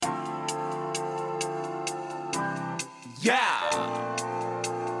Yeah.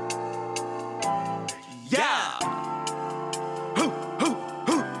 Yeah. Hoo, hoo,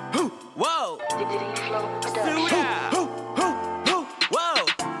 hoo, hoo. Whoa. Whoa.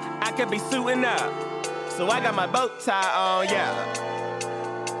 I could be suiting up, so I got my bow tie on, yeah.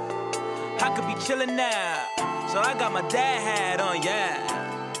 I could be chilling now, so I got my dad hat on,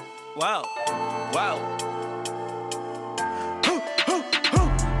 yeah. Whoa. Whoa.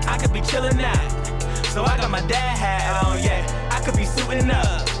 I could be chillin' now, so I got my dad hat on, yeah. I could be suiting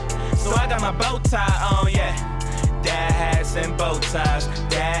up, so I got my bow tie on, yeah. Dad hats and bow ties,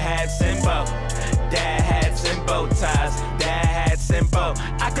 dad hats and bow, dad hats and bow ties, dad hats and bow.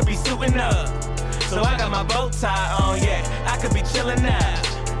 I could be suiting up, so I got my bow tie on, yeah. I could be chillin' now,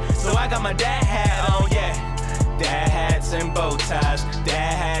 so I got my dad hat on, yeah. Dad hats and bow ties,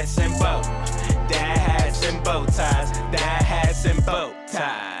 dad hats and bow, dad hats and bow ties, dad hats and bow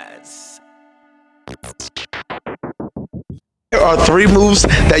ties. There are 3 moves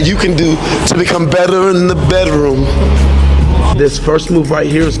that you can do to become better in the bedroom. This first move right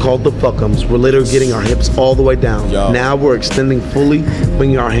here is called the fuck'ems. We're literally getting our hips all the way down. Yo. Now we're extending fully,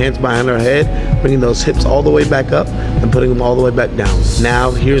 bringing our hands behind our head, bringing those hips all the way back up, and putting them all the way back down.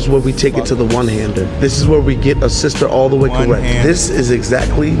 Now here's where we take it to the one-hander. This is where we get a sister all the way correct. This is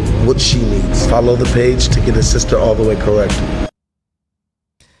exactly what she needs. Follow the page to get a sister all the way correct.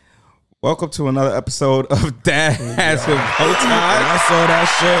 Welcome to another episode of Dad Has Him Bow Tie. I saw that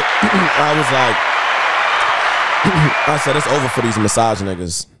shit. I said it's over for these massage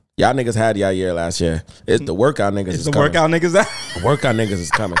niggas. Y'all niggas had y'all year last year. It's the workout niggas is coming. Workout niggas out. The workout niggas is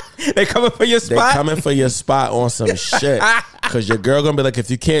coming. They coming for your spot. They coming for your spot on some shit. Cause your girl gonna be like,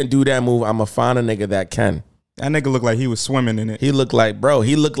 if you can't do that move, I'ma find a nigga that can. That nigga looked like he was swimming in it. He looked like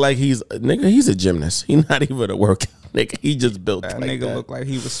he's a gymnast. He not even a workout nigga. He just built that like nigga that. looked like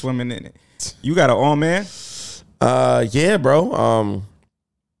he was swimming in it. You got an on man? Yeah, bro.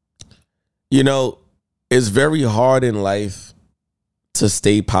 You know, it's very hard in life to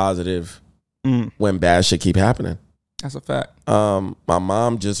stay positive when bad shit keep happening. That's a fact. My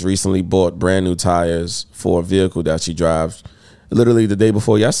mom just recently bought brand new tires for a vehicle that she drives literally the day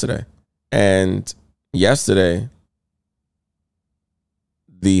before yesterday. And yesterday,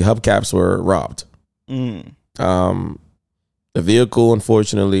 the hubcaps were robbed. The vehicle,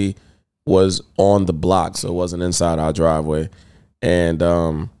 unfortunately, was on the block, so it wasn't inside our driveway.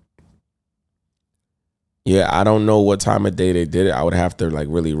 And yeah, I don't know what time of day they did it. I would have to like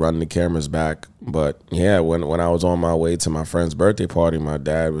really run the cameras back. But yeah, when I was on my way to my friend's birthday party, my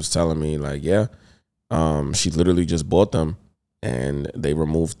dad was telling me like, yeah, she literally just bought them and they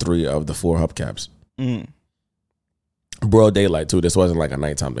removed 3 of the 4 hubcaps. Broad daylight too. This wasn't like a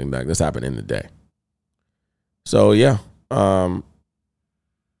nighttime thing back. This happened in the day. So yeah, I'm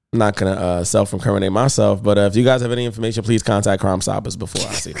not gonna self-incriminate myself, but if you guys have any information, please contact Crime Stoppers before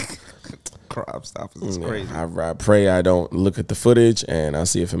I see them. Crime Stoppers is crazy. I pray I don't look at the footage and I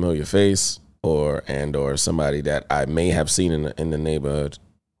see a familiar face or somebody that I may have seen in the neighborhood,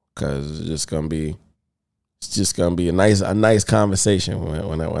 because it's just gonna be a nice conversation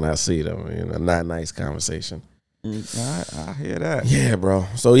when I see them. You know, not a nice conversation. I hear that. Yeah, bro.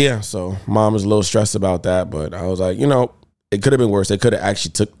 So mom was a little stressed about that, but I was like, you know, it could have been worse. They could have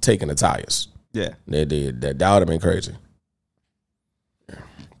actually taken the tires. Yeah, they did. That would have been crazy.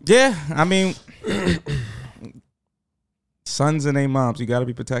 Yeah, I mean, sons and their moms, you got to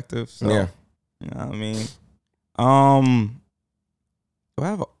be protective. So, yeah, you know what I mean. Do I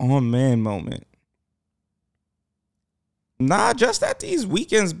have an on man moment? Nah, just that these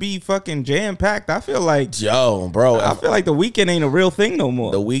weekends be fucking jam packed. I feel like, bro, I feel like the weekend ain't a real thing no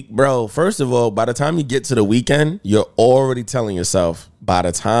more. Bro. First of all, by the time you get to the weekend, you're already telling yourself, by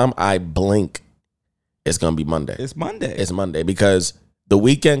the time I blink, it's gonna be Monday. It's Monday. It's Monday because the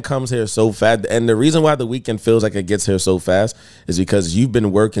weekend comes here so fast. And the reason why the weekend feels like it gets here so fast is because you've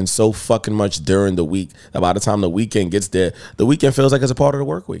been working so fucking much during the week that by the time the weekend gets there, the weekend feels like it's a part of the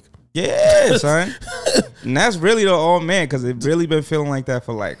work week. Yeah, son. And that's really the old man, because it really been feeling like that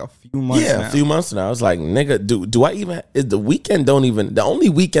for like a few months now. A few months now. I was like, nigga, do I even, is the weekend don't even, the only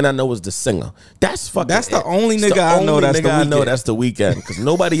weekend I know is the singer. That's the only nigga I know that's the weekend. I know that's the weekend, because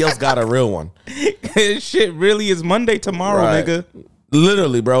nobody else got a real one. Shit really is Monday tomorrow, right. Nigga.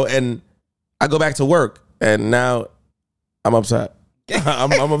 Literally, bro. And I go back to work, and now I'm upset.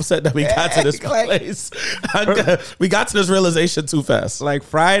 I'm upset that we got to this place. We got to this realization too fast. Like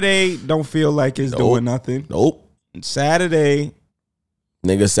Friday don't feel like it's doing nothing. Nope. Saturday.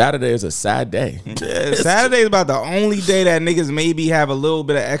 Nigga, Saturday is a sad day. Yeah, Saturday is about the only day that niggas maybe have a little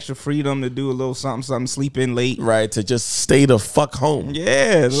bit of extra freedom to do a little something, sleep in late. Right, to just stay the fuck home.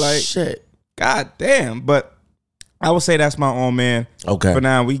 Yeah, like shit. God damn. But I would say that's my own man. Okay. For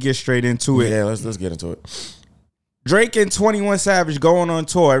now, we get straight into it. Yeah, let's get into it. Drake and 21 Savage going on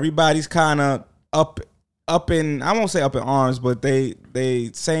tour. Everybody's kind of up in, I won't say up in arms, but they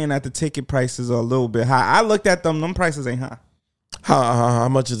saying that the ticket prices are a little bit high. I looked at them prices ain't high. How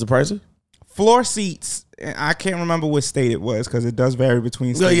much is the price? Floor seats, I can't remember what state it was because it does vary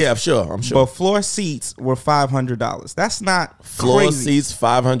between states. Yeah, I'm sure. But floor seats were $500. That's not floor crazy. seats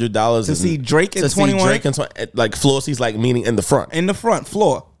 $500 to see Drake and 21. Like floor seats, like meaning in the front. In the front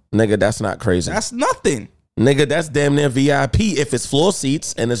floor. Nigga, that's not crazy. That's nothing. Nigga, that's damn near VIP if it's floor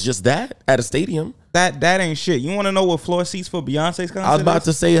seats and it's just that at a stadium. That ain't shit. You want to know what floor seats for Beyonce's concert I was about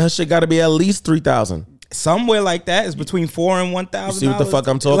to say her shit got to be at least $3,000. Somewhere like that is between $4,000 and $1,000. You see what the fuck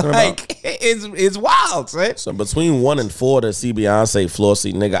I'm talking about? It's wild, right? So between $1,000 and $4,000 to see Beyonce floor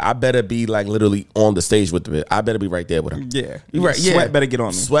seat, nigga, I better be like literally on the stage with her. I better be right there with her. Yeah, you right. Sweat better get on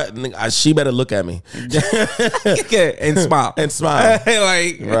me. Sweat, nigga, she better look at me and smile and smile.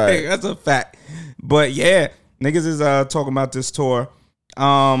 Like right. That's a fact. But yeah, niggas is talking about this tour.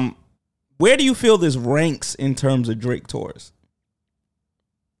 Where do you feel this ranks in terms of Drake tours?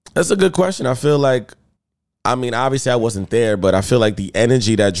 That's a good question. I feel like, I mean, obviously I wasn't there, but I feel like the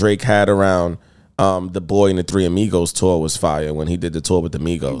energy that Drake had around the Boy and the Three Amigos tour was fire when he did the tour with the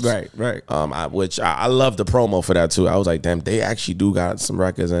Migos. Right. I love the promo for that too. I was like, damn, they actually do got some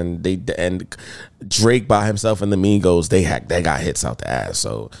records, and Drake by himself and the Migos, they got hits out the ass.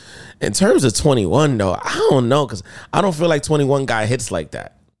 So in terms of 21 though, I don't know, because I don't feel like 21 got hits like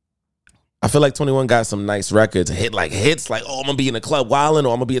that. I feel like 21 got some nice records, hits like, oh, I'm gonna be in the club wilding,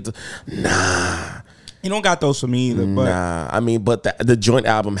 or I'm gonna be at the nah. You don't got those for me either. But nah, I mean, but the joint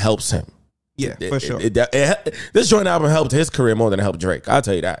album helps him. Yeah, for sure. This joint album helped his career more than it helped Drake. I'll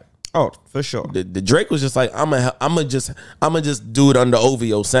tell you that. Oh, for sure. The Drake was just like, I'm gonna just do it under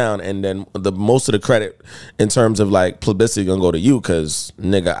OVO sound, and then the most of the credit in terms of like publicity gonna go to you, because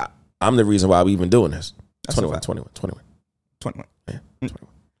nigga, I'm the reason why we even doing this. 21. Yeah,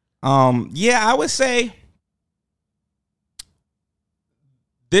 21. Yeah, I would say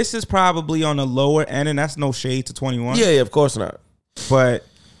this is probably on the lower end, and that's no shade to 21. Yeah, of course not. But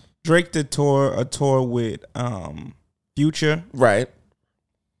Drake did a tour with Future. Right.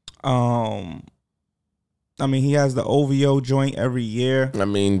 I mean, he has the OVO joint every year. I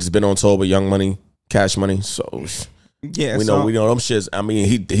mean, he's been on tour with Young Money, Cash Money, so yeah, we know them shits. I mean,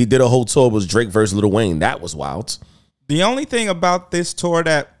 he did a whole tour with Drake versus Lil Wayne. That was wild. The only thing about this tour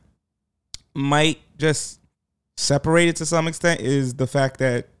that might just separate it to some extent is the fact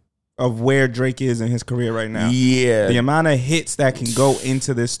that of where Drake is in his career right now. Yeah, the amount of hits that can go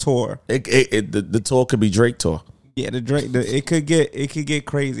into this tour. The tour could be Drake tour. Yeah, it could get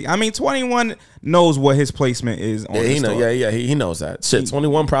crazy. I mean, 21 knows what his placement is on this tour. He knows that. Shit,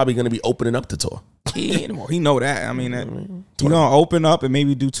 21 probably going to be opening up the tour. He know that. I mean, he's going to open up and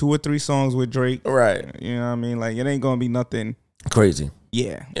maybe do 2 or 3 songs with Drake. Right. You know what I mean? Like, it ain't going to be nothing crazy.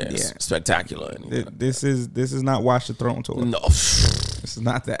 Yeah. Spectacular. This is not Watch the Throne tour. No. This is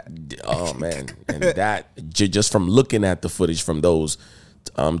not that. Oh, man. And that, just from looking at the footage from those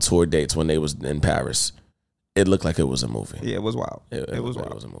tour dates when they was in Paris, it looked like it was a movie. Yeah, it was wild. It was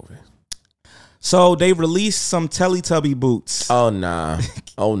wild. It was a movie. So they released some Teletubby boots. Oh, nah.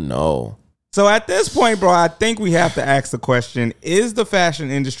 Oh, no. So at this point, bro, I think we have to ask the question, is the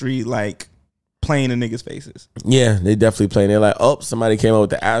fashion industry like playing in niggas' faces? Yeah, they definitely playing. They're like, oh, somebody came up with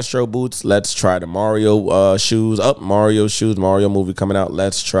the Astro boots. Let's try the Mario shoes. Mario shoes. Mario movie coming out.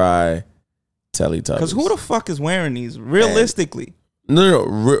 Let's try Teletubbies. Because who the fuck is wearing these? Realistically. No.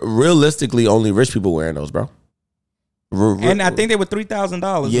 Realistically, only rich people wearing those, bro. And I think they were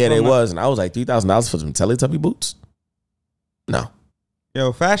 $3,000. Yeah, they was. And I was like, $3,000 for some Teletubby boots? No.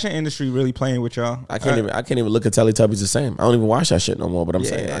 Yo, fashion industry really playing with y'all. I can't even look at Teletubbies the same. I don't even watch that shit no more. But I'm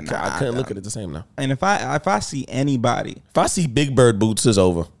saying I couldn't look at it the same now. And if I see anybody, if I see Big Bird boots, it's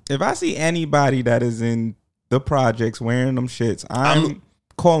over. If I see anybody that is in the projects wearing them shits, I'm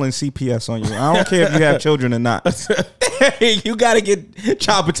calling CPS on you. I don't care if you have children or not. You got to get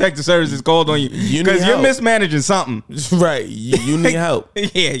Child Protective Services called on you because you're mismanaging something. Right. You need help.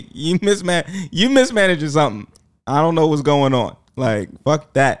 Yeah, you mismanaging something. I don't know what's going on. Like,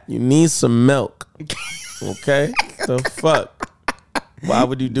 fuck that. You need some milk. Okay? The fuck? Why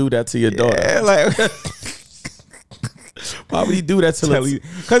would you do that to your daughter? Yeah, like, why would you do that to her?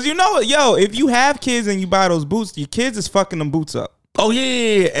 Because if you have kids and you buy those boots, your kids is fucking them boots up. Oh, yeah.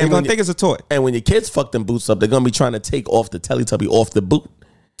 And they're going to think it's a toy. And when your kids fuck them boots up, they're going to be trying to take off the Teletubby off the boot.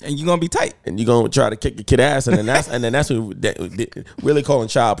 And you're going to be tight. And you're going to try to kick your kid ass. And then that's when we really calling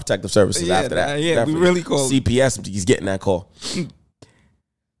Child Protective Services after that. Yeah, definitely. We really call CPS. He's getting that call.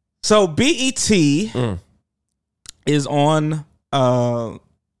 So BET is on,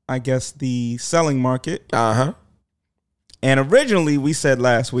 I guess, the selling market. Uh-huh. And originally, we said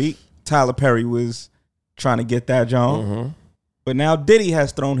last week, Tyler Perry was trying to get that job. Mm-hmm. But now Diddy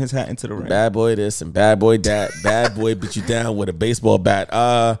has thrown his hat into the ring. Bad boy this and bad boy that. Bad boy beat you down with a baseball bat.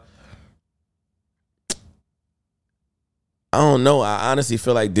 I don't know. I honestly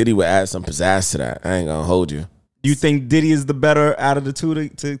feel like Diddy would add some pizzazz to that. I ain't gonna hold you. You think Diddy is the better out of the two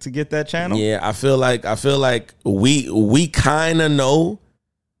to get that channel? Yeah, I feel like we kind of know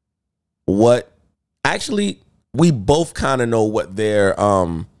what. Actually, we both kind of know what their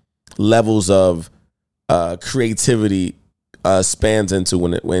levels of creativity spans into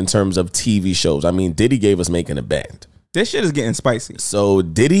in terms of TV shows. I mean, Diddy gave us Making a Band. This shit is getting spicy. So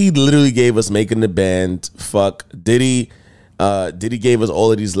Diddy literally gave us Making the Band. Fuck Diddy. Diddy gave us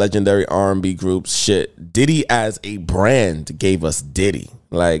all of these legendary R&B groups. Shit, Diddy as a brand gave us Diddy.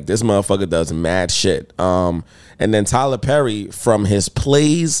 Like, this motherfucker does mad shit. And then Tyler Perry, from his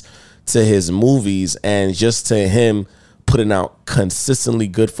plays to his movies and just to him putting out consistently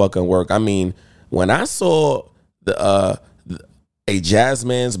good fucking work. I mean, when I saw a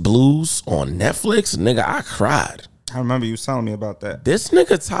Jazzman's Blues on Netflix, nigga, I cried. I remember you telling me about that. This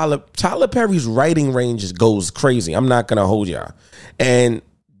nigga Tyler Perry's writing range goes crazy. I'm not gonna hold y'all. And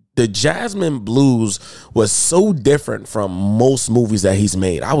the Jasmine Blues was so different from most movies that he's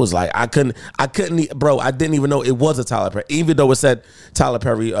made. I was like, I couldn't, bro. I didn't even know it was a Tyler Perry, even though it said Tyler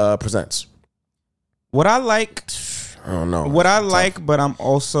Perry presents. What I like, I don't know. What I like, but I'm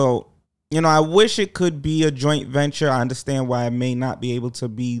also, I wish it could be a joint venture. I understand why it may not be able to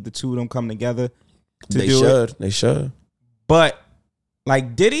be the two of them come together. They should. But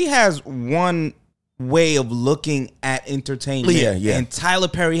like Diddy has one way of looking at entertainment. Yeah. And Tyler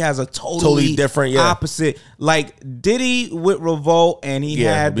Perry has a totally different, opposite. Like Diddy with Revolt, and he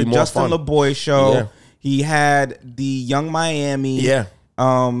had the Justin LeBoy show. Yeah. He had the Young Miami. Yeah.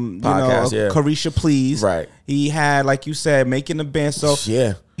 Podcast, Carisha Please. Right. He had, like you said, Making the Band. So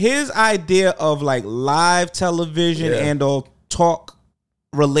his idea of like live television and or talk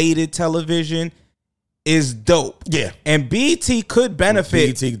related television is dope. Yeah. And BET could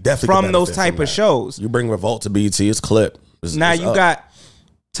benefit from those type of shows. You bring Revolt to BET, it's clip. Now you got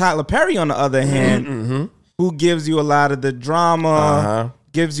Tyler Perry on the other hand, who gives you a lot of the drama,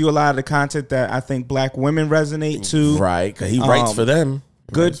 gives you a lot of the content that I think black women resonate to. Right, because he writes for them.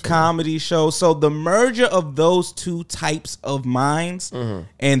 Good comedy show. So the merger of those two types of minds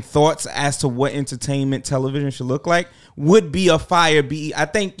and thoughts as to what entertainment television should look like would be a fire. I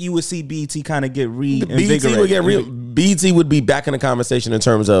think you would see BET kind of get reinvigorated. BET would be back in the conversation in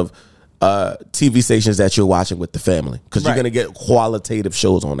terms of TV stations that you're watching with the family, because you're gonna get qualitative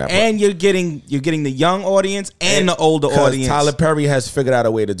shows on that. And you're getting the young audience and the older audience. Tyler Perry has figured out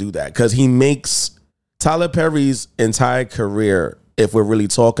a way to do that, because he makes Tyler Perry's entire career, if we're really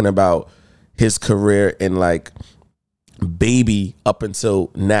talking about his career in like Baby up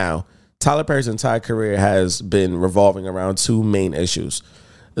until now, Tyler Perry's entire career has been revolving around two main issues: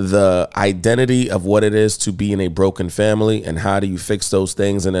 the identity of what it is to be in a broken family and how do you fix those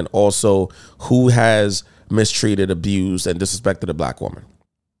things, and then also who has mistreated, abused, and disrespected a black woman.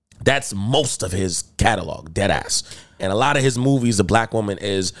 That's most of his catalog, dead ass. And a lot of his movies, the black woman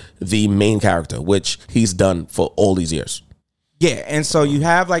is the main character, which he's done for all these years. Yeah, and so you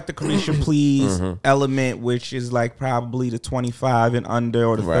have like the Carisha Please element, which is like probably the 25 and under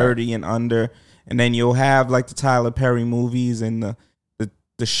or the 30 and under. And then you'll have like the Tyler Perry movies and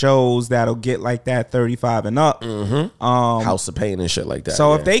the shows that'll get like that 35 and up. House of Pain and shit like that.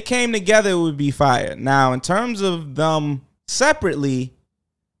 So if they came together, it would be fire. Now, in terms of them separately,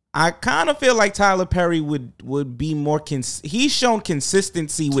 I kind of feel like Tyler Perry would be more... he's shown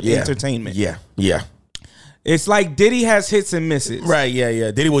consistency with entertainment. Yeah. It's like Diddy has hits and misses. Right, yeah.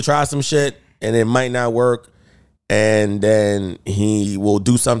 Diddy will try some shit and it might not work, and then he will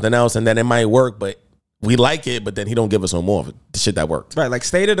do something else and then it might work, but we like it, but then he don't give us no more of it, the shit that worked. Right, like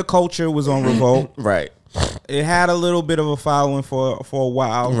State of the Culture was on Revolt. Right. It had a little bit of a following for a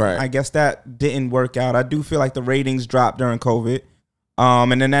while. Right. I guess that didn't work out. I do feel like the ratings dropped during COVID.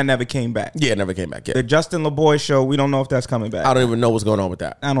 And then that never came back. Yeah, it never came back. Yeah. The Justin LeBoy show, we don't know if that's coming back. I don't even know what's going on with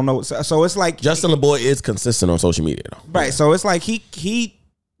that. I don't know. So it's like Justin LeBoy is consistent on social media, though. Right. So it's like he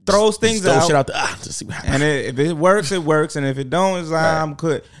throws things out. Shit out to see what happens. And if it works, it works. And if it don't, it's like, I'm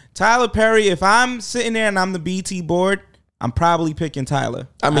good. Tyler Perry, if I'm sitting there and I'm the BT board, I'm probably picking Tyler.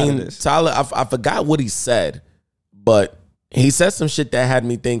 I mean, Tyler, I forgot what he said, but he said some shit that had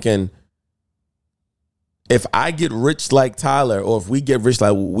me thinking, if I get rich like Tyler, or if we get rich,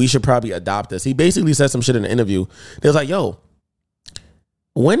 like, we should probably adopt this. He basically said some shit in an interview. They was like, yo,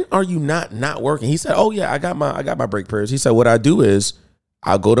 when are you not working? He said, oh yeah, I got my break periods. He said, what I do is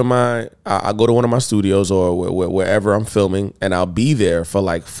I'll go to one of my studios or wherever I'm filming, and I'll be there for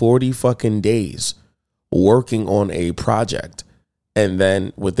like 40 fucking days working on a project. And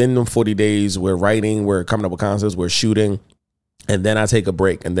then within them 40 days, we're writing, we're coming up with concepts, we're shooting, and then I take a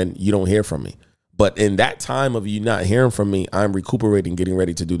break, and then you don't hear from me. But in that time of you not hearing from me, I'm recuperating, getting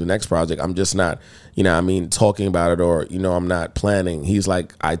ready to do the next project. I'm just not, talking about it, or, I'm not planning. He's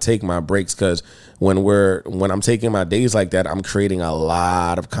like, I take my breaks because when I'm taking my days like that, I'm creating a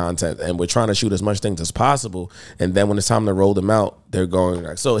lot of content, and we're trying to shoot as much things as possible. And then when it's time to roll them out, they're going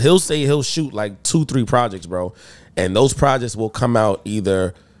like, so he'll say he'll shoot like 2-3 projects, bro. And those projects will come out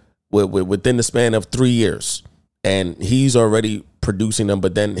either within the span of 3 years. And he's already producing them,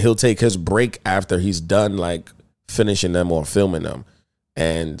 but then he'll take his break after he's done like finishing them or filming them.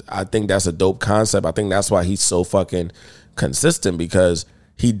 And I think that's a dope concept. I think that's why he's so fucking consistent, because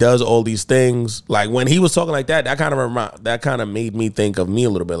he does all these things. Like when he was talking like that, that kind of made me think of me a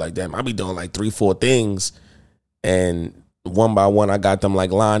little bit. Like, damn, I be doing like 3-4 things, and one by one I got them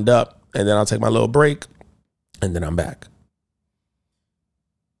like lined up, and then I'll take my little break, and then I'm back.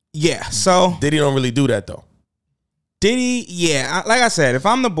 Yeah. So Diddy don't really do that though. Diddy, yeah, like I said, if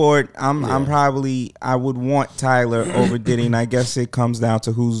I'm the board, I would want Tyler over Diddy, and I guess it comes down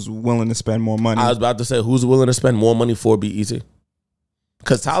to who's willing to spend more money. I was about to say, who's willing to spend more money for BET?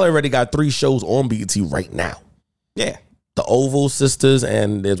 Because Tyler already got 3 shows on BET right now. Yeah. The Oval Sisters,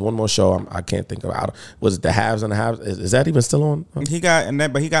 and there's one more show I can't think of. Was it The Haves and the Haves? Is that even still on? But he got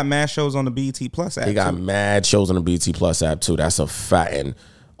mad shows on the BET Plus app. He got mad shows on the BET Plus app too. That's a fact, and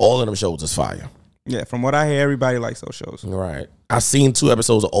all of them shows is fire. Yeah, from what I hear, everybody likes those shows. Right. I seen 2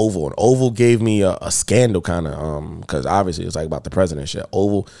 episodes of Oval, and Oval gave me a scandal kind of, because obviously it's like about the president shit.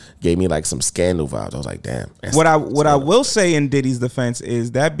 Oval gave me like some scandal vibes. I was like, damn. What I will say in Diddy's defense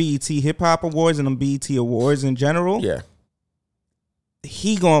is that BET Hip Hop Awards and them BET Awards in general. Yeah.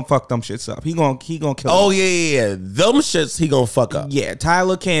 He gonna fuck them shits up. He gonna kill. Oh them. Yeah. Them shits he gonna fuck up. Yeah,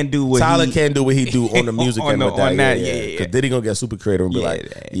 Tyler can't do what he do on the music on that. Yeah. Because Diddy gonna get super creative and be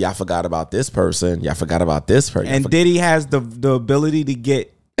like, y'all forgot about this person. Y'all forgot about this person. And Diddy has the ability to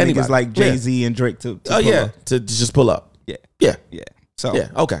get niggas like Jay-Z and Drake to to just pull up. Yeah. So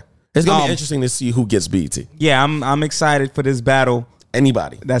okay. It's gonna be interesting to see who gets BET. Yeah, I'm excited for this battle.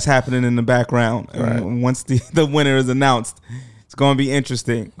 Anybody that's happening in the background. Right. Once the winner is announced. It's going to be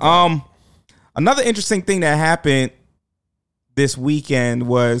interesting. Another interesting thing that happened this weekend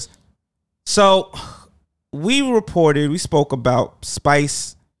was, so we spoke about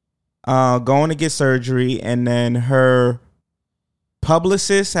Spice going to get surgery, and then her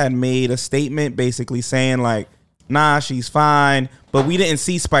publicist had made a statement basically saying like, nah, she's fine, but we didn't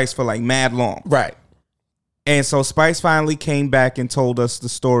see Spice for like mad long. Right. And so Spice finally came back and told us the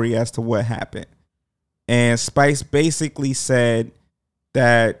story as to what happened. And Spice basically said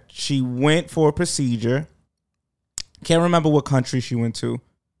that she went for a procedure. Can't remember what country she went to.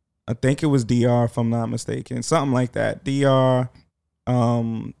 I think it was DR, if I'm not mistaken. Something like that. DR,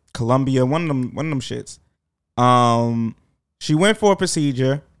 Colombia, one of them shits. She went for a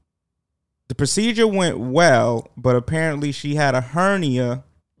procedure. The procedure went well, but apparently she had a hernia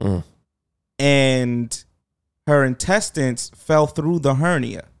and her intestines fell through the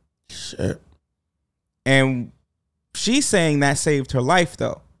hernia. Shit. And she's saying that saved her life,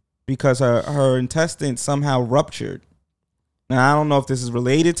 though, because her intestines somehow ruptured. Now, I don't know if this is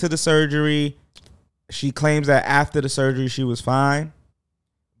related to the surgery. She claims that after the surgery, she was fine,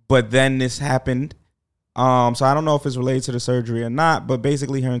 but then this happened. So I don't know if it's related to the surgery or not, but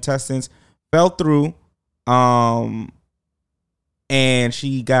basically her intestines fell through, and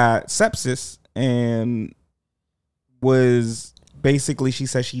she got sepsis, and was basically, she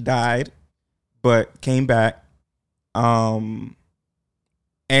said she died, but came back. And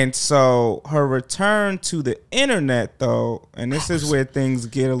so her return to the internet, though, and this is where things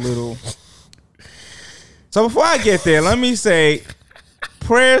get a little. So before I get there, let me say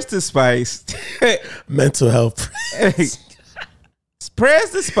prayers to Spice. Mental health. Prayers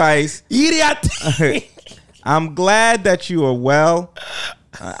to Spice. Idiot. I'm glad that you are well.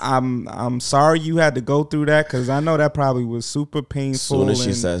 I'm sorry you had to go through that, because I know that probably was super painful. As soon as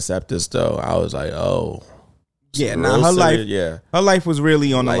she said septis, though, I was like, oh. Yeah, now her life was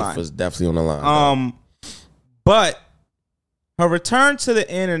really on the line. Life was definitely on the line. But her return to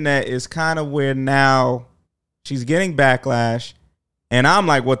the internet is kind of where now she's getting backlash, and I'm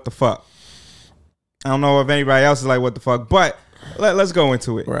like, what the fuck? I don't know if anybody else is like, what the fuck, but let's go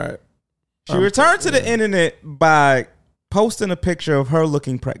into it. Right. She returned to the internet by posting a picture of her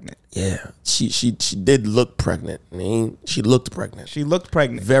looking pregnant. Yeah, she did look pregnant. She looked pregnant. She looked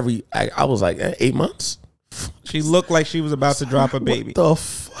pregnant. I was like, 8 months? She looked like she was about to drop a baby. What the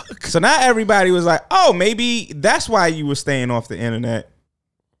fuck? So now everybody was like, oh, maybe that's why you were staying off the internet.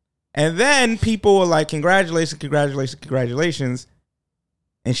 And then people were like, congratulations, congratulations, congratulations.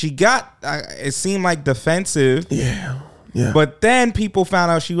 And she got, it seemed like defensive. Yeah. But then people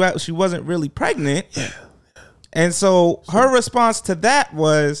found out she wasn't really pregnant. Yeah. And so her response to that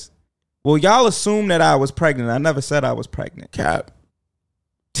was, well, y'all assumed that I was pregnant. I never said I was pregnant. Cap.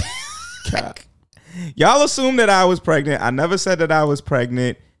 Y'all assumed that I was pregnant. I never said that I was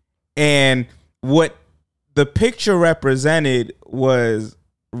pregnant. And what the picture represented was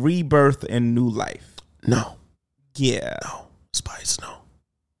rebirth and new life. No. Yeah. No. Spice, no.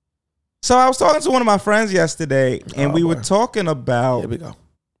 So I was talking to one of my friends yesterday, and we were talking about Here we go.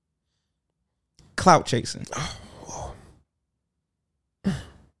 clout chasing.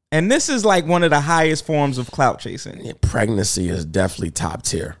 And this is like one of the highest forms of clout chasing. Yeah, pregnancy is definitely top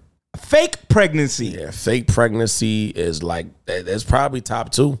tier. Fake pregnancy. Yeah, fake pregnancy is like, it's probably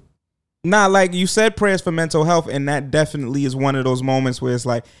top 2. Nah, like you said, prayers for mental health, and that definitely is one of those moments where it's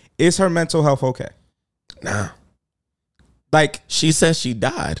like, is her mental health okay? Nah. Like, she says she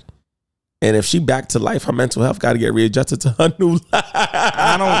died. And if she back to life, her mental health got to get readjusted to her new life.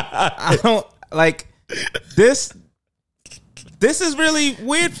 I don't like this. This is really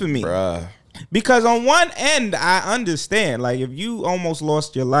weird for me. Bruh. Because on one end, I understand. Like, if you almost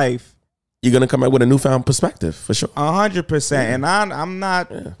lost your life, you're going to come out with a newfound perspective, for sure. 100%. And I'm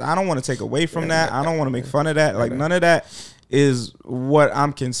not, I don't want to take away from that. I don't want to make fun of that. Like, none of that is what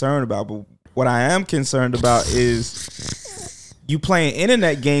I'm concerned about. But what I am concerned about is you playing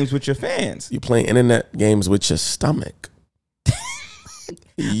internet games with your fans. You playing internet games with your stomach.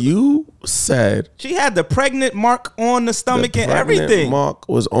 You said she had the pregnant mark on the stomach and everything. Mark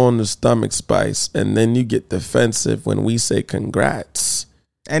was on the stomach, Spice, and then you get defensive when we say congrats,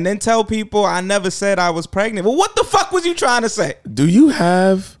 and then tell people I never said I was pregnant. Well, what the fuck was you trying to say? Do you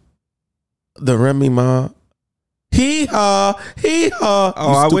have the Remy Ma? Hee haw, hee haw.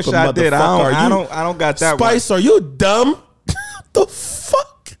 Oh, I wish I did. I don't got that. Spice, one. Are you dumb? The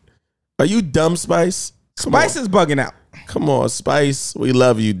fuck? Are you dumb, Spice? Spice is bugging out. Come on, Spice. We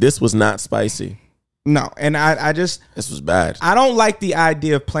love you. This was not spicy. No, and I just... This was bad. I don't like the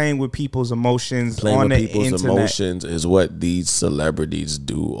idea of playing with people's emotions on the internet. Playing with people's emotions is what these celebrities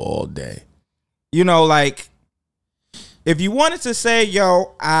do all day. You know, like, if you wanted to say,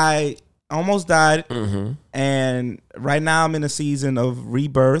 yo, I almost died, and right now I'm in a season of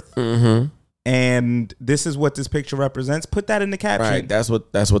rebirth, and this is what this picture represents, put that in the caption. Right, that's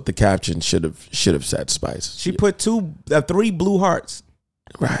what the caption should have said, Spice. She put 3 blue hearts.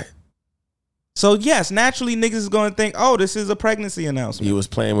 Right. So yes, naturally niggas is going to think, oh, this is a pregnancy announcement. You was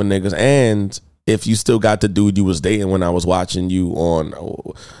playing with niggas, and if you still got the dude you was dating when I was watching you on,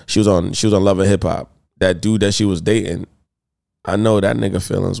 she was on Love and Hip Hop. That dude that she was dating, I know that nigga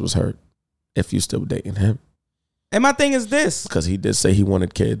feelings was hurt. If you still dating him. And my thing is this. Because he did say he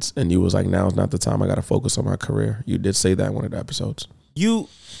wanted kids, and you was like, now's not the time. I got to focus on my career. You did say that in one of the episodes. You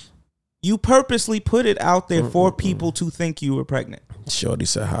purposely put it out there for people to think you were pregnant. Shorty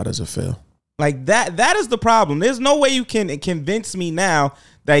said, how does it feel? Like that is the problem. There's no way you can convince me now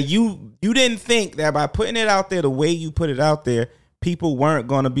that you didn't think that by putting it out there the way you put it out there, people weren't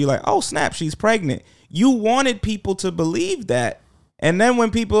going to be like, oh, snap, she's pregnant. You wanted people to believe that. And then when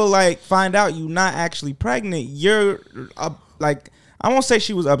people like find out you're not actually pregnant, you're like, I won't say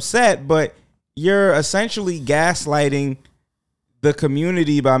she was upset, but you're essentially gaslighting the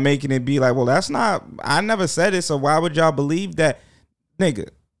community by making it be like, well, that's not, I never said it, so why would y'all believe that? Nigga.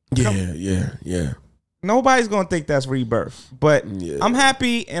 Yeah. Nobody's going to think that's rebirth. But I'm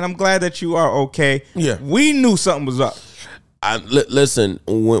happy and I'm glad that you are okay. Yeah. We knew something was up. Listen,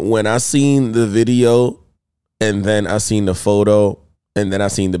 when I seen the video and then I seen the photo and then I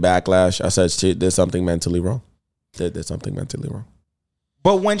seen the backlash, I said, shit, there's something mentally wrong. There's something mentally wrong.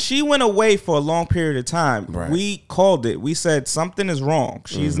 But when she went away for a long period of time, we called it. We said something is wrong.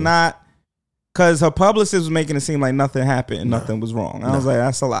 She's not, because her publicist was making it seem like nothing happened and nothing was wrong. I was like,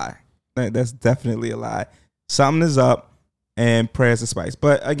 that's a lie. That's definitely a lie. Something is up, and prayers to Spice.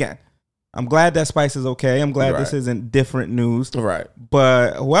 But again, I'm glad that Spice is okay. I'm glad this isn't different news. Right.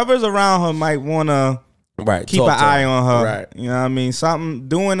 But whoever's around her might want to keep an eye on her. Right. You know what I mean?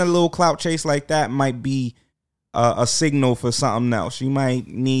 Doing a little clout chase like that might be a signal for something else. She might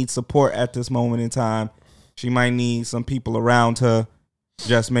need support at this moment in time. She might need some people around her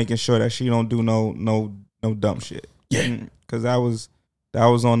just making sure that she don't do no dumb shit. Yeah. Because that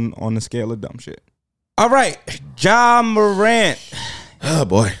was on the scale of dumb shit. All right, Ja Morant. Oh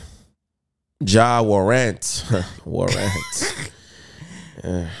boy, Ja Morant. Morant.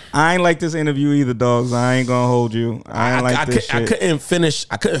 I ain't like this interview either, dogs. I ain't gonna hold you. I ain't like this shit. I couldn't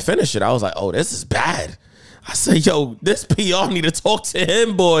finish it. I was like, oh, this is bad. I said, yo, this PR need to talk to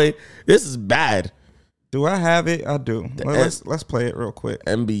him, boy. This is bad. Do I have it? I do. Let's play it real quick.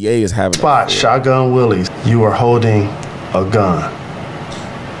 NBA is having Spot Shotgun Willie. You are holding a gun,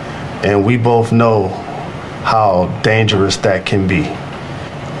 and we both know how dangerous that can be.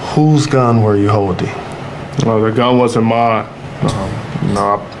 Whose gun were you holding? Well, the gun wasn't mine.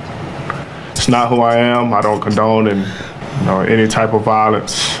 No, it's not who I am. I don't condone any type of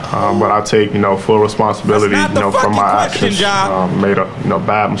violence, but I take full responsibility for my actions. Made a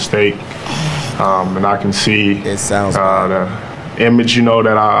bad mistake, and I can see it sounds the image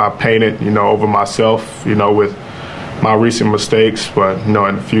that I painted over myself with my recent mistakes. But in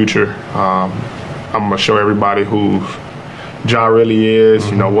the future, I'm gonna show everybody who Ja really is,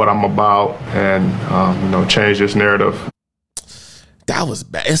 what I'm about, and change this narrative. That was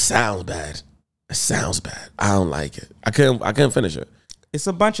bad. It sounds bad. I don't like it. I couldn't finish it. It's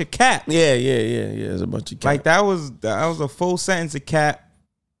a bunch of cap. Yeah. It's a bunch of cap. Like that was a full sentence of cap.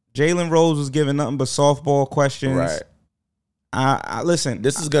 Jalen Rose was giving nothing but softball questions. Right. I listen.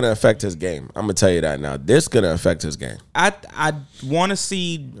 This is gonna affect his game. I'm gonna tell you that now. This is gonna affect his game. I want to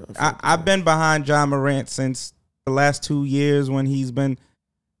see. I've been behind Ja Morant since the last 2 years when he's been,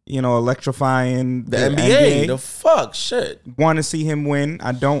 electrifying the NBA. The fuck shit. Want to see him win.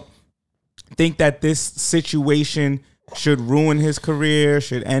 I don't think that this situation should ruin his career,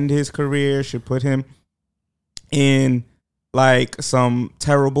 should end his career, should put him in like some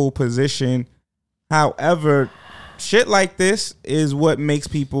terrible position. However, shit like this is what makes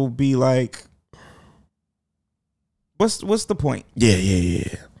people be like, what's the point?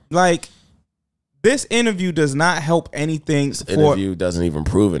 Yeah. Like, this interview does not help anything. This interview doesn't even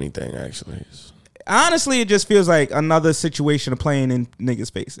prove anything, actually. Honestly, it just feels like another situation of playing in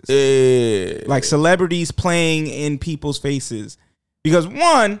niggas' faces. Yeah. Like celebrities playing in people's faces. Because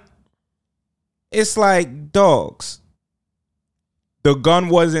one, it's like, dogs, the gun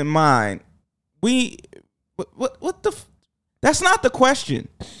wasn't mine. What the that's not the question.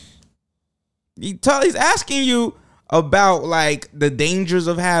 He's asking you about like the dangers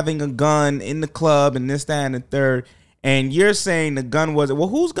of having a gun in the club and this, that, and the third, and you're saying the gun wasn't. Well,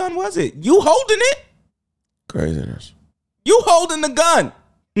 whose gun was it? You holding it? Craziness. You holding the gun.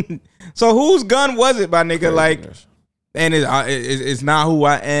 So whose gun was it, my nigga? Like, and it's not who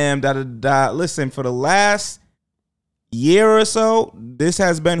I am. Da da da. Listen, for the last year or so, this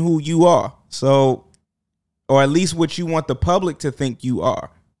has been who you are. So, or at least what you want the public to think you are.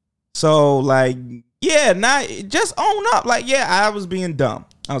 So, like, yeah, just own up. Like, yeah, I was being dumb.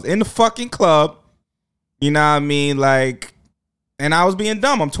 I was in the fucking club. You know what I mean? Like, and I was being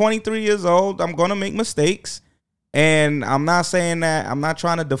dumb. I'm 23 years old. I'm going to make mistakes. And I'm not saying that. I'm not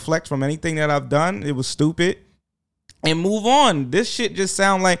trying to deflect from anything that I've done. It was stupid. And move on. This shit just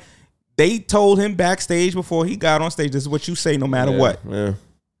sound like they told him backstage before he got on stage, this is what you say no matter what. Yeah.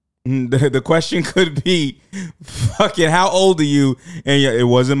 The question could be, fucking, how old are you? And yeah, it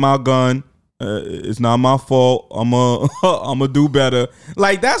wasn't my gun. It's not my fault. I'm a do better.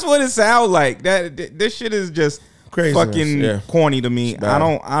 Like, that's what it sounds like. This shit is just craziness, fucking corny to me. I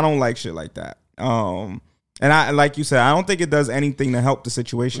don't like shit like that. And I, like you said, I don't think it does anything to help the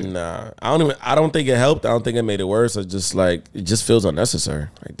situation. Nah, I don't think it helped. I don't think it made it worse. It just feels unnecessary.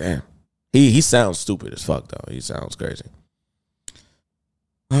 Like, damn, he sounds stupid as fuck though. He sounds crazy.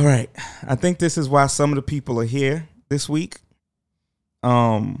 All right, I think this is why some of the people are here this week.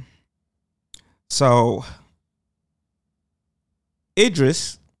 So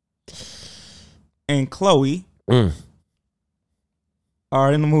Idris and Chloe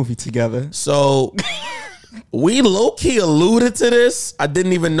are in the movie together. So we low-key alluded to this. I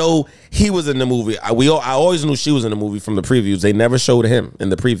didn't even know he was in the movie. I always knew she was in the movie from the previews. They never showed him in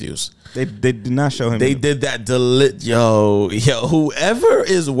the previews. They did not show him. They did that. Yo, whoever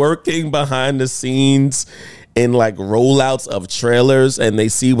is working behind the scenes in like rollouts of trailers and they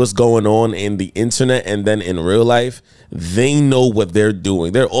see what's going on in the internet and then in real life, they know what they're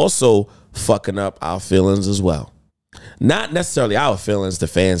doing. They're also fucking up our feelings as well. Not necessarily our feelings, the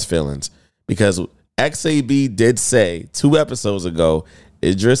fans' feelings. Because XAB did say 2 episodes ago,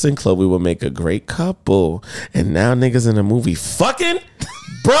 Idris and Chloe will make a great couple. And now niggas in the movie fucking?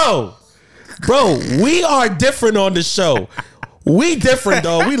 Bro, we are different on the show. We different,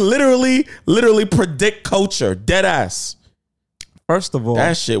 though. We literally predict culture. Dead ass. First of all,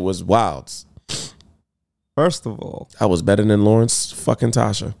 that shit was wild. First of all, I was better than Lawrence fucking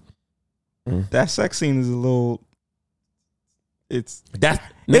Tasha. that sex scene is a little. It's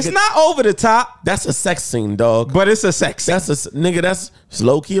nigga, not over the top. That's a sex scene, dog. But it's a sex scene. That's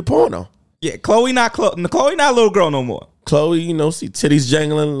low key a porno. Yeah, Chloe not a little girl no more. Chloe, see titties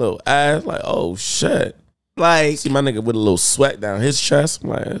jangling, little ass, like, oh shit. Like, see my nigga with a little sweat down his chest. I'm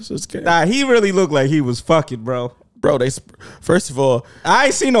like, this is good. Nah, he really looked like he was fucking, bro. Bro, first of all, I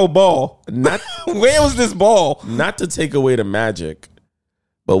ain't seen no ball. Where was this ball? Not to take away the magic,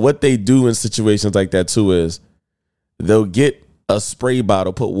 but what they do in situations like that too is they'll get a spray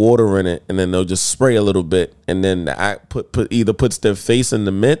bottle, put water in it, and then they'll just spray a little bit, and then the act either puts their face in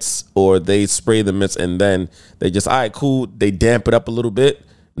the mitts or they spray the mitts, and then they just, all right, cool. They damp it up a little bit,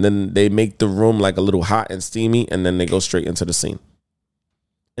 and then they make the room like a little hot and steamy, and then they go straight into the scene.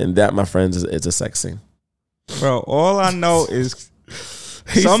 And that, my friends, is a sex scene. Bro, all I know is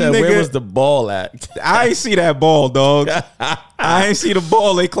he said, where was the ball at? I ain't see that ball, dog. I ain't see the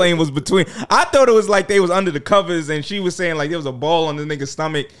ball they claim was between. I thought it was like they was under the covers, and she was saying like there was a ball on the nigga's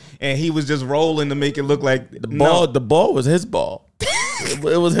stomach, and he was just rolling to make it look like the ball. The ball was his ball.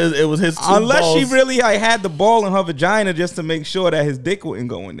 It was his. Unless balls. she really had the ball in her vagina just to make sure that his dick wouldn't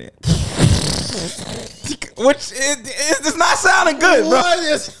go in there. Which it's not sounding good, bro. What?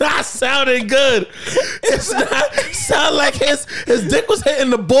 It's not sounding good. It's not sound like his dick was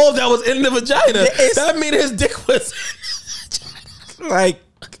hitting the ball that was in the vagina. That mean his dick was like,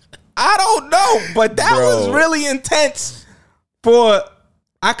 I don't know, but that was really intense.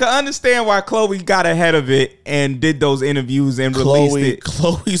 I could understand why Chloe got ahead of it and did those interviews and released it.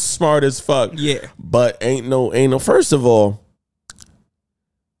 Chloe's smart as fuck. Yeah, but ain't no. First of all,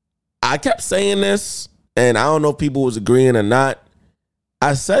 I kept saying this, and I don't know if people was agreeing or not.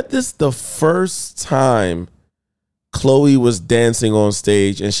 I said this the first time Chloe was dancing on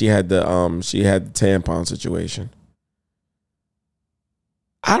stage, and she had the tampon situation.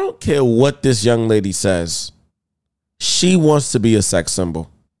 I don't care what this young lady says. She wants to be a sex symbol.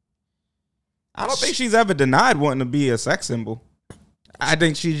 I don't think she's ever denied wanting to be a sex symbol. I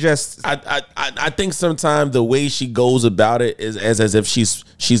think she just. I think sometimes the way she goes about it is as if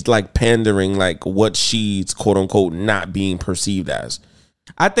she's like pandering, like what she's quote unquote not being perceived as.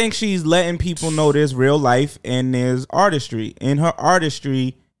 I think she's letting people know there's real life and there's artistry. In her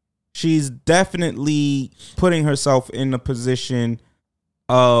artistry, she's definitely putting herself in a position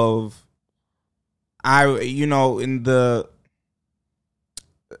of, in the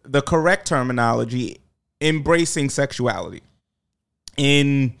correct terminology, embracing sexuality.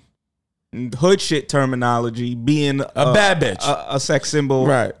 In hood shit terminology, being a bad bitch, a sex symbol,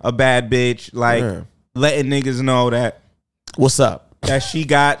 right? A bad bitch, like letting niggas know that what's up, that she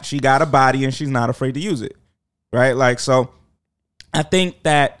got a body and she's not afraid to use it, right? Like, so I think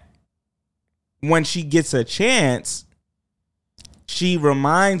that when she gets a chance, she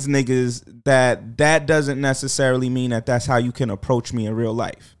reminds niggas that doesn't necessarily mean that that's how you can approach me in real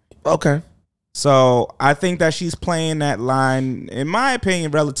life. Okay. So I think that she's playing that line, in my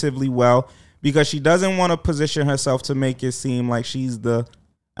opinion, relatively well, because she doesn't want to position herself to make it seem like she's the,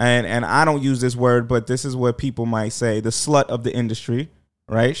 and I don't use this word, but this is what people might say, the slut of the industry,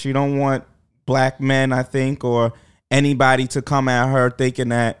 right? She don't want black men, I think, or anybody to come at her thinking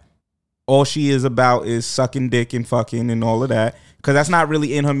that all she is about is sucking dick and fucking and all of that. Because that's not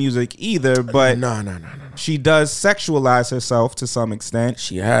really in her music either, but no. She does sexualize herself to some extent.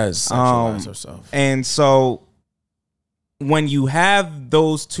 She has sexualized herself. And so when you have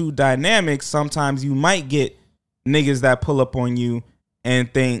those two dynamics, sometimes you might get niggas that pull up on you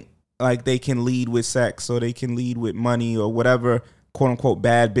and think like they can lead with sex or they can lead with money or whatever quote unquote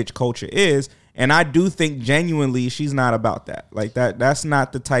bad bitch culture is. And I do think genuinely she's not about that. Like that's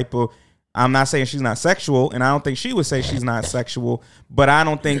not the type of, I'm not saying she's not sexual, and I don't think she would say she's not sexual, but I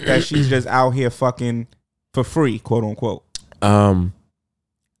don't think that she's just out here fucking for free, quote unquote.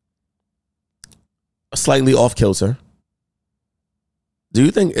 Slightly off kilter. Do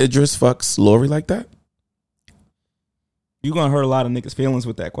you think Idris fucks Lori like that? You gonna hurt a lot of niggas' feelings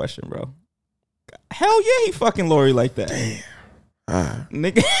with that question, bro. Hell yeah, he fucking Lori like that. Damn.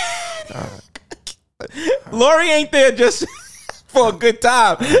 Nigga. Lori ain't there just for a good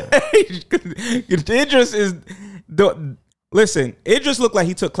time. Idris is listen, Idris looked like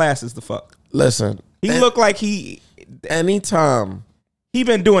he took classes to fuck. Listen. He looked like anytime he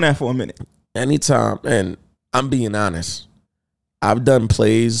been doing that for a minute. Anytime, and I'm being honest, I've done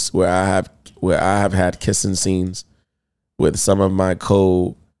plays where I have had kissing scenes with some of my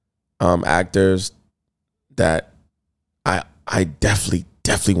actors that I definitely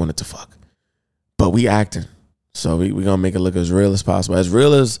wanted to fuck. But we acting. So we gonna make it look as real as possible. As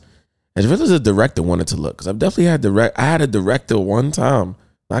real as a director wanted to look. Because I've definitely had I had a director one time,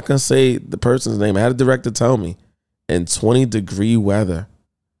 I can say the person's name. I had a director tell me, in 20-degree weather,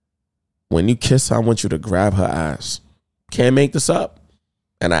 when you kiss her, I want you to grab her ass. Can't make this up.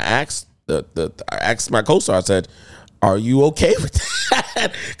 And I asked my co-star, I said, are you okay with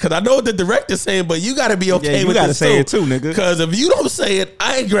that? Because I know what the director's saying, but you got to be okay with it. You got to say it too, nigga. Because if you don't say it,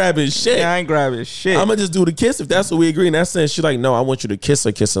 I ain't grabbing shit. Yeah, I ain't grabbing shit. I'm going to just do the kiss if that's what we agree. And that's saying, she's like, no, I want you to kiss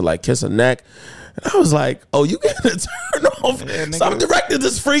her, like kiss her neck. And I was like, oh, you getting a turn off? Yeah, some director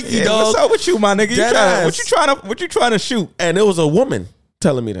this freaky, dog. What's up with you, my nigga? What you trying to shoot? And it was a woman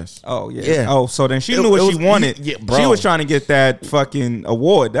telling me this. Oh, yeah. Oh, so then she knew what she wanted. Yeah, bro. She was trying to get that fucking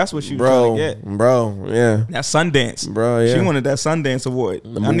award. That's what she was trying to get. Bro, yeah. That Sundance. Bro, yeah. She wanted that Sundance award.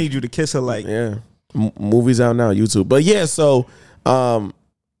 I need you to kiss her like. Yeah. Movies out now, YouTube. But yeah, so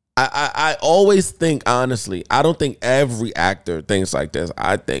I always think, honestly, I don't think every actor thinks like this.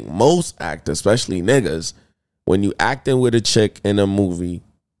 I think most actors, especially niggas, when you acting with a chick in a movie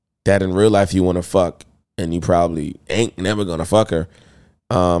that in real life you want to fuck and you probably ain't never gonna fuck her,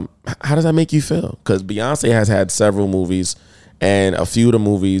 how does that make you feel? Because Beyonce has had several movies, and a few of the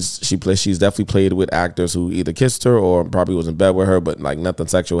movies she's definitely played with actors who either kissed her or probably was in bed with her, but like nothing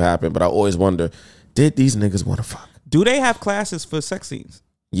sexual happened. But I always wonder, did these niggas want to fuck? Do they have classes for sex scenes?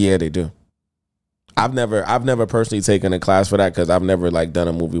 Yeah, they do. I've never personally taken a class for that because I've never like done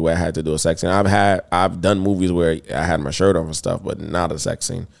a movie where I had to do a sex scene. I've done movies where I had my shirt off and stuff, but not a sex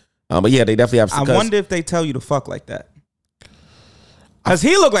scene. But yeah, they definitely have. I wonder if they tell you to fuck like that. Because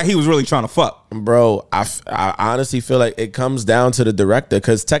he looked like he was really trying to fuck. Bro, I honestly feel like it comes down to the director.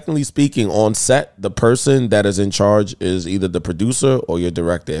 Because technically speaking, on set, the person that is in charge is either the producer or your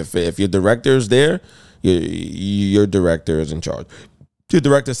director. If your director is there, your director is in charge. Your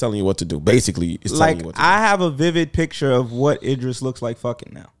director's telling you what to do. Basically, it's telling you what to do. I have a vivid picture of what Idris looks like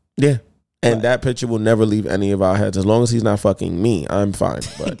fucking now. Yeah. And that picture will never leave any of our heads. As long as he's not fucking me, I'm fine.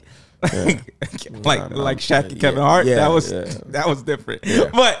 But... Yeah. like Shaq and Kevin Hart. Yeah, that was different.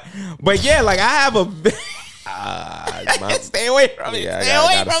 Yeah. But yeah, like I have a stay away from it. Stay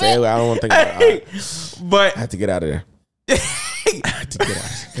away from it. I don't want to think about it. But I had to get out of there. I had to get out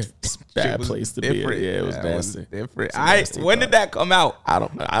of there. It's a bad place to be. Yeah, it was nasty. Different. When did that come out? I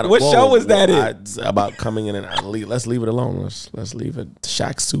don't. What show was that in? About coming in and let's leave it alone. Let's leave it.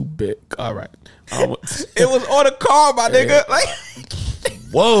 Shaq's too big. All right. It was on the car, my nigga. Like.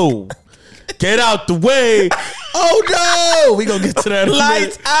 Whoa. Get out the way. Oh no. We gonna get to that.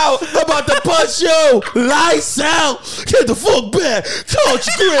 Lights out. I'm about to punch you. Lights out. Get the fuck back.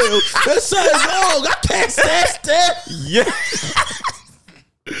 Touch grill. That sounds wrong. I can't stand that. Yeah.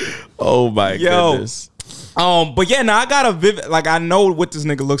 Oh my goodness. But yeah, now I got a vivid, like I know what this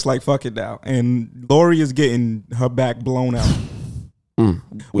nigga looks like fucking now. And Lori is getting her back blown out.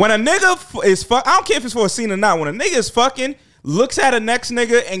 When a nigga is fuck, I don't care if it's for a scene or not. When a nigga is fucking, looks at a next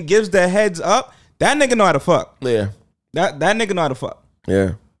nigga and gives the heads up, that nigga know how to fuck. Yeah. That nigga know how to fuck.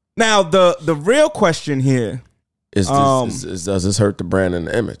 Yeah. Now the real question here is does this hurt the brand and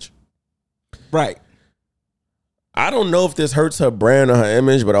the image? Right. I don't know if this hurts her brand or her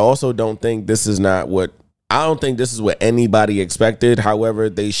image, but I also don't think this is what anybody expected. However,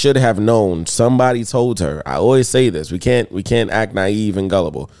 they should have known. Somebody told her. I always say this. We can't act naive and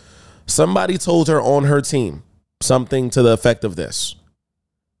gullible. Somebody told her on her team something to the effect of this: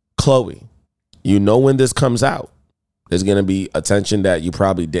 Chloe, you know when this comes out, there's going to be attention that you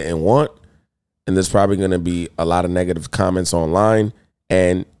probably didn't want, and there's probably going to be a lot of negative comments online,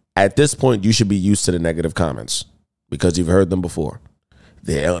 and at this point, you should be used to the negative comments because you've heard them before.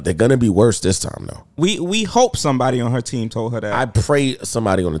 They're going to be worse this time, though. We hope somebody on her team told her that. I pray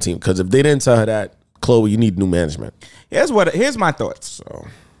somebody on the team, because if they didn't tell her that, Chloe, you need new management. Here's my thoughts. So,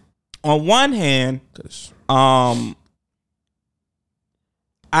 on one hand, I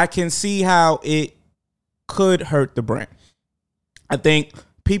can see how it could hurt the brand. I think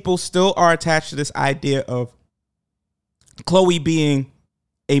people still are attached to this idea of Chloe being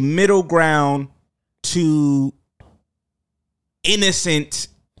a middle ground to innocent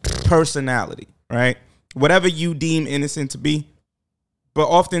personality, right? Whatever you deem innocent to be. But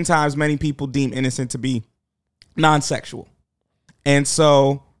oftentimes many people deem innocent to be non-sexual. And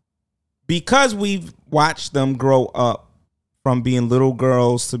so because we've watched them grow up from being little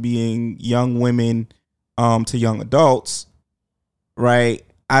girls to being young women to young adults, right?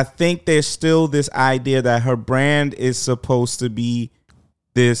 I think there's still this idea that her brand is supposed to be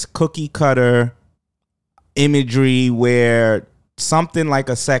this cookie cutter imagery where something like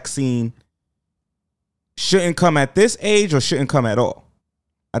a sex scene shouldn't come at this age or shouldn't come at all.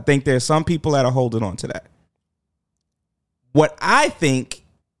 I think there's some people that are holding on to that. What I think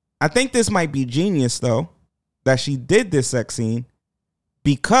this might be genius though, that she did this sex scene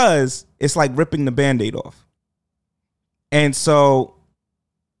because it's like ripping the Band-Aid off. And so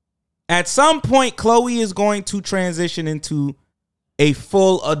at some point, Chloe is going to transition into a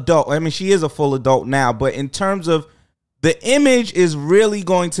full adult. I mean, she is a full adult now, but in terms of the image is really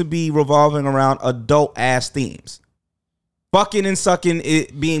going to be revolving around adult ass themes. Fucking and sucking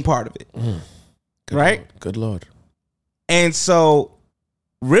it being part of it. Good right? Lord. Good Lord. And so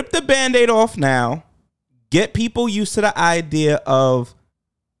rip the Band-Aid off now. Get people used to the idea of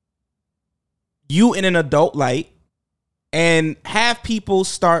you in an adult light and have people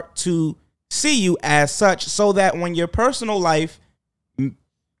start to see you as such so that when your personal life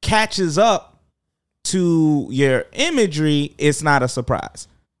catches up to your imagery, it's not a surprise.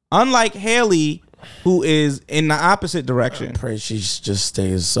 Unlike Haley, who is in the opposite direction. I pray she just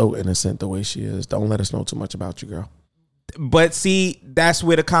stays so innocent the way she is. Don't let us know too much about you, girl. But see, that's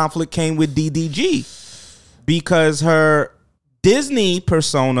where the conflict came with DDG. Because her Disney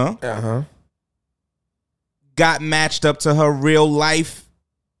persona got matched up to her real life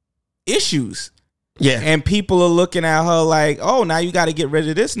issues. Yeah. And people are looking at her like, oh, now you got to get rid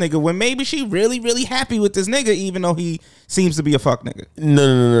of this nigga, when maybe she really, really happy with this nigga, even though he seems to be a fuck nigga.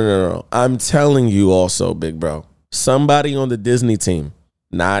 No. I'm telling you also, big bro. Somebody on the Disney team,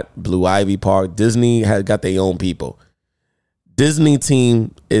 not Blue Ivy Park. Disney has got their own people. Disney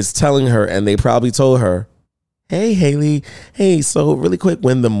team is telling her, and they probably told her, hey, Haley, hey, so really quick,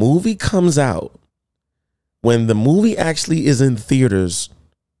 when the movie comes out, when the movie actually is in theaters,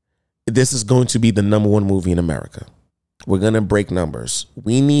 this is going to be the #1 movie in America. We're going to break numbers.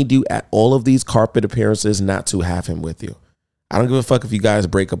 We need you at all of these carpet appearances not to have him with you. I don't give a fuck if you guys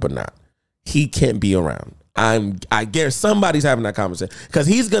break up or not. He can't be around. I guess somebody's having that conversation because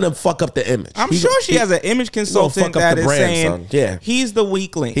he's going to fuck up the image. I'm sure she has an image consultant that is saying, son. Yeah, he's the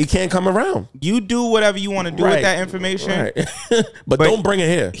weak link. He can't come around. You do whatever you want to do with that information. Right. but don't bring it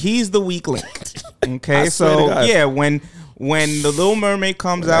here. He's the weak link. Okay, so yeah, when the Little Mermaid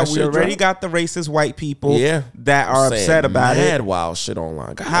comes out, we already got the racist white people that are upset about it. Mad wild shit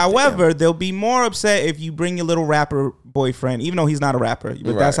online. However, they'll be more upset if you bring your little rapper boyfriend, even though he's not a rapper,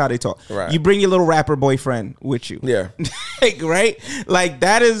 but that's how they talk. Right. You bring your little rapper boyfriend with you. Yeah. Right? Like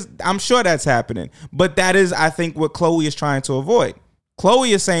that is, I'm sure that's happening. But that is, I think, what Chloe is trying to avoid.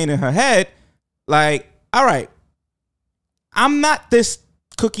 Chloe is saying in her head, like, all right, I'm not this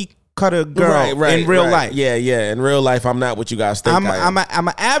cookie cutter girl in real life. Yeah. In real life, I'm not what you guys think I am. I'm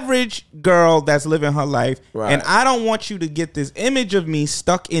an average girl that's living her life, and I don't want you to get this image of me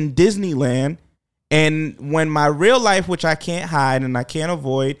stuck in Disneyland. And when my real life, which I can't hide and I can't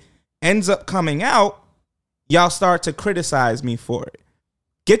avoid, ends up coming out, y'all start to criticize me for it.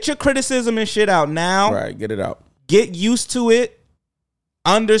 Get your criticism and shit out now. Right, get it out. Get used to it.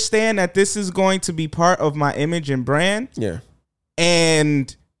 Understand that this is going to be part of my image and brand. Yeah.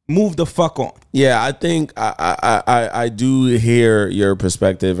 And move the fuck on. Yeah, I think I do hear your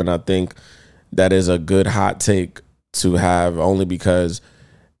perspective, and I think that is a good hot take to have, only because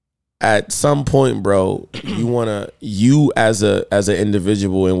at some point, bro, you as an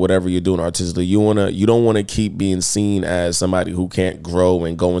individual in whatever you're doing artistically, you don't want to keep being seen as somebody who can't grow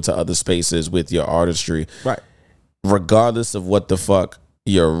and go into other spaces with your artistry. Right. Regardless of what the fuck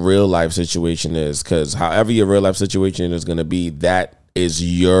your real life situation is, because however your real life situation is going to be, that is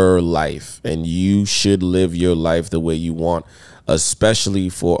your life, and you should live your life the way you want, especially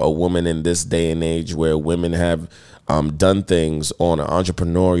for a woman in this day and age where women have done things on an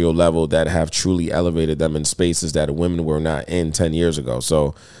entrepreneurial level that have truly elevated them in spaces that women were not in 10 years ago.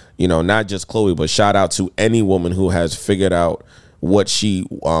 So, not just Chloe, but shout out to any woman who has figured out what she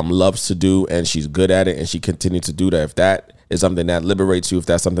loves to do, and she's good at it, and she continues to do that. If that is something that liberates you, if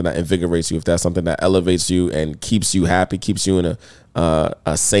that's something that invigorates you, if that's something that elevates you and keeps you happy, keeps you in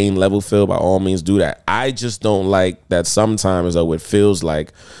a sane level field, by all means do that. I just don't like that sometimes, though, it feels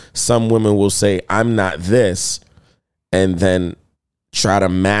like some women will say, I'm not this, and then try to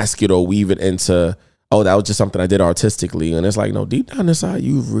mask it or weave it into, oh, that was just something I did artistically. And it's like, no, deep down inside,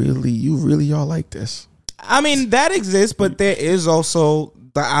 you really are like this. I mean, that exists, but there is also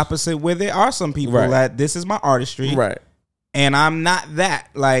the opposite, where there are some people that this is my artistry. Right. And I'm not that.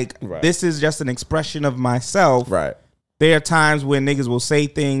 Like, this is just an expression of myself. Right. There are times when niggas will say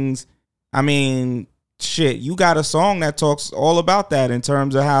things. I mean, shit, you got a song that talks all about that in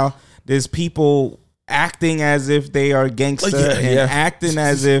terms of how there's people acting as if they are gangster and acting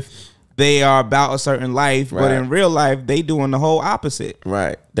as if they are about a certain life, but in real life, they doing the whole opposite.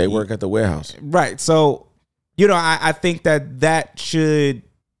 Right. They work at the warehouse. Right. So, I think that should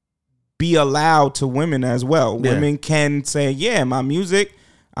be allowed to women as well. Yeah. Women can say, yeah, my music,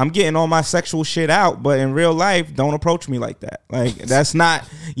 I'm getting all my sexual shit out, but in real life, don't approach me like that. Like, that's not,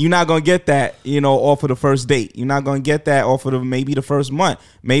 you're not going to get that, off of the first date. You're not going to get that off of maybe the first month.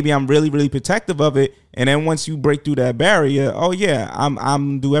 Maybe I'm really, really protective of it. And then once you break through that barrier, oh yeah,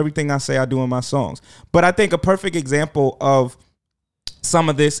 I'm do everything I say I do in my songs. But I think a perfect example of some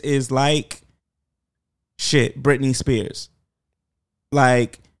of this is like, Britney Spears.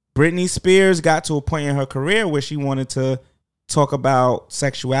 Like, Britney Spears got to a point in her career where she wanted to talk about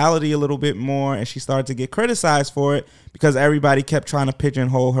sexuality a little bit more, and she started to get criticized for it because everybody kept trying to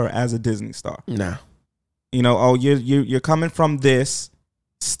pigeonhole her as a Disney star. Nah. You're coming from this,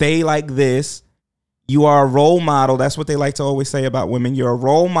 stay like this. You are a role model. That's what they like to always say about women. You're a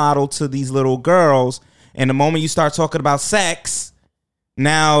role model to these little girls, and the moment you start talking about sex,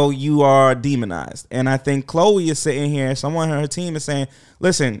 now you are demonized. And I think Chloe is sitting here, someone on her team is saying,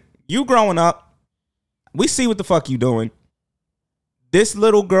 listen, you growing up, we see what the fuck you doing. This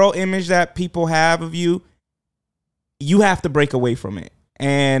little girl image that people have of you, you have to break away from it.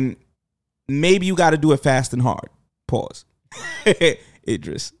 And maybe you got to do it fast and hard. Pause.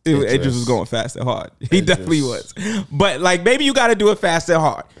 Idris was going fast and hard. He definitely was. But like, maybe you got to do it fast and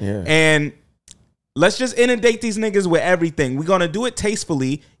hard. Yeah. And let's just inundate these niggas with everything. We're going to do it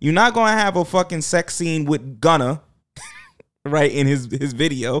tastefully. You're not going to have a fucking sex scene with Gunna, right, in his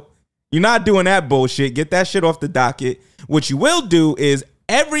video. You're not doing that bullshit. Get that shit off the docket. What you will do is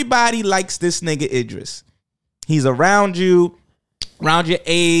everybody likes this nigga Idris. He's around you, around your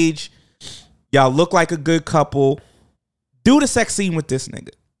age. Y'all look like a good couple. Do the sex scene with this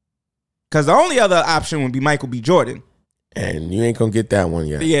nigga. Because the only other option would be Michael B. Jordan. And you ain't gonna get that one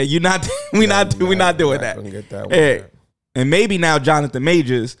yet. Yeah, you're not. We're not doing that. Gonna get that one yet. And maybe now Jonathan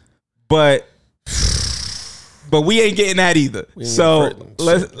Majors, but we ain't getting that either. So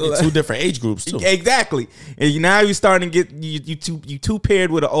let's two different age groups too. Exactly. And now you're starting to get you two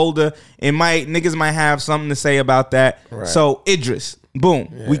paired with an older, and niggas might have something to say about that. Right. So Idris, boom,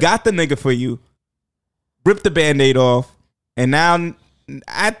 we got the nigga for you. Rip the Band-Aid off, and now.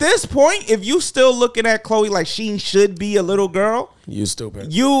 At this point, if you still looking at Chloe like she should be a little girl, you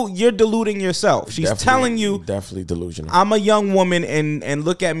stupid. You're deluding yourself. She's telling you definitely delusional. I'm a young woman and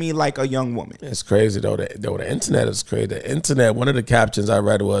look at me like a young woman. It's crazy though. The internet is crazy. The internet. One of the captions I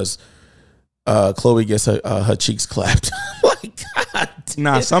read was, "Chloe gets her cheeks clapped." Like, God.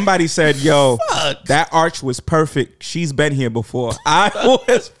 Nah, somebody said, "Yo, that arch was perfect. She's been here before." I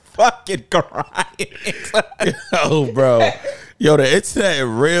was fucking crying. Oh, bro. Yo, the internet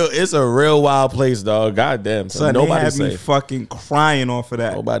it's a real wild place, dog. Goddamn. Son, nobody's safe. Me fucking crying off of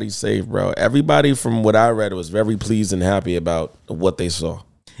that. Nobody's safe, bro. Everybody from what I read was very pleased and happy about what they saw.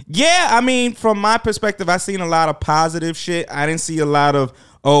 Yeah, I mean, from my perspective, I seen a lot of positive shit. I didn't see a lot of,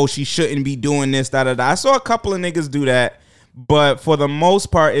 oh, she shouldn't be doing this, da-da-da. I saw a couple of niggas do that, but for the most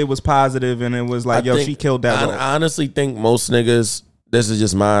part, it was positive, and it was like, she killed that. I honestly think most niggas, this is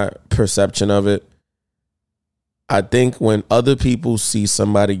just my perception of it, I think when other people see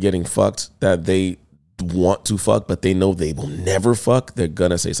somebody getting fucked that they want to fuck, but they know they will never fuck, they're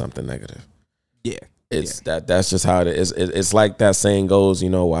gonna say something negative. Yeah. That's just how it is. It's like that saying goes, why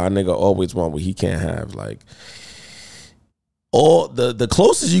a nigga always want what he can't have. Like, all the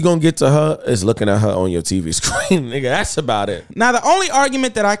closest you gonna get to her is looking at her on your TV screen, nigga. That's about it. Now, the only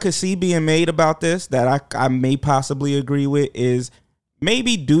argument that I could see being made about this that I may possibly agree with is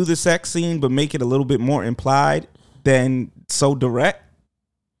maybe do the sex scene, but make it a little bit more implied than so direct.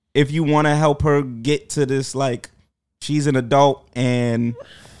 If you want to help her get to this, like, she's an adult and,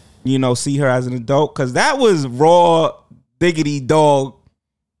 see her as an adult. Because that was raw, diggity dog,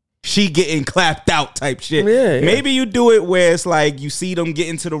 she getting clapped out type shit. Yeah. Maybe you do it where it's like you see them get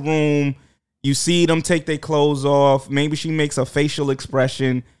into the room, you see them take their clothes off. Maybe she makes a facial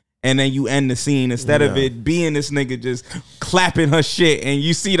expression, and then you end the scene instead of it being this nigga just clapping her shit, and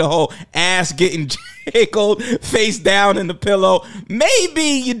you see the whole ass getting jiggled, face down in the pillow. Maybe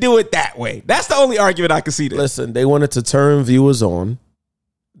you do it that way. That's the only argument I can see. Listen, they wanted to turn viewers on.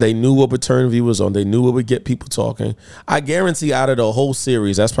 They knew what would turn viewers on. They knew what would get people talking. I guarantee out of the whole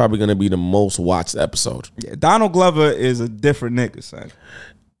series, that's probably going to be the most watched episode. Yeah, Donald Glover is a different nigga, son.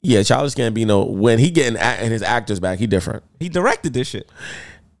 Yeah, Childish Gambino, when he getting his actors back, he different. He directed this shit.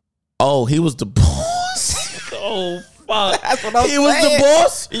 Oh, he was the boss. Oh, fuck. That's what I was saying. Was the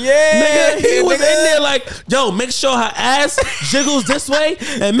boss? Yeah. Nigga, he was in there like, yo, make sure her ass jiggles this way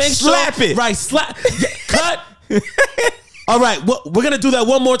and make slap sure. It. Right, slap. Yeah, cut. All right, we're going to do that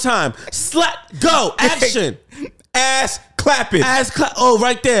one more time. Slap. Go. Action. Ass clapping. Ass clap. Oh,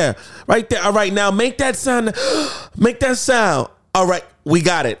 right there. Right there. All right, now make that sound. Make that sound. All right, we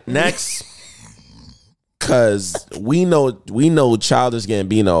got it. Next. Cause we know Childish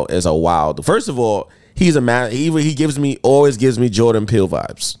Gambino is a wild. First of all, he's a man. He always gives me Jordan Peele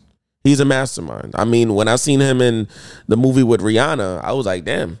vibes. He's a mastermind. I mean, when I seen him in the movie with Rihanna, I was like,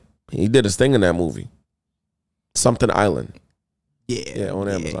 damn, he did his thing in that movie. Something Island. Yeah, on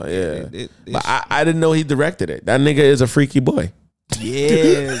Amazon. Yeah, but I didn't know he directed it. That nigga is a freaky boy.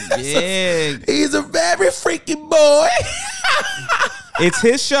 Yeah. He's a very freaky boy. It's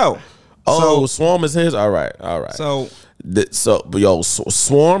his show. Oh, Swarm is his. All right.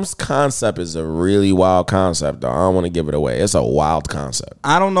 Swarm's concept is a really wild concept, though. I don't want to give it away. It's a wild concept.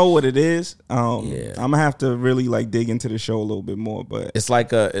 I don't know what it is. I'm gonna have to really like dig into the show a little bit more. But it's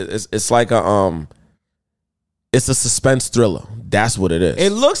a suspense thriller. That's what it is.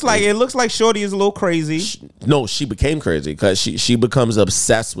 It looks like Shorty is a little crazy. She became crazy because she becomes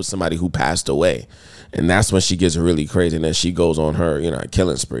obsessed with somebody who passed away. And that's when she gets really crazy, and then she goes on her,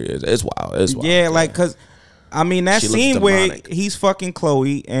 killing spree. It's wild. It's wild. Yeah, like, because, I mean, that scene where he's fucking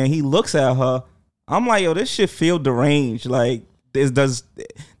Chloe, and he looks at her, I'm like, yo, this shit feel deranged. Like, does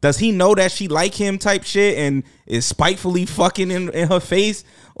he know that she like him type shit, and is spitefully fucking in her face?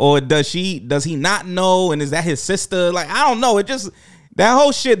 Or does he not know, and is that his sister? Like, I don't know. It just, that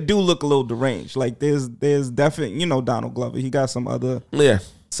whole shit do look a little deranged. Like, there's definitely, Donald Glover. He got some other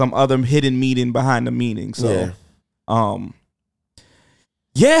hidden meaning behind the meaning. So, we'll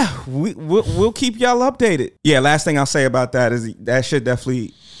keep y'all updated. Yeah, last thing I'll say about that is that shit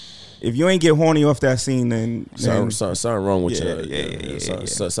definitely, if you ain't get horny off that scene, then something wrong with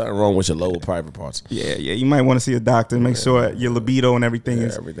something wrong with your lower private parts. Yeah, you might want to see a doctor and make sure your libido and everything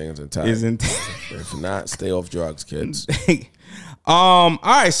is intact. If not, stay off drugs, kids. All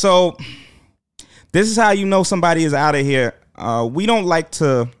right, so this is how you know somebody is out of here. We don't like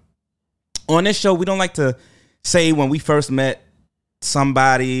to, on this show, we don't like to say when we first met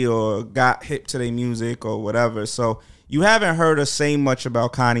somebody or got hip to their music or whatever. So you haven't heard us say much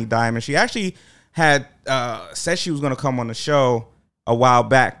about Connie Diamond. She actually had said she was going to come on the show a while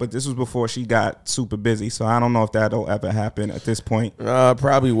back, but this was before she got super busy. So I don't know if that'll ever happen at this point.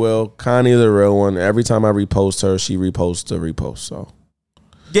 Probably will. Connie's the real one. Every time I repost her, she reposts a repost. So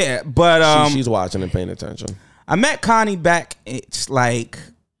yeah, but she's watching and paying attention. I met Connie back, it's like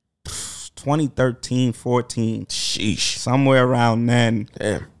 2013, 14. Sheesh. Somewhere around then.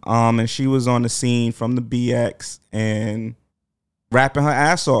 Damn. And she was on the scene from the BX and rapping her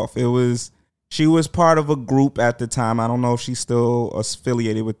ass off. She was part of a group at the time. I don't know if she's still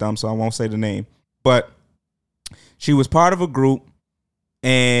affiliated with them, so I won't say the name. But she was part of a group,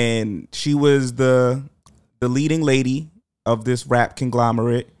 and she was the leading lady of this rap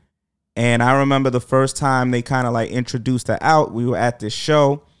conglomerate. And I remember the first time they kind of like introduced her out, we were at this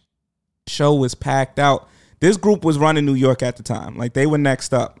show. Show was packed out. This group was running New York at the time. Like, they were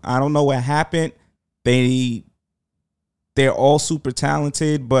next up. I don't know what happened. They're all super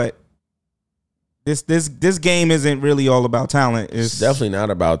talented, but this game isn't really all about talent. It's definitely not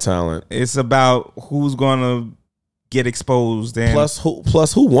about talent. It's about who's gonna get exposed, and plus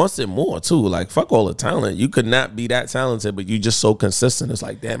who wants it more too. Like, fuck all the talent. You could not be that talented, but you just so consistent. It's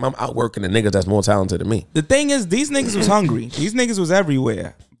like, damn, I'm outworking the niggas that's more talented than me. The thing is, these niggas was hungry. These niggas was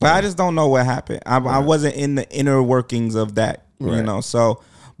everywhere, but I just don't know what happened. I wasn't in the inner workings of that, So,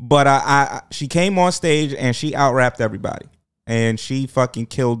 but she came on stage and she out rapped everybody, and she fucking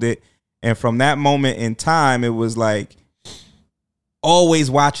killed it. And from that moment in time, it was like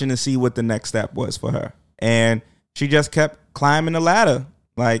always watching to see what the next step was for her, and she just kept climbing the ladder,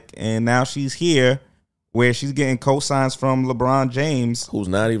 and now she's here where she's getting cosigns from LeBron James, who's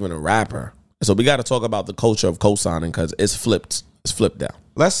not even a rapper. So we got to talk about the culture of cosigning because it's flipped. It's flipped down.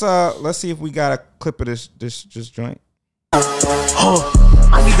 Let's see if we got a clip of this joint.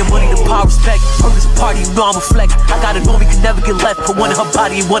 I need the money, the power, respect. From this party, you know I'm a flex. I got a we can never get left. Put one in her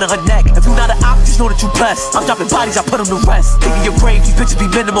body and one in her neck. If you not an op, just know that you blessed. I'm dropping bodies, I put them to rest. Thinking your brave, these bitches be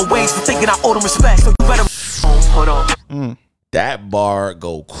minimum wage for thinking I owe them respect. So you better hold on. That bar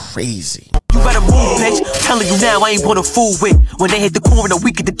go crazy. You better move, bitch. Telling you now, I ain't wanna fool with. When they hit the corner,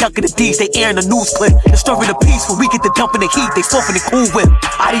 we get the dunk in the D's. They airing the news clip. They're stirring the peace. When we get the dump in the heat, they soften the cool whip.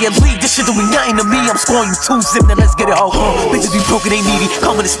 Out of your league, this shit don't mean nothing to me. I'm scoring you 2 zip, now let's get it all. Bitches be broken, they needy.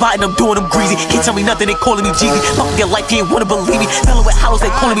 Coming to spot and I'm doing them greasy. Can't tell me nothing, they calling me Jeezy. Fucking their life, you ain't wanna believe me. Telling with hollows,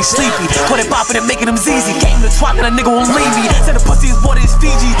 they calling me sleepy. Call it bopping and making them ZZ. Came to twat and a nigga won't leave me. Said the pussy is water, is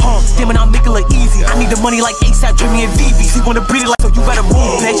Fiji. Damn it, I'm making it easy. I need the money like ASAP, Jimmy and VV. She wanna breed it like, so you better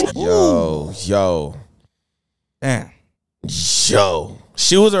move, bitch. Yo. Damn. Yo.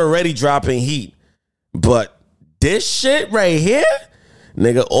 She was already dropping heat. But this shit right here,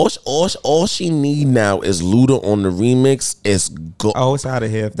 Nigga, all she need now is Luda on the remix. It's go. Oh, it's out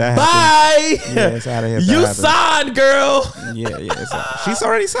of here if that Bye. happens. Yeah, it's out of here. If You that signed, girl. happens. Yeah. She's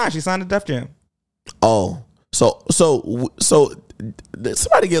already signed. She signed to Def Jam. Oh, so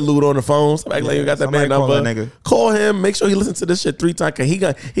somebody get Luda on the phone. Somebody like you got that man somebody call number. that nigga. Call him. Make sure he listens to this shit 3 times. Cause he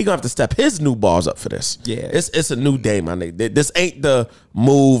gonna have to step his new bars up for this. Yeah. It's a new day, my nigga. This ain't the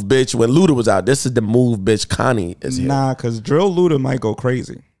move, bitch. When Luda was out, this is the move, bitch. Connie is here. Nah, because Drill Luda might go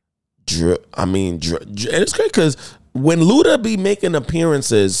crazy. And it's great because when Luda be making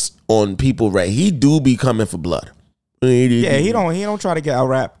appearances on people, right, he do be coming for blood. Yeah, he don't try to get out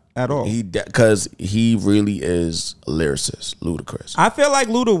rap at all. Because he really is a lyricist, Ludacris. I feel like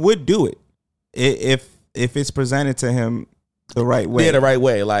Luda would do it if it's presented to him the right way. Yeah, the right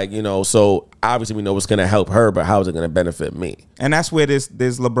way. Like, so obviously we know it's going to help her, but how is it going to benefit me? And that's where this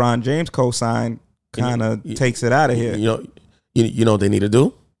LeBron James cosign kind of takes it out of here. You know what they need to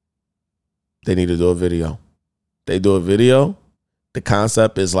do? They need to do a video. They do a video. The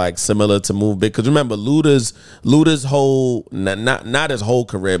concept is like similar to Move Big. Because remember, Luda's whole, not his whole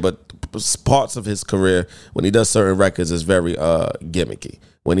career, but parts of his career, when he does certain records, is very gimmicky.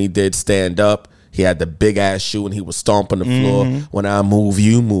 When he did Stand Up, he had the big ass shoe and he was stomping the floor. When I move,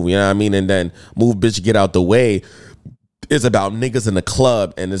 you move. You know what I mean? And then Move Bitch, Get Out the Way is about niggas in the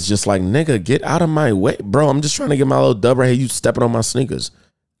club. And it's just like, nigga, get out of my way. Bro, I'm just trying to get my little dub right here. You stepping on my sneakers.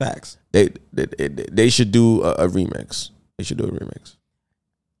 Facts. They should do a remix. They should do a remix.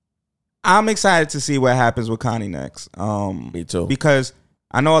 I'm excited to see what happens with Connie next. Me too. Because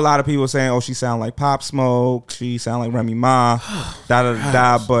I know a lot of people saying, "Oh, she sound like Pop Smoke. She sound like Remy Ma."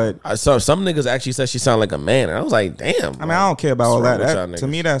 But I saw some niggas actually said she sound like a man, and I was like, "Damn." I mean, I don't care about all that. To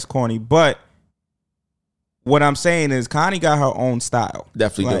me, that's corny. But what I'm saying is, Connie got her own style.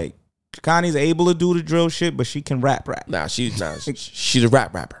 Definitely do. Connie's able to do the drill shit, but she can rap. She's a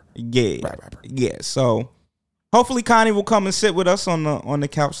rapper. Yeah, rapper. Yeah. So hopefully, Connie will come and sit with us on the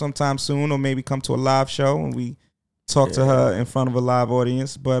couch sometime soon, or maybe come to a live show and we talk to her in front of a live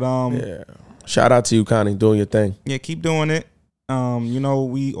audience. But shout out to you, Connie, doing your thing. Yeah, keep doing it.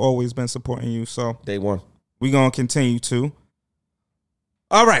 We always been supporting you, so Day one. We gonna continue to.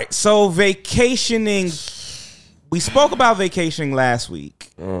 All right, so vacationing. We spoke about vacationing last week.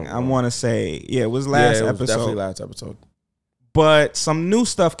 I want to say, it was last episode. Definitely last episode. But some new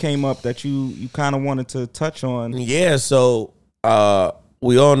stuff came up that you kind of wanted to touch on. Yeah, so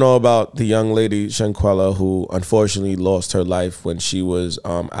we all know about the young lady Shanquella who unfortunately lost her life when she was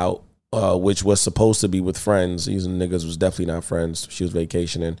out, which was supposed to be with friends. These niggas was definitely not friends. She was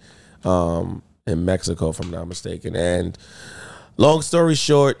vacationing in Mexico, if I'm not mistaken. And long story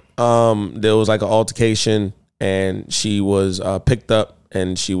short, there was like an altercation, and she was picked up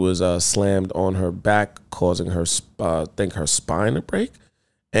and she was slammed on her back, causing her, her spine to break.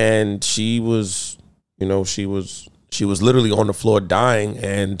 And she was literally on the floor dying.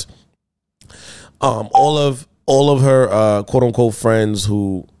 And all of her quote unquote friends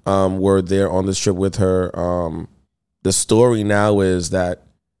who were there on this trip with her, the story now is that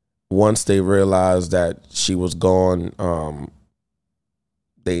once they realized that she was gone,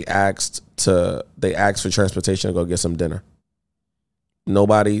 they asked for transportation to go get some dinner.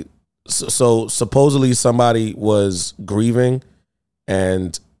 Nobody. So supposedly somebody was grieving,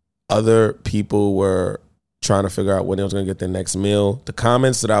 and other people were trying to figure out when they was going to get their next meal. The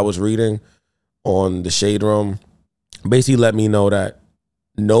comments that I was reading on the Shade Room basically let me know that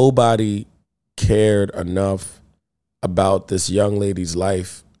nobody cared enough about this young lady's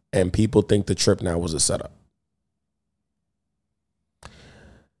life, and people think the trip now was a setup.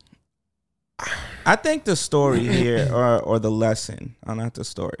 I think the story here, or the lesson, not the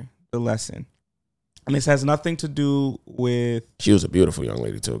story, the lesson. And this has nothing to do with... She was a beautiful young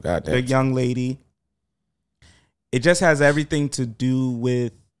lady too, goddamn. The young lady. It just has everything to do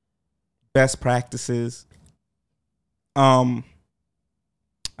with best practices. I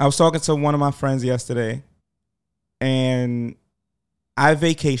was talking to one of my friends yesterday, and I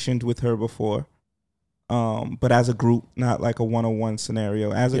vacationed with her before, but as a group, not like a one-on-one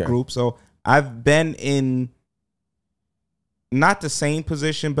scenario, as a group. So I've been in not the same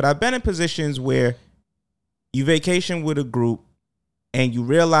position, but I've been in positions where you vacation with a group and you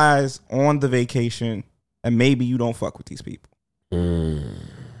realize on the vacation and maybe you don't fuck with these people.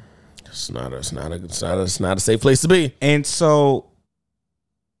 It's not a safe place to be. And so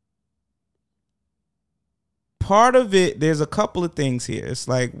part of it, there's a couple of things here. It's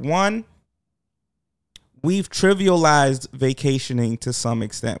like, one, we've trivialized vacationing to some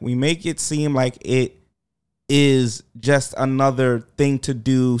extent. We make it seem like it is just another thing to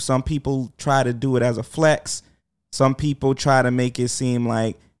do. Some people try to do it as a flex. Some people try to make it seem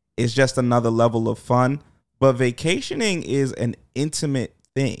like it's just another level of fun. But vacationing is an intimate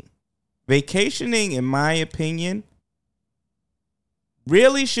thing. Vacationing, in my opinion,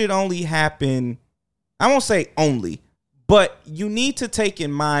 really should only happen. I won't say only, but you need to take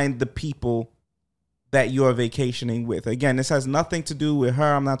in mind the people that you're vacationing with. Again, this has nothing to do with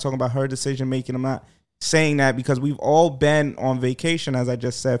her. I'm not talking about her decision making. I'm not saying that because we've all been on vacation, as I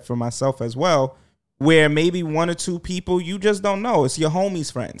just said for myself as well, where maybe one or two people you just don't know. It's your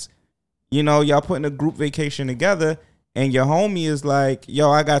homies' friends. You know, y'all putting a group vacation together and your homie is like,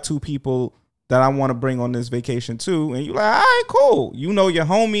 yo, I got two people that I want to bring on this vacation too. And you're like, all right, cool. You know your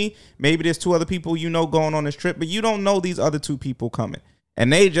homie. Maybe there's two other people you know going on this trip, but you don't know these other two people coming.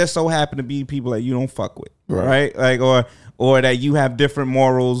 And they just so happen to be people that you don't fuck with, right? Like, or that you have different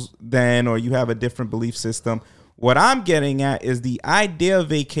morals than, or you have a different belief system. What I'm getting at is the idea of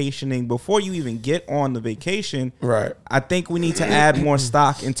vacationing before you even get on the vacation. Right. I think we need to add more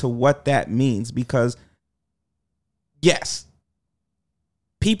stock into what that means because, yes,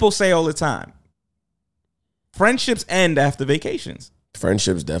 people say all the time, friendships end after vacations.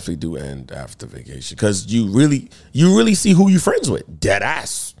 Friendships definitely do end after vacation because you really see who you friends with. Dead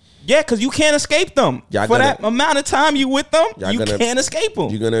ass. Yeah, because you can't escape them. That amount of time you with them, you can't escape them.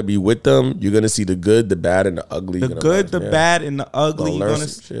 You're going to be with them. You're going to see the good, the bad, and the ugly. The good, the bad, and the ugly. You're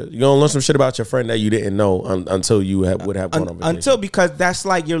going to learn some shit about your friend that you didn't know until you would have gone on vacation. Because that's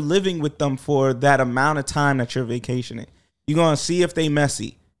like you're living with them for that amount of time that you're vacationing. You're going to see if they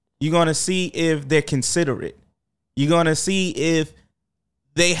messy. You're going to see if they're considerate. You're going to see if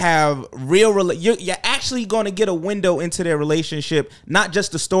they have real. You're actually going to get a window into their relationship, not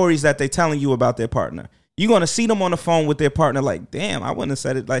just the stories that they're telling you about their partner. You're going to see them on the phone with their partner like, damn, I wouldn't have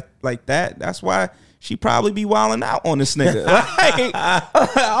said it like that. That's why she probably be wilding out on this nigga. Okay,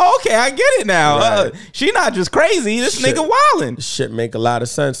 I get it now. Right. She not just crazy. This nigga wilding. Shit make a lot of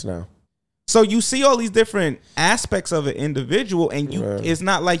sense now. So you see all these different aspects of an individual, and it's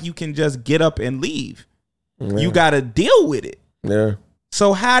not like you can just get up and leave. Yeah. You got to deal with it. Yeah.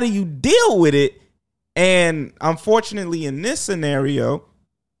 So how do you deal with it? And unfortunately, in this scenario,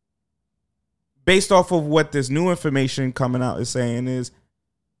 based off of what this new information coming out is saying is,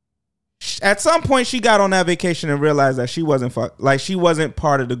 at some point she got on that vacation and realized that she wasn't she wasn't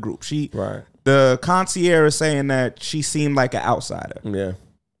part of the group. The concierge is saying that she seemed like an outsider. Yeah.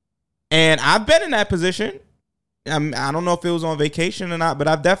 And I've been in that position. I don't know if it was on vacation or not, but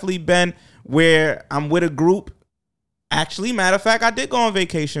I've definitely been where I'm with a group. Actually, matter of fact, I did go on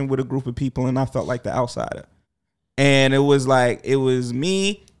vacation with a group of people and I felt like the outsider. And it was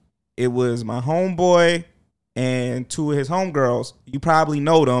me, it was my homeboy and two of his homegirls. You probably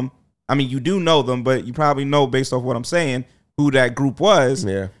know them. I mean, you do know them, but you probably know based off what I'm saying who that group was.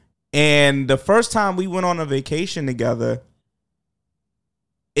 Yeah. And the first time we went on a vacation together,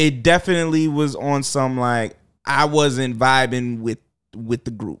 it definitely was on some like I wasn't vibing with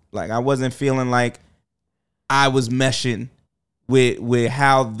the group. Like I wasn't feeling like I was meshing with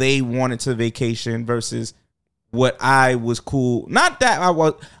how they wanted to vacation versus what I was cool. Not that I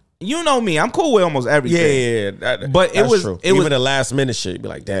was, you know me, I'm cool with almost everything. Yeah. But it was true. Even the last minute shit, you'd be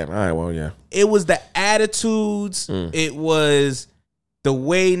like, damn, all right, well, yeah. It was the attitudes. It was the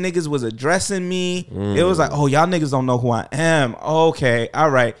way niggas was addressing me. It was like, oh, y'all niggas don't know who I am. Okay, all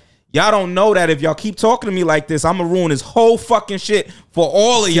right. Y'all don't know that if y'all keep talking to me like this, I'm going to ruin this whole fucking shit for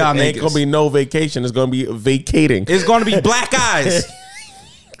all of y'all niggas. Ain't going to be no vacation. It's going to be vacating. It's going to be black eyes.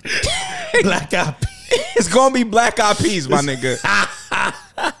 Black eyed peas. It's going to be black eyed peas, my nigga.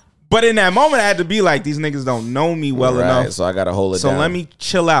 But in that moment, I had to be like, these niggas don't know me well enough. So I got to hold it down. So let me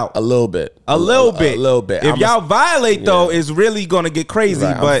chill out. A little bit. A little bit. If y'all violate, though, it's really going to get crazy.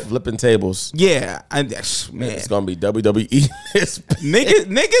 Right, but I'm flipping tables. Yeah. Man. It's going to be WWE.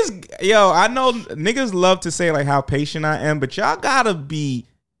 niggas, yo, I know niggas love to say like how patient I am, but y'all have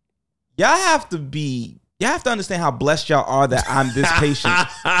to understand how blessed y'all are that I'm this patient.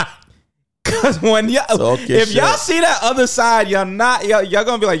 Cause when if y'all see that other side, y'all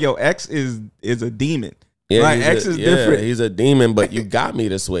gonna be like, yo, X is a demon. Yeah, like X is different. He's a demon, but you got me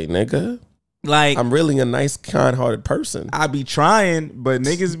this way, nigga. Like I'm really a nice, kind-hearted person. I be trying, but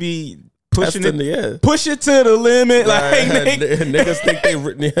niggas be pushing Testing it, push it to the limit. Right. Like niggas think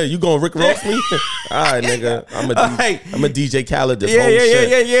you gonna Rick Ross me? All right, nigga. I'm a DJ Khaled. Yeah.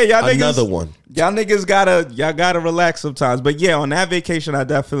 Y'all another niggas, one. Y'all niggas gotta relax sometimes. But yeah, on that vacation, I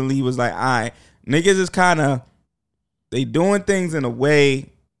definitely was like, all right, niggas is kind of they doing things in a way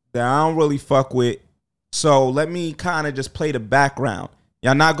that I don't really fuck with. So let me kind of just play the background.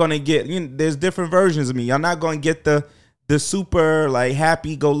 Y'all not gonna get. There's different versions of me. Y'all not gonna get the super like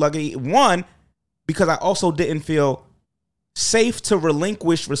happy go lucky one because I also didn't feel safe to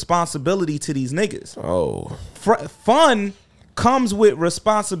relinquish responsibility to these niggas. Oh. Fun comes with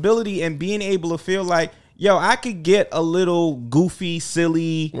responsibility and being able to feel like, yo, I could get a little goofy,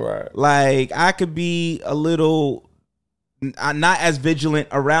 silly. Right. Like, I could be a little not as vigilant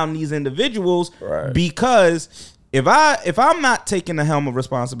around these individuals. Right. Because if I'm not taking the helm of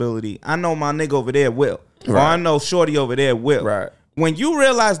responsibility, I know my nigga over there will. Right. Or I know shorty over there will. Right. When you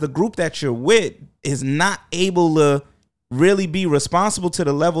realize the group that you're with is not able to really be responsible to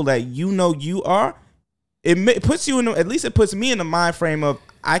the level that you know you are, it puts you in, at least it puts me in the mind frame of,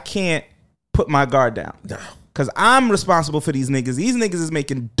 I can't put my guard down. No. Because I'm responsible for these niggas. These niggas is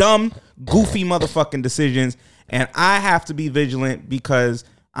making dumb, goofy motherfucking decisions, and I have to be vigilant because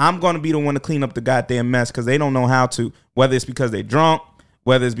I'm going to be the one to clean up the goddamn mess because they don't know how to, whether it's because they drunk,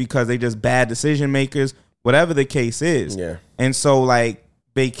 whether it's because they just bad decision makers, whatever the case is. Yeah. And so, like,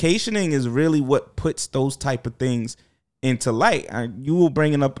 vacationing is really what puts those type of things into light. You were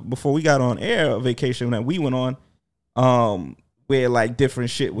bringing up before we got on air a vacation that we went on, where like different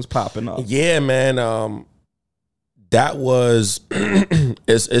shit was popping up. Yeah, man. That was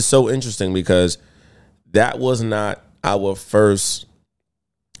it's so interesting because that was not our first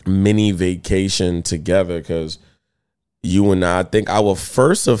mini vacation together. Because you and I think our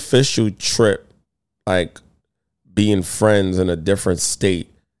first official trip, like being friends in a different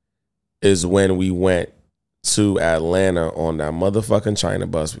state, is when we went to Atlanta on that motherfucking China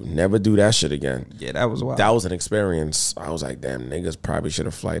bus. We never do that shit again. Yeah, that was wild. That was an experience. I was like, damn, niggas probably should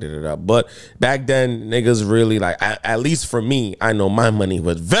have flighted it up. But back then, niggas really, like, at least for me, I know my money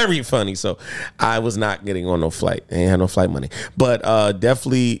was very funny, so I was not getting on no flight. I ain't had no flight money. But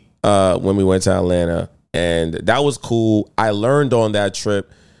definitely when we went to Atlanta, and that was cool. I learned on that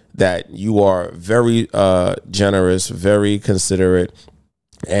trip that you are very generous, very considerate,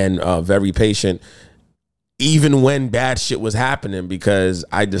 and very patient, even when bad shit was happening, because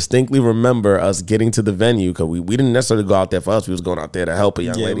I distinctly remember us getting to the venue, because we didn't necessarily go out there for us. We was going out there to help a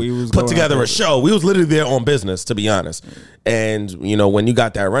young lady put together a show. We was literally there on business, to be honest. And, you know, when you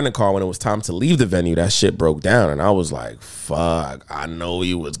got that rental car, when it was time to leave the venue, that shit broke down. And I was like, fuck, I know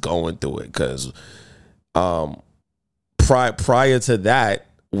you was going through it. Because prior to that,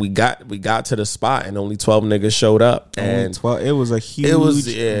 we got to the spot and only 12 niggas showed up, and 12. It was a huge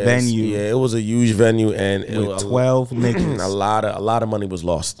venue. Yeah, it was a huge venue, and with it was 12 niggas. A lot of money was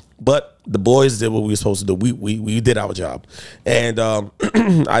lost, but the boys did what we were supposed to do. We did our job, and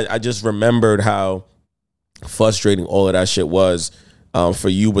I just remembered how frustrating all of that shit was for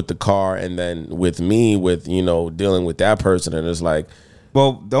you with the car, and then with me with, you know, dealing with that person, and it's like,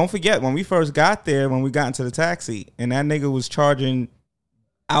 well, don't forget when we first got there, when we got into the taxi, and that nigga was charging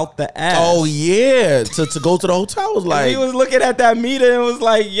out the ass. Oh yeah, to go to the hotel was like, he was looking at that meter and was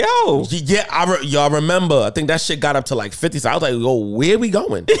like, "Yo, yeah." Y'all remember? I think that shit got up to like 50. So I was like, "Yo, where we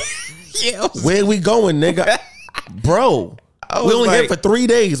going? Yeah, where we going, nigga? Bro, we only here for 3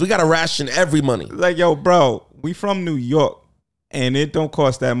 days. We got to ration every money." Like, yo, bro, we from New York, and it don't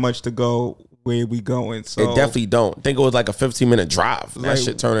cost that much to go where we going. So it definitely don't. I think it was like a 15-minute drive. That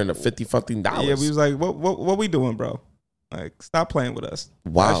shit turned into $50 dollars. Yeah, we was like, what we doing, bro? Like, stop playing with us.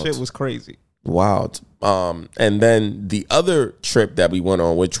 Wow, that shit was crazy. Wild. And then the other trip that we went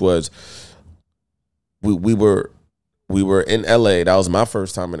on, which was we were in LA. That was my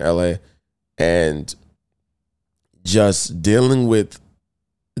first time in LA, and just dealing with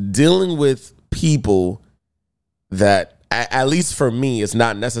people that, at least for me, it's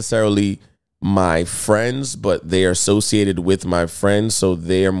not necessarily my friends, but they're associated with my friends, so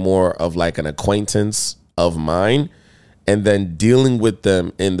they're more of like an acquaintance of mine. And then dealing with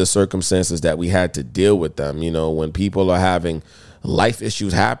them in the circumstances that we had to deal with them. You know, when people are having life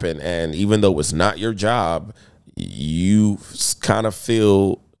issues happen, and even though it's not your job, you kind of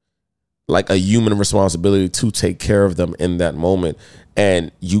feel like a human responsibility to take care of them in that moment.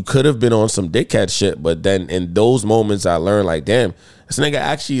 And you could have been on some dickhead shit, but then in those moments I learned, like, damn, this nigga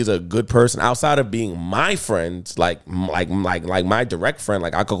actually is a good person outside of being my friend, like my direct friend.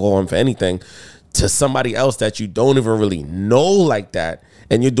 Like, I could call him for anything. To somebody else that you don't even really know like that,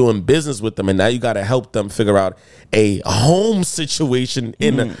 and you're doing business with them, and now you got to help them figure out a home situation.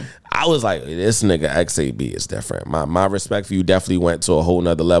 I was like, this nigga XAB is different. My respect for you definitely went to a whole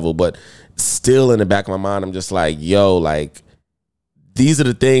nother level, but still in the back of my mind, I'm just like, yo, like, these are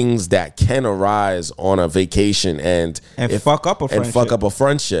the things that can arise on a vacation and fuck up a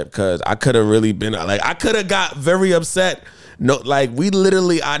friendship. Because I could have really been like, I could have got very upset. No, like, we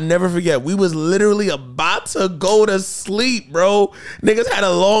literally, I never forget, we was literally about to go to sleep, bro. Niggas had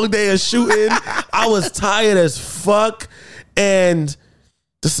a long day of shooting. I was tired as fuck. And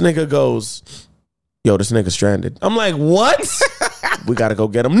this nigga goes, yo, this nigga stranded. I'm like, what? We gotta go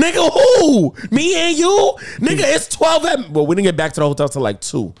get him. Nigga, who? Me and you? Nigga, it's 12 Well, we didn't get back to the hotel till like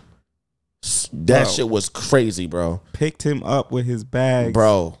 2. That shit was crazy, bro. Picked him up with his bags.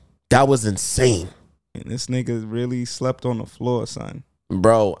 Bro, that was insane. And this nigga really slept on the floor, son.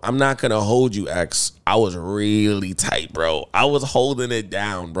 Bro, I'm not gonna hold you, X. I was really tight, bro. I was holding it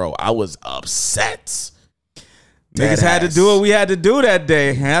down, bro. I was upset. Niggas had to do what we had to do that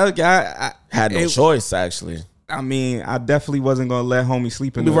day. I had no choice, actually. I mean, I definitely wasn't gonna let homie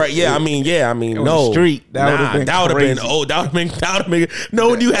sleep in the right. Yeah, I mean, no the street. That would have been crazy. That would have been.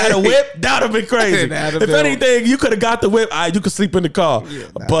 Knowing you had a whip, that would have been crazy. If anything, you could have got the whip. You could sleep in the car. Yeah,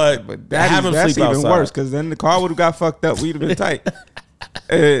 but have him sleep even outside. Worse, because then the car would have got fucked up. We'd have been tight.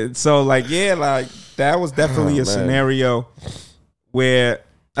 So that was definitely a scenario where,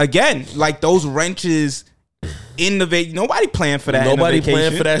 again, like those wrenches in the vacation. Nobody planned for that. Nobody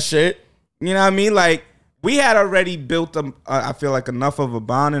planned for that shit. You know what I mean? Like, we had already built, I feel like, enough of a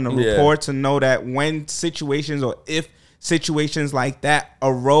bond and a rapport to know that when situations or if situations like that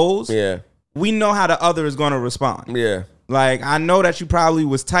arose, we know how the other is going to respond. Yeah. Like, I know that you probably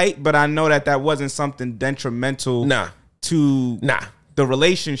was tight, but I know that wasn't something detrimental to the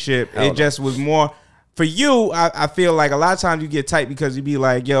relationship. It just was more... For you, I feel like a lot of times you get tight because you be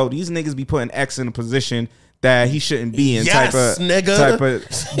like, yo, these niggas be putting X in a position that he shouldn't be in, type of.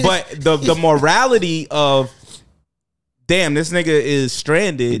 But the morality of, damn, this nigga is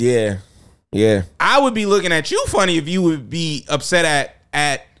stranded. Yeah. I would be looking at you funny if you would be upset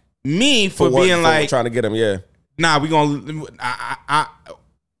at me for being like trying to get him. Yeah. Nah, we gonna.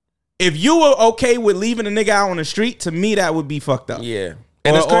 If you were okay with leaving a nigga out on the street, to me that would be fucked up. Yeah.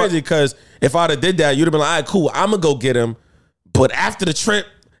 And it's crazy because if I'd have did that, you'd have been like, all right, cool, I'm gonna go get him. But after the trip,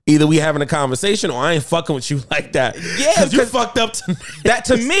 either we having a conversation or I ain't fucking with you like that. Yeah, because you fucked up to that.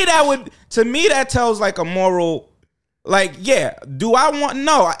 To me, that tells like a moral. Like, yeah, do I want?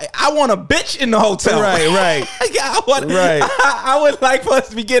 No, I want a bitch in the hotel. Right. I would like for us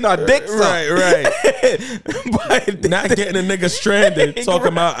to be getting our dicks up. Right. But not getting a nigga stranded, talking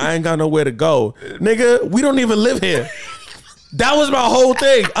about I ain't got nowhere to go. Nigga, we don't even live here. That was my whole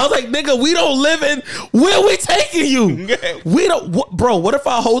thing. I was like, nigga, we don't live in. Where we taking you? We don't, bro. What if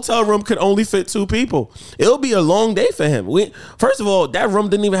our hotel room could only fit 2 people? It'll be a long day for him. First of all, that room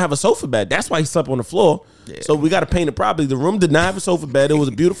didn't even have a sofa bed. That's why he slept on the floor. Yeah. So we got to paint it properly. The room did not have a sofa bed. It was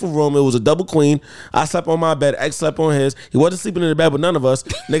a beautiful room. It was a double queen. I slept on my bed. X slept on his. He wasn't sleeping in the bed with none of us.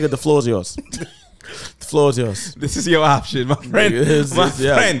 Nigga, the floor's yours. The floor is yours. This is your option, my friend.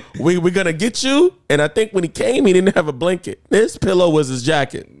 Friend. We're going to get you. And I think when he came, he didn't have a blanket. His pillow was his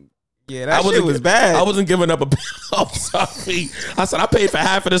jacket. Yeah, that shit was bad. I wasn't giving up a pillow. I'm sorry. I said, I paid for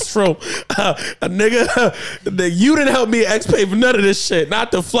half of this room. A nigga, you didn't help me X pay for none of this shit.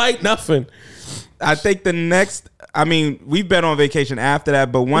 Not the flight, nothing. I think we've been on vacation after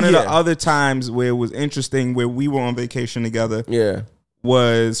that, but one of the other times where it was interesting, where we were on vacation together. Yeah.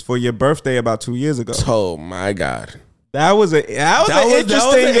 Was for your birthday about 2 years ago. Oh my God. That was an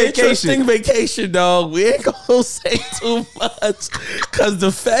interesting vacation, dog. We ain't gonna say too much because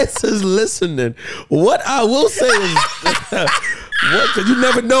the feds is listening. What I will say is, because you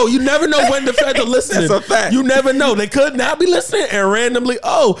never know. You never know when the feds are listening. That's a fact. You never know. They could not be listening and randomly,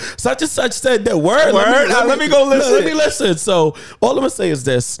 such and such said that word. Let me go listen. Let me listen. So all I'm gonna say is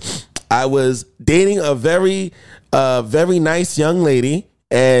this: I was dating a very nice young lady,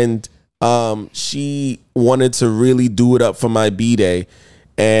 and she wanted to really do it up for my B-Day.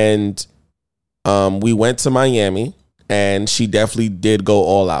 And we went to Miami, and she definitely did go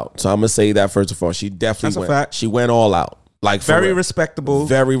all out. So I'm going to say that first of all. She definitely went. Fact. She went all out. Like very respectable.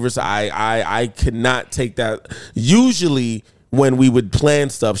 I could not take that. Usually when we would plan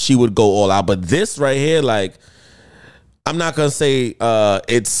stuff, she would go all out. But this right here, like, I'm not going to say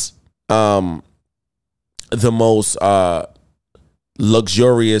it's the most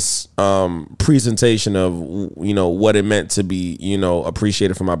luxurious presentation of what it meant to be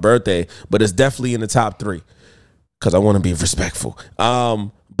appreciated for my birthday, but it's definitely in the top 3 because I want to be respectful.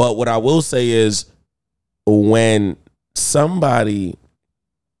 But what I will say is, when somebody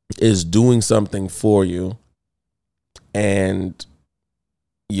is doing something for you and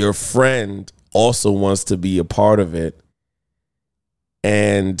your friend also wants to be a part of it,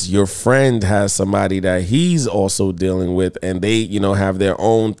 and your friend has somebody that he's also dealing with, and they, have their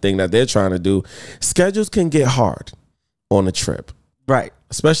own thing that they're trying to do, schedules can get hard on a trip. Right.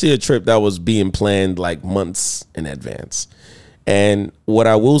 Especially a trip that was being planned like months in advance. And what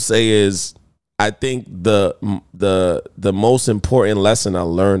I will say is, I think the most important lesson I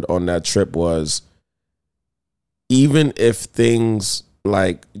learned on that trip was, even if things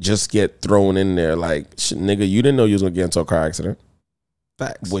like just get thrown in there. Like, nigga, you didn't know you was gonna get into a car accident.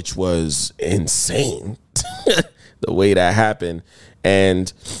 Facts. Which was insane, the way that happened.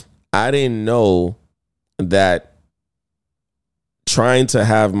 And I didn't know that trying to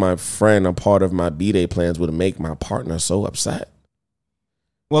have my friend a part of my B-Day plans would make my partner so upset.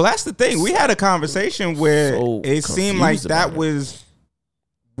 Well, that's the thing. We had a conversation where it seemed like that was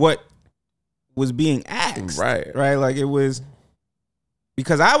what was being asked. Right. Right? Like, it was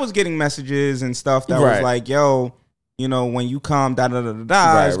because I was getting messages and stuff that was like, yo, you know, when you come,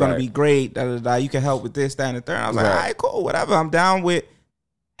 da-da-da-da-da, it's going to be great, da-da-da-da, you can help with this, that, and the third. And I was like, all right, cool, whatever. I'm down with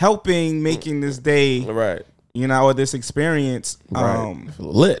helping making this day, you know, or this experience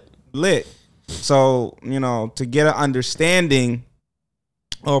lit. So, you know, to get an understanding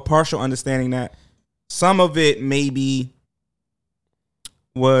or a partial understanding that some of it maybe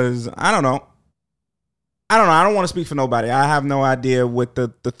was, I don't know. I don't want to speak for nobody. I have no idea what the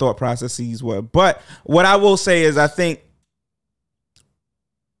thought processes were. But what I will say is I think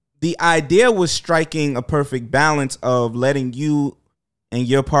the idea was striking a perfect balance of letting you and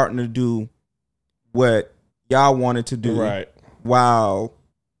your partner do what y'all wanted to do. Right. While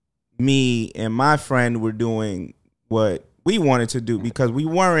me and my friend were doing what we wanted to do, because we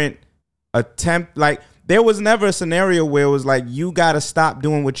weren't like, there was never a scenario where it was like, you got to stop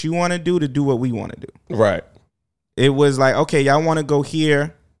doing what you want to do what we want to do. Right. It was like, okay, y'all want to go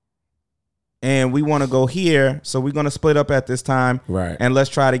here and we want to go here. So we're going to split up at this time. Right. And let's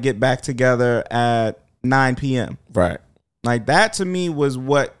try to get back together at 9 p.m. Right. Like, that to me was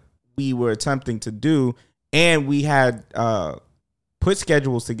what we were attempting to do. And we had put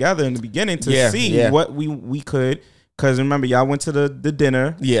schedules together in the beginning to see what we could. Because remember, y'all went to the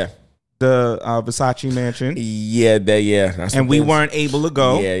dinner. Yeah. The Versace mansion. Yeah. And we weren't able to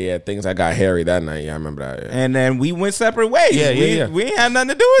go. Yeah. Things I got hairy that night. Yeah, I remember that. Yeah. And then we went separate ways. Yeah. We ain't had nothing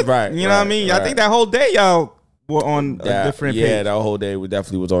to do with it. Right. You know what I mean? I think that whole day y'all were on a different page. Yeah, that whole day we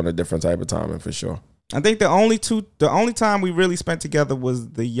definitely was on a different type of timing for sure. I think the only time we really spent together was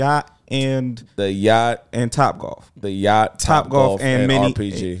the yacht and Top Golf. The yacht, Top Golf and mini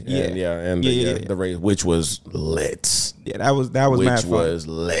RPG. The race, which was lit. Yeah, that was mad fun. Which was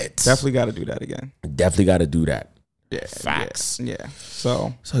lit. Definitely got to do that again. Definitely got to do that. Yeah, facts. Yeah.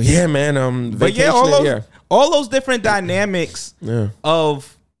 So yeah, man. But yeah, all those different dynamics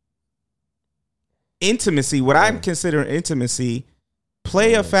of intimacy, what I'm considering intimacy,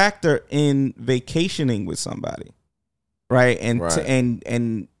 play a factor in vacationing with somebody, right? And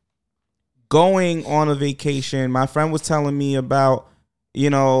and going on a vacation. My friend was telling me about, you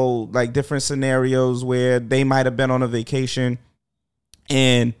know, like different scenarios where they might have been on a vacation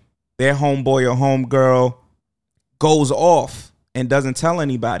and their homeboy or homegirl goes off and doesn't tell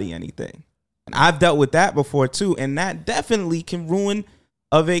anybody anything. And I've dealt with that before too, and that definitely can ruin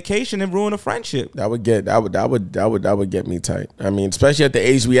a vacation and ruin a friendship. That would get me tight. I mean, especially at the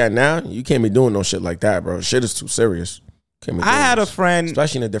age we at now, you can't be doing no shit like that, bro. Shit is too serious. I had a friend,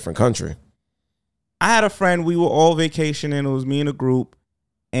 especially in a different country. I had a friend. We were all vacationing. It was me and a group,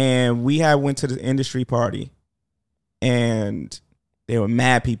 and we had went to the industry party, and there were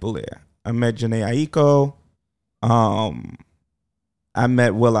mad people there. I met Janae Aiko. I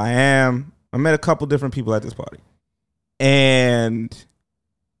met will.i.am. I met a couple different people at this party, and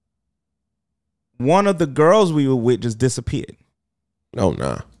one of the girls we were with just disappeared. Oh,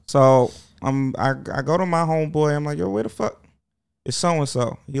 nah. So I go to my homeboy. I'm like, yo, where the fuck is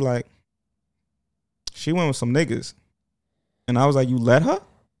so-and-so? He like, she went with some niggas. And I was like, you let her?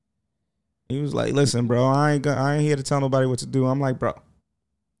 He was like, listen, bro, I ain't here to tell nobody what to do. I'm like, bro,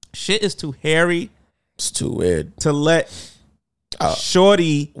 shit is too hairy. It's too weird to let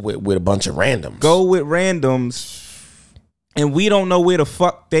shorty with a bunch of randoms go with randoms, and we don't know where the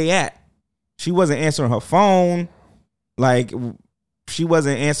fuck they at. She wasn't answering her phone. Like, she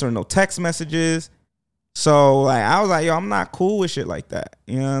wasn't answering no text messages. So, like, I was like, yo, I'm not cool with shit like that.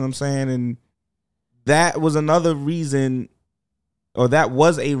 You know what I'm saying? And that was another reason, or that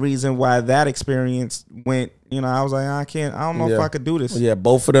was a reason why that experience went, you know, I was like, I don't know if I could do this. Yeah,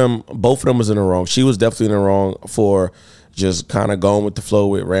 both of them was in the wrong. She was definitely in the wrong for just kind of going with the flow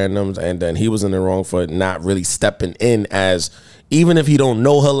with randoms, and then he was in the wrong for not really stepping in as, even if he don't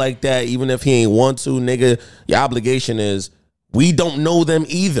know her like that, even if he ain't want to, nigga, your obligation is, we don't know them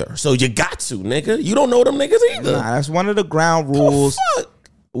either. So you got to, nigga. You don't know them niggas either. Nah, that's one of the ground rules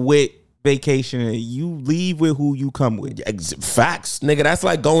with vacation. You leave with who you come with. Facts, nigga. That's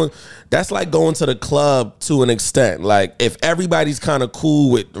like going to the club to an extent. Like if everybody's kind of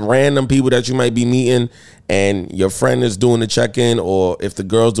cool with random people that you might be meeting, and your friend is doing the check-in, or if the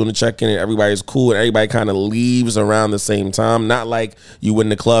girl's doing the check-in and everybody's cool and everybody kind of leaves around the same time. Not like you in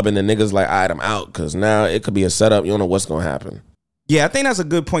the club and the niggas like, all right, I'm out, because now it could be a setup. You don't know what's gonna happen. Yeah, I think that's a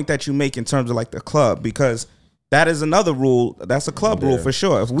good point that you make in terms of like the club, because that is another rule. That's a club rule for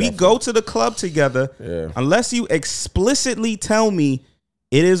sure. If we go to the club together, unless you explicitly tell me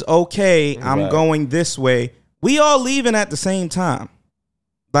it is okay, I'm going this way, we all leaving at the same time.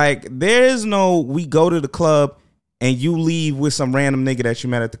 Like, there is no, we go to the club and you leave with some random nigga that you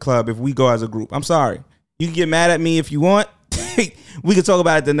met at the club if we go as a group. I'm sorry. You can get mad at me if you want. We can talk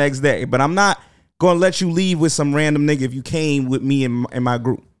about it the next day. But I'm not going to let you leave with some random nigga if you came with me in my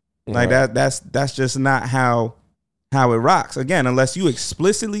group. Like, that's just not how it rocks. Again, unless you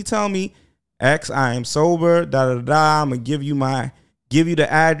explicitly tell me, X, I am sober, I'm going to give you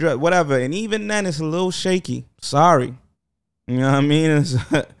the address, whatever. And even then, it's a little shaky. Sorry. You know what I mean?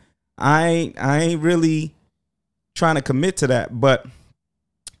 I ain't really trying to commit to that. But,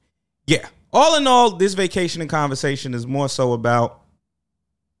 yeah. All in all, this vacation and conversation is more so about,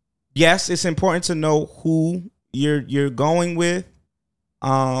 yes, it's important to know who you're going with.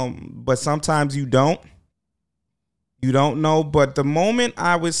 But sometimes you don't. You don't know. But the moment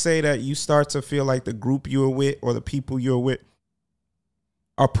I would say that you start to feel like the group you're with or the people you're with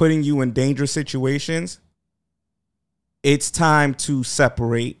are putting you in dangerous situations, it's time to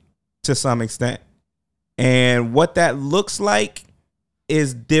separate to some extent. And what that looks like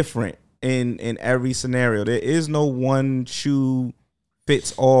is different in every scenario. There is no one shoe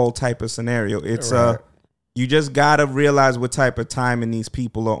fits all type of scenario. It's you just gotta realize what type of timing these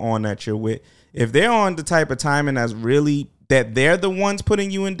people are on that you're with. If they're on the type of timing that's really that they're the ones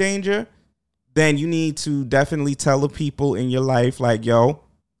putting you in danger, then you need to definitely tell the people in your life, like, yo,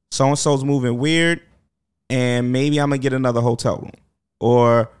 so-and-so's moving weird, and maybe I'm going to get another hotel room.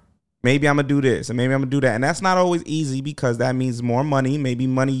 Or maybe I'm going to do this, and maybe I'm going to do that. And that's not always easy, because that means more money, maybe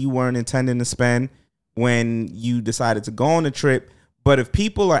money you weren't intending to spend when you decided to go on the trip. But if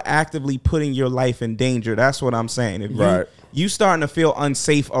people are actively putting your life in danger, that's what I'm saying. If you starting to feel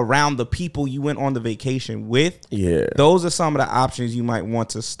unsafe around the people you went on the vacation with, those are some of the options you might want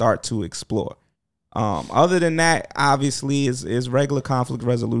to start to explore. Other than that, obviously, is regular conflict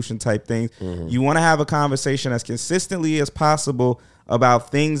resolution type things. Mm-hmm. You want to have a conversation as consistently as possible about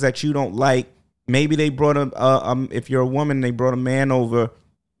things that you don't like. Maybe they brought if you're a woman, they brought a man over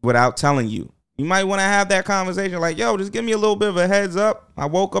without telling you. You might want to have that conversation like, yo, just give me a little bit of a heads up. I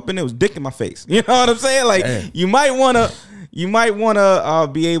woke up and there was dick in my face. You know what I'm saying? Like, you might want to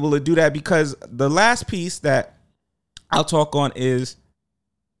be able to do that, because the last piece that I'll talk on is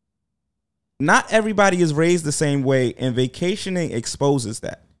not everybody is raised the same way, and vacationing exposes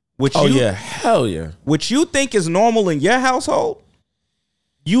that. Hell yeah. What you think is normal in your household,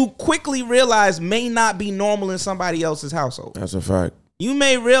 you quickly realize may not be normal in somebody else's household. That's a fact. You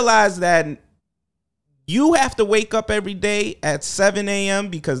may realize that you have to wake up every day at 7 a.m.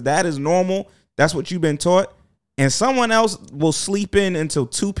 because that is normal. That's what you've been taught. And someone else will sleep in until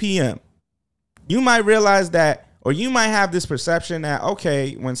 2 p.m. You might realize that, or you might have this perception that,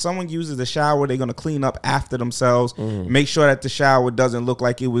 okay, when someone uses the shower, they're going to clean up after themselves, make sure that the shower doesn't look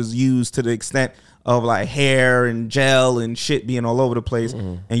like it was used to the extent of like hair and gel and shit being all over the place.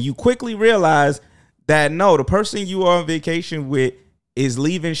 And you quickly realize that, no, the person you are on vacation with is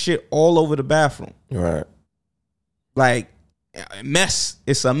leaving shit all over the bathroom. Right. Like, mess.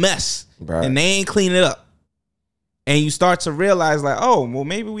 It's a mess. Right. And they ain't cleaning it up. And you start to realize, like, oh, well,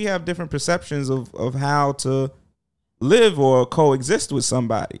 maybe we have different perceptions of how to live or coexist with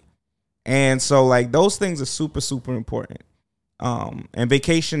somebody. And so, like, those things are super, super important. And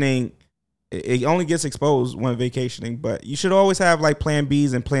vacationing, it only gets exposed when vacationing, but you should always have, like, plan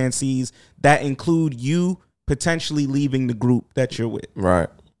Bs and plan Cs that include you potentially leaving the group that you're with. Right.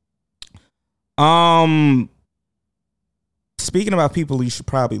 Speaking about people you should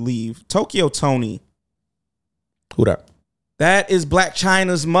probably leave, Tokyo Tony. Who that? That is Black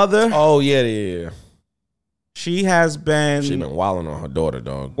China's mother. Oh, yeah. She been wilding on her daughter,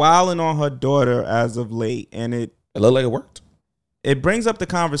 dog. Wilding on her daughter as of late, and it looked like it worked. It brings up the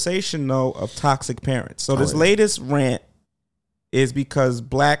conversation, though, of toxic parents. So this latest rant is because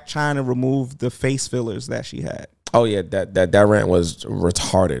Black China removed the face fillers that she had. Oh, yeah, that rant was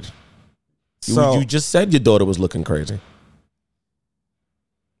retarded. So you just said your daughter was looking crazy.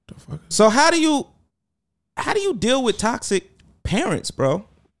 The fuck? So how do you deal with toxic parents, bro?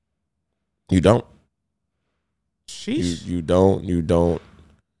 You don't. Sheesh. You don't.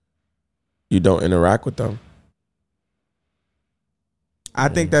 you don't interact with them. I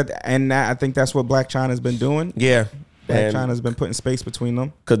think I think that's what Blac Chyna's been doing. Yeah. Blac Chyna's been putting space between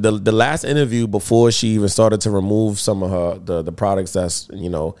them. Because the last interview before she even started to remove some of her the products that's,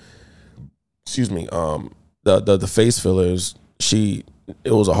 excuse me, the face fillers,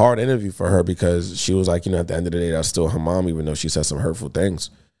 it was a hard interview for her because she was like, at the end of the day, that's still her mom, even though she said some hurtful things.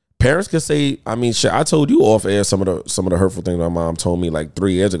 Parents could say, I mean, shit, I told you off air some of the hurtful things my mom told me like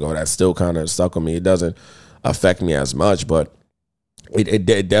 3 years ago that still kind of stuck on me. It doesn't affect me as much, but it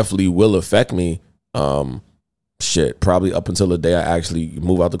definitely will affect me. Probably up until the day I actually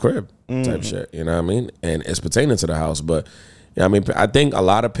move out the crib type shit. You know what I mean? And it's pertaining to the house, but I think a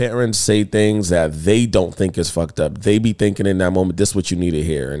lot of parents say things that they don't think is fucked up. They be thinking in that moment, this is what you need to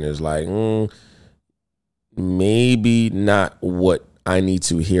hear. And it's like, maybe not what I need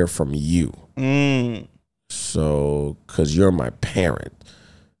to hear from you. So, cause you're my parent,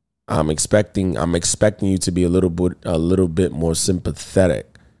 I'm expecting you to be a little bit more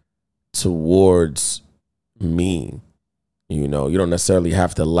sympathetic towards me. You don't necessarily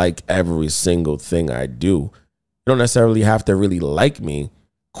have to like every single thing I do. You don't necessarily have to really like me,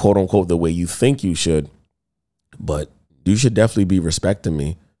 quote unquote, the way you think you should, but you should definitely be respecting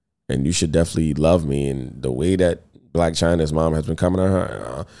me, and you should definitely love me. And the way that Blac Chyna's mom has been coming at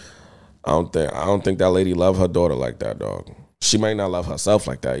her, I don't think that lady love her daughter like that, dog. She might not love herself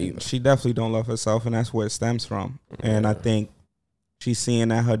like that either. She definitely don't love herself, and that's where it stems from. And I think she's seeing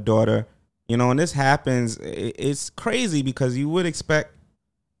that her daughter, and this happens. It's crazy because you would expect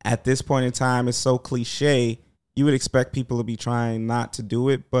at this point in time, it's so cliche, you would expect people to be trying not to do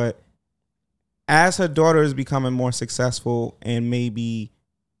it. But as her daughter is becoming more successful and maybe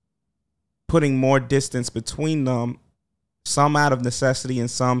putting more distance between them, some out of necessity and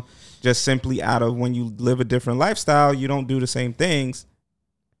some just simply out of when you live a different lifestyle, you don't do the same things.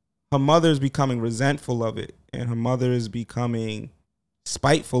 Her mother is becoming resentful of it, and her mother is becoming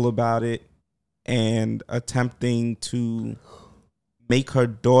spiteful about it and attempting to make her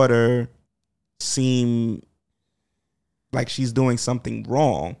daughter seem like she's doing something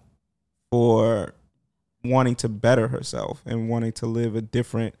wrong for wanting to better herself and wanting to live a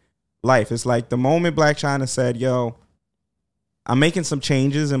different life. It's like the moment Blac Chyna said, yo, I'm making some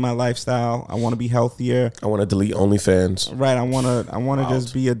changes in my lifestyle. I want to be healthier. I want to delete OnlyFans. Right. I want to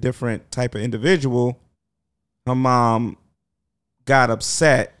just be a different type of individual. Her mom got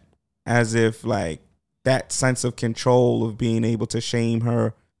upset as if like that sense of control of being able to shame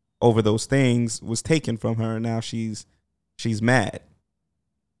her over those things was taken from her. And now she's mad.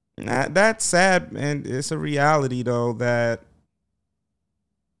 That's sad. And it's a reality though, that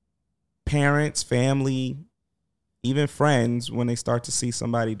parents, family, even friends, when they start to see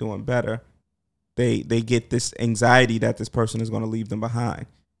somebody doing better, they get this anxiety that this person is going to leave them behind.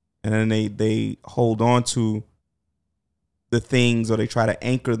 And then they hold on to the things, or they try to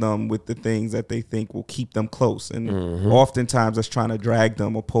anchor them with the things that they think will keep them close. And oftentimes that's trying to drag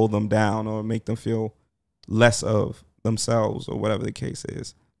them or pull them down or make them feel less of themselves or whatever the case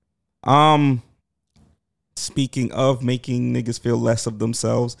is. Speaking of making niggas feel less of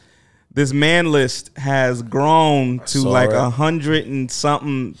themselves, this man list has grown to like 100 and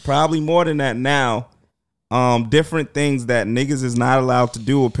something, probably more than that now. Different things that niggas is not allowed to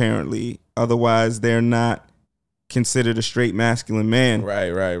do apparently. Otherwise, they're not considered a straight masculine man.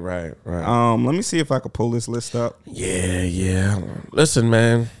 Right. Let me see if I could pull this list up. Yeah. Listen,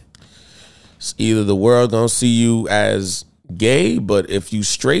 man. It's either the world gonna see you as gay, but if you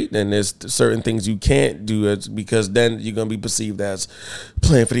straight, then there's certain things you can't do because then you're gonna be perceived as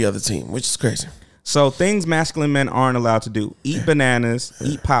playing for the other team, which is crazy. So things masculine men aren't allowed to do: eat bananas,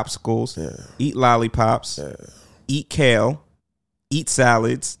 eat popsicles, eat lollipops, eat kale, eat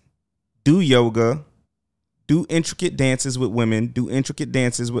salads, do yoga, do intricate dances with women, do intricate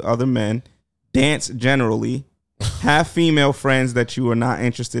dances with other men, dance generally, have female friends that you are not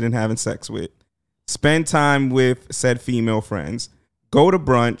interested in having sex with, spend time with said female friends, go to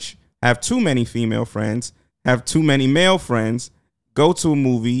brunch, have too many female friends, have too many male friends, go to a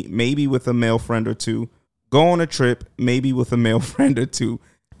movie, maybe with a male friend or two, go on a trip, maybe with a male friend or two.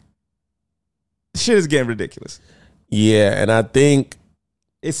 Shit is getting ridiculous. Yeah, and I think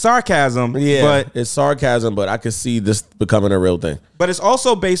it's sarcasm. Yeah, but it's sarcasm, but I could see this becoming a real thing. But it's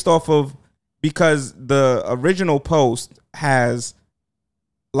also based off of, because the original post has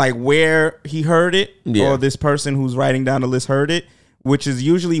like where he heard it, or this person who's writing down the list heard it, which is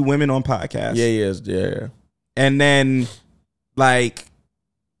usually women on podcasts. Yeah. And then like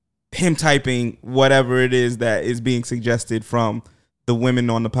him typing whatever it is that is being suggested from the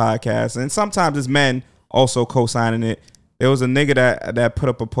women on the podcast. And sometimes it's men also co-signing it. There was a nigga that put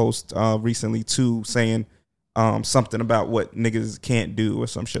up a post recently too saying something about what niggas can't do or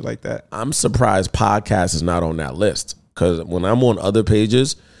some shit like that. I'm surprised podcast is not on that list, because when I'm on other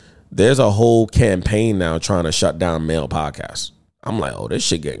pages, there's a whole campaign now trying to shut down male podcasts. I'm like, oh, this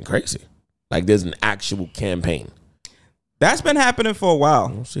shit getting crazy. Like, there's an actual campaign. That's been happening for a while.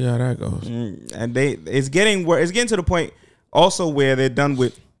 We'll see how that goes. And it's getting to the point also where they're done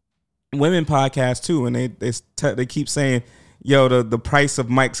with women podcasts too, and they keep saying, yo, the price of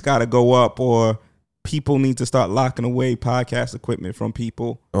mics got to go up, or people need to start locking away podcast equipment from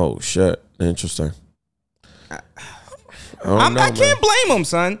people. Oh shit, interesting. I can't blame them,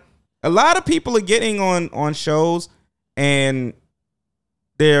 son. A lot of people are getting on shows, and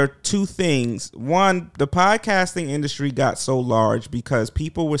there are two things. One, the podcasting industry got so large because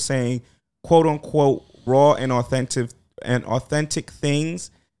people were saying quote unquote raw and authentic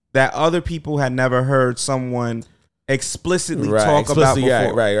things that other people had never heard someone explicitly talk about before.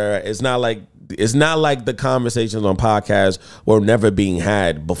 Yeah, right. It's not like the conversations on podcasts were never being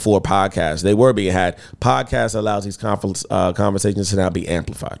had before podcasts. They were being had. Podcasts allows these conversations to now be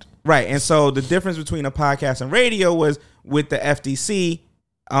amplified. Right. And so the difference between a podcast and radio was with the FDC,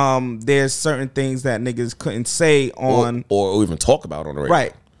 there's certain things that niggas couldn't say on or even talk about on the radio.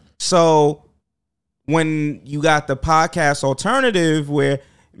 Right. So when you got the podcast alternative where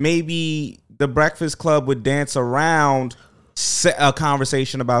maybe the Breakfast Club would dance around a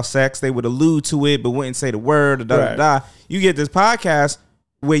conversation about sex, they would allude to it but wouldn't say the word, You get this podcast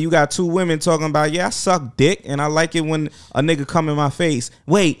where you got two women talking about, yeah, I suck dick and I like it when a nigga come in my face.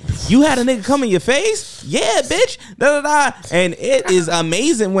 Wait, you had a nigga come in your face? Yeah, bitch. And it is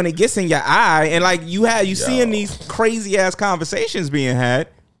amazing when it gets in your eye, and like you seeing these crazy ass conversations being had,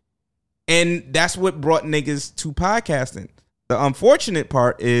 and that's what brought niggas to podcasting. The unfortunate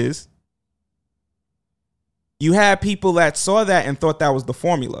part is you had people that saw that and thought that was the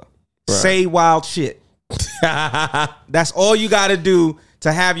formula. Right. Say wild shit. That's all you got to do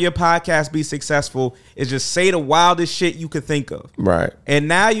to have your podcast be successful, is just say the wildest shit you could think of. Right. And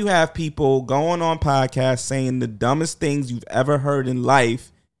now you have people going on podcasts saying the dumbest things you've ever heard in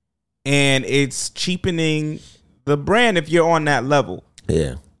life, and it's cheapening the brand if you're on that level.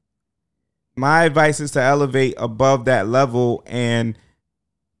 Yeah. My advice is to elevate above that level and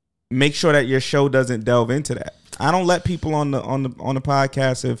make sure that your show doesn't delve into that. I don't let people on the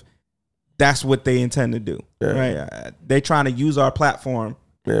podcast if that's what they intend to do. Yeah. Right? They're trying to use our platform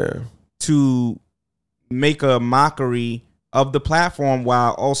to make a mockery of the platform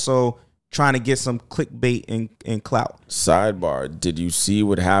while also trying to get some clickbait and clout. Sidebar: did you see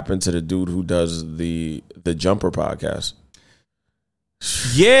what happened to the dude who does the Jumper podcast?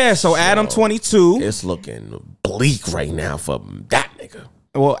 Yeah, so Adam 22. It's looking bleak right now for that nigga.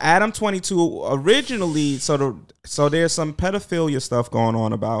 Well, Adam 22 originally, so there's some pedophilia stuff going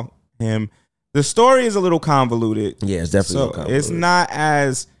on about him. The story is a little convoluted. Yeah, it's definitely convoluted. It's not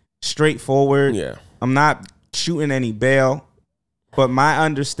as straightforward. Yeah. I'm not shooting any bail, but my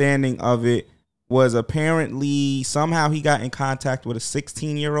understanding of it was apparently somehow he got in contact with a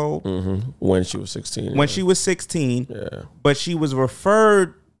 16-year-old. Mm-hmm. When she was 16. When she was 16. Yeah. But she was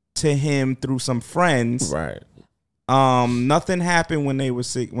referred to him through some friends. Right. Nothing happened when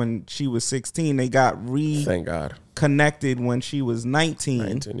she was 16. They got thank God, connected when she was 19.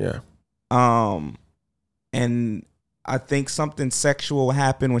 19, yeah. And I think something sexual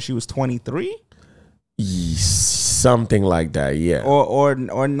happened when she was 23. Something like that, yeah. Or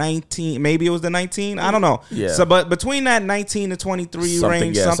 19. Maybe it was the 19. I don't know. Yeah. So, but between that 19 to 23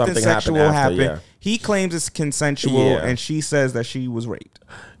 range, something sexual happened. Yeah. He claims it's consensual, and she says that she was raped.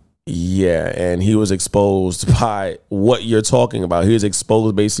 Yeah, and he was exposed by what you're talking about. He was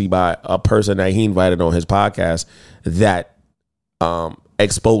exposed basically by a person that he invited on his podcast that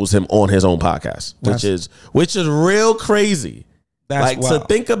exposed him on his own podcast, which is real crazy. That's like wild. To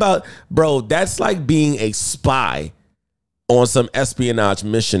think about, bro, that's like being a spy on some espionage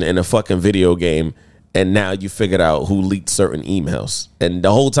mission in a fucking video game, and now you figured out who leaked certain emails. And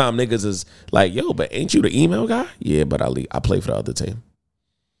the whole time niggas is like, yo, but ain't you the email guy? Yeah, but I play for the other team.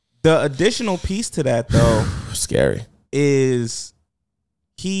 The additional piece to that, though, scary, is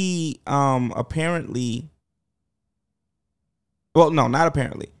he apparently, well, no, not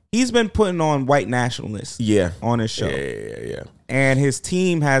apparently. He's been putting on white nationalists on his show. Yeah. And his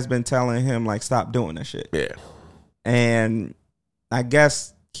team has been telling him, like, stop doing that shit. Yeah. And I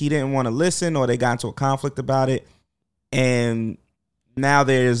guess he didn't want to listen, or they got into a conflict about it. And now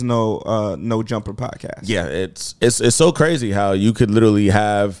there is no Jumper podcast. Yeah, it's so crazy how you could literally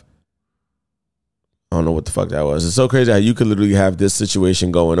have, I don't know what the fuck that was. It's so crazy how you could literally have this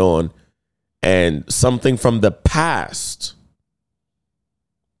situation going on, and something from the past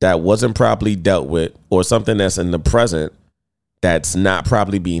that wasn't properly dealt with, or something that's in the present that's not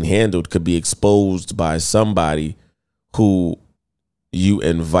properly being handled, could be exposed by somebody who you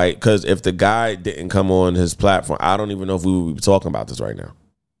invite. Because if the guy didn't come on his platform, I don't even know if we would be talking about this right now.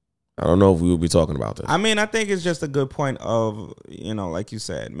 I don't know if we would be talking about this. I mean, I think it's just a good point of, like you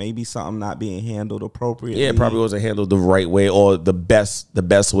said, maybe something not being handled appropriately. Yeah, it probably wasn't handled the right way, or the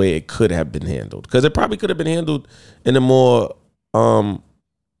best way it could have been handled. Because it probably could have been handled in a more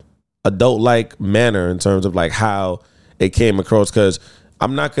adult-like manner in terms of like how it came across. Because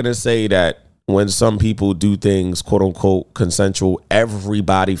I'm not going to say that when some people do things, quote unquote, consensual,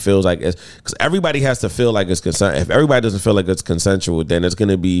 everybody feels like it's, because everybody has to feel like it's consent. If everybody doesn't feel like it's consensual, then it's going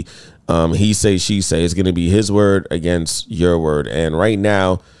to be he say, she say. It's going to be his word against your word. And right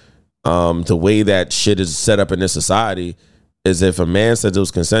now, the way that shit is set up in this society is, if a man says it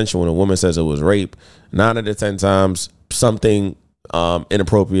was consensual and a woman says it was rape, 9 out of 10 times something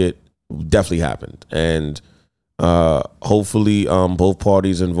inappropriate definitely happened. And hopefully both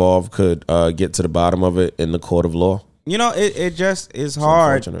parties involved could get to the bottom of it in the court of law. It just is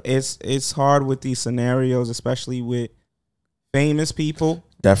hard. It's hard with these scenarios, especially with famous people.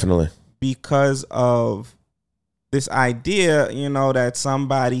 Definitely. Because of this idea, that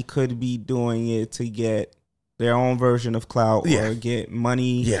somebody could be doing it to get their own version of clout or get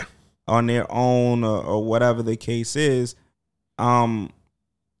money on their own or whatever the case is.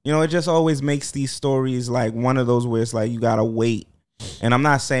 It just always makes these stories like one of those where it's like you gotta wait. And I'm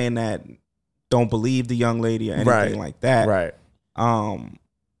not saying that don't believe the young lady or anything like that. Right.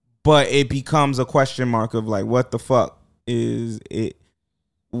 But it becomes a question mark of like, what the fuck is it?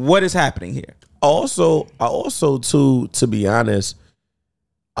 What is happening here? I also too, to be honest,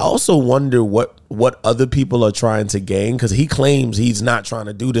 I also wonder what other people are trying to gain, because he claims he's not trying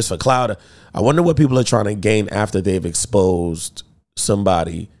to do this for clout. I wonder what people are trying to gain after they've exposed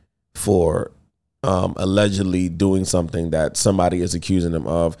somebody for allegedly doing something that somebody is accusing them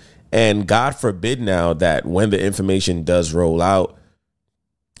of. And God forbid now that when the information does roll out,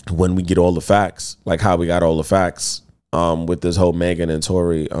 when we get all the facts, like how we got all the facts with this whole Megan and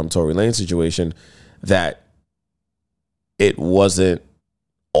Tory Lane situation, that it wasn't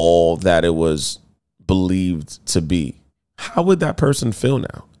all that it was believed to be. How would that person feel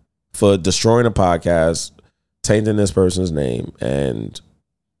now for destroying a podcast, tainting this person's name? And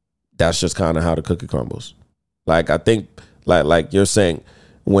that's just kind of how the cookie crumbles. Like, I think like you're saying,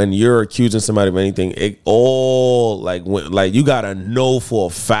 when you're accusing somebody of anything, it all like you gotta know for a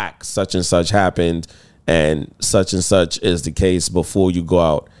fact such and such happened and such is the case before you go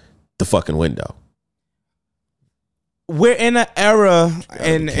out the fucking window. We're in an era,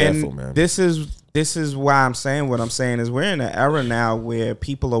 and man. This is why I'm saying what I'm saying is we're in an era now where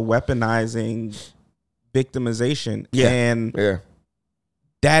people are weaponizing victimization, and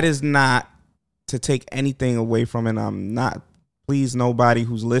that is not to take anything away from it. I'm not, please, nobody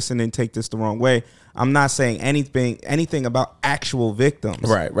who's listening take this the wrong way. I'm not saying anything about actual victims.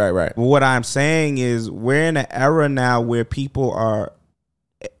 Right. What I'm saying is we're in an era now where people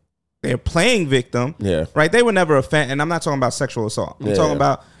they're playing victim. Yeah. Right. They were never offended. And I'm not talking about sexual assault. I'm talking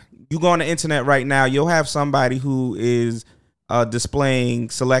about, you go on the internet right now, you'll have somebody who is displaying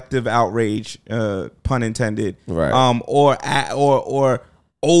selective outrage, pun intended, right? Or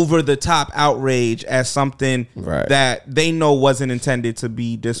over the top outrage as something that they know wasn't intended to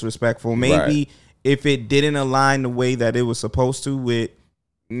be disrespectful. Maybe if it didn't align the way that it was supposed to with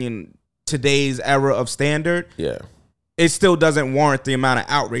today's era of standard, it still doesn't warrant the amount of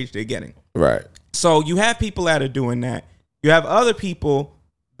outrage they're getting. Right. So you have people that are doing that. You have other people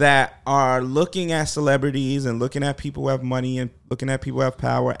that are looking at celebrities and looking at people who have money and looking at people who have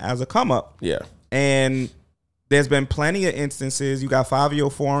power as a come up. Yeah. And there's been plenty of instances. You got Fabio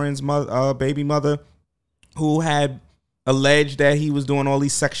Foreign's baby mother who had alleged that he was doing all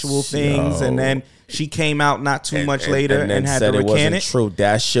these sexual things, and then she came out not too much later and had to recant it. True,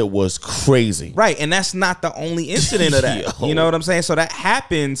 that shit was crazy. Right, and that's not the only incident of that. You know what I'm saying? So that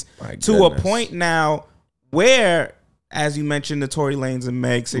happens to a point now where, as you mentioned, the Tory Lanez and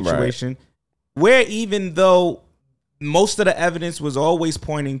Meg situation, where even though most of the evidence was always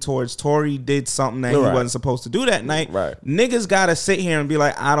pointing towards Tory did something that he wasn't supposed to do that night, niggas gotta sit here and be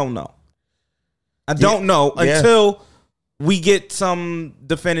like, I don't know. I don't know until we get some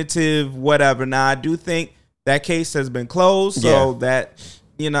definitive whatever. Now, I do think that case has been closed, so that,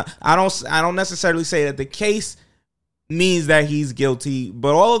 I don't necessarily say that the case means that he's guilty,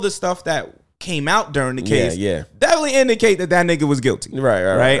 but all of the stuff that came out during the case definitely indicate that nigga was guilty.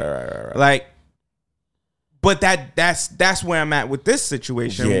 Right. Like, but that's where I'm at with this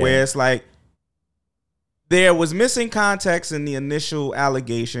situation, where it's like, there was missing context in the initial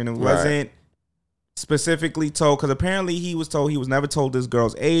allegation. It wasn't specifically told, because apparently he was told he was never told this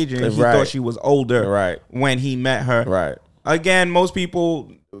girl's age, and he thought she was older when he met her. Right. Again, most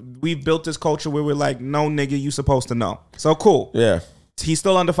people, we've built this culture where we're like, no, nigga, you supposed to know. So cool. Yeah. He's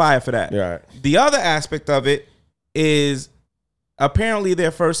still under fire for that. Right. The other aspect of it is apparently their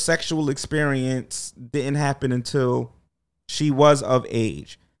first sexual experience didn't happen until she was of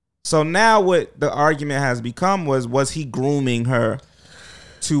age. So now what the argument has become was he grooming her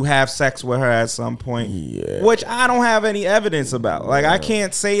to have sex with her at some point? Yeah. Which I don't have any evidence about. Like, I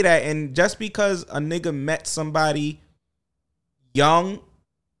can't say that. And just because a nigga met somebody young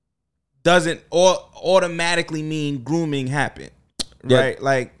doesn't automatically mean grooming happened. Right? Yeah.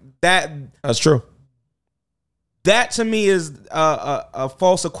 Like, that's true. That to me is a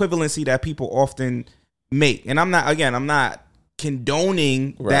false equivalency that people often make. And I'm not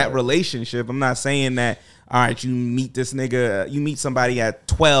condoning that relationship. I'm not saying that, all right, you meet somebody at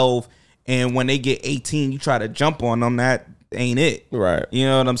 12, and when they get 18, you try to jump on them. That ain't it. Right. You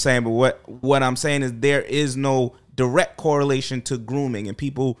know what I'm saying? But what I'm saying is there is no direct correlation to grooming, and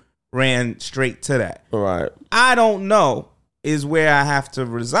people ran straight to that. Right. I don't know is where I have to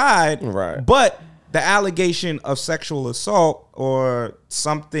reside. Right. But the allegation of sexual assault or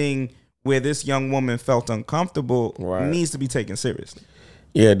something where this young woman felt uncomfortable needs to be taken seriously.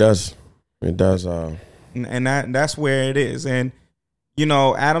 Yeah, it does. It does. And that's where it is. And, you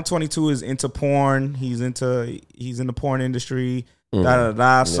know, Adam 22 is into porn. He's in the porn industry.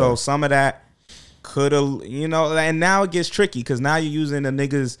 So some of that could have, you know, and now it gets tricky because now you're using a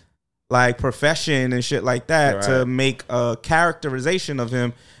nigga's like profession and shit like that to make a characterization of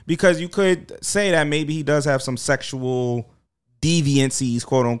him, because you could say that maybe he does have some sexual deviancies,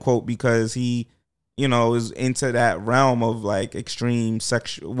 quote unquote, because he, you know, is into that realm of like extreme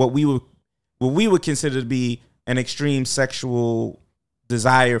sexual, what we would consider to be an extreme sexual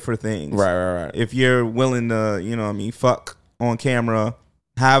desire for things. Right. If you're willing to, you know what I mean, fuck on camera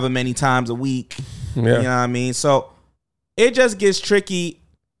however many times a week, you know what I mean? So it just gets tricky.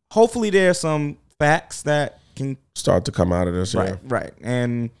 Hopefully there's some facts that can start to come out of this. Right.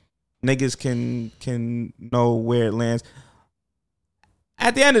 And niggas can know where it lands.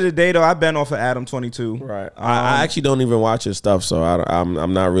 At the end of the day, though, I've been off of Adam 22. Right. I actually don't even watch his stuff, so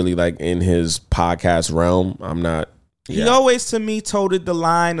I'm not really like in his podcast realm. I'm not. He always, to me, toted the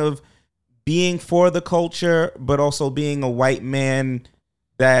line of being for the culture, but also being a white man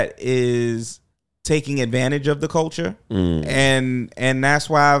that is taking advantage of the culture, and that's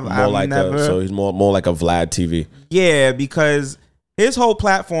why I've never. So he's more like a Vlad TV. Yeah, because his whole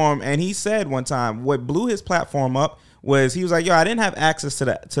platform, and he said one time, what blew his platform up was he was like, "Yo, I didn't have access to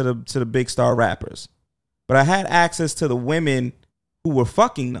the big star rappers, but I had access to the women who were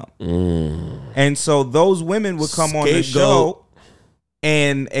fucking them, and so those women would come on the show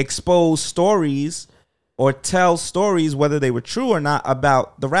and expose stories." Or tell stories, whether they were true or not,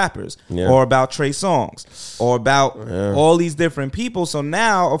 about the rappers or about Trey Songz or about all these different people. So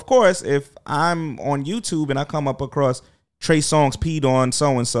now, of course, if I'm on YouTube and I come up across Trey Songz peed on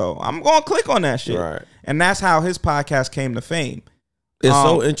so-and-so, I'm going to click on that shit. Right. And that's how his podcast came to fame. It's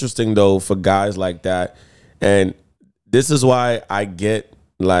so interesting, though, for guys like that. And this is why I get,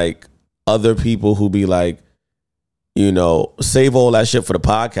 like, other people who be like, you know, save all that shit for the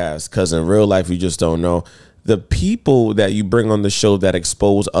podcast, because in real life you just don't know. The people that you bring on the show that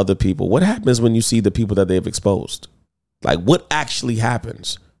expose other people, what happens when you see the people that they've exposed? Like, what actually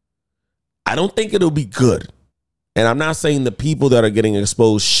happens? I don't think it'll be good. And I'm not saying the people that are getting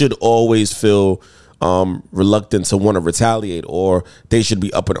exposed should always feel reluctant to want to retaliate, or they should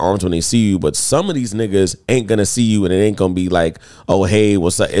be up in arms when they see you. But some of these niggas ain't gonna see you, and it ain't gonna be like, oh hey,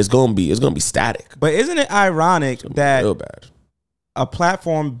 what's up? It's gonna be static. But isn't it ironic that real bad. A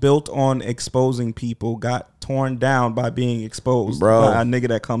platform built on exposing people got torn down by being exposed by a nigga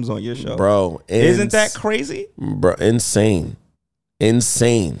that comes on your show? Bro, isn't that crazy? Bro, insane.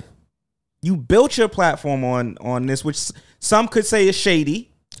 You built your platform on this, which some could say is shady.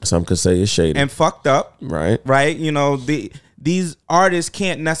 Some could say it's shady and fucked up. Right. You know, these artists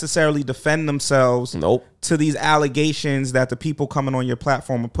can't necessarily defend themselves to these allegations that the people coming on your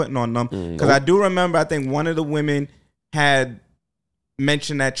platform are putting on them. Because I do remember, I think one of the women had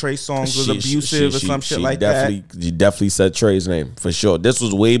mentioned that Trey Songz was abusive or some shit like that. She definitely said Trey's name for sure. This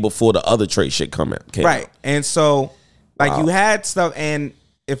was way before the other Trey shit came out. And so, like, you had stuff, and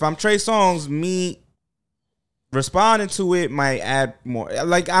if I'm Trey Songz, me responding to it might add more.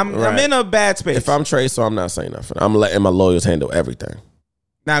 Like, I'm in a bad space. If I'm Trey, so I'm not saying nothing. I'm letting my lawyers handle everything.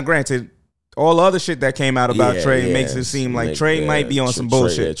 Now, granted, all the other shit that came out about Trey makes it seem like Trey might be on some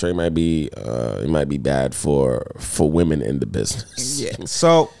bullshit. Trey might be it might be bad for women in the business. Yeah.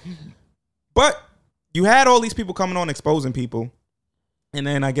 So, but you had all these people coming on exposing people, and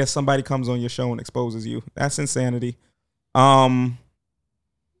then I guess somebody comes on your show and exposes you. That's insanity. Well,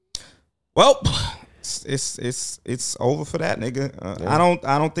 it's over for that nigga.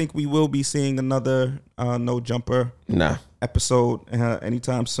 I don't think we will be seeing another No Jumper episode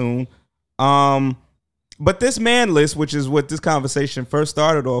anytime soon. But this man list, which is what this conversation first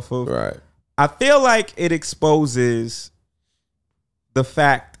started off of, right? I feel like it exposes the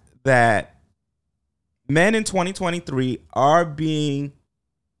fact that men in 2023 are being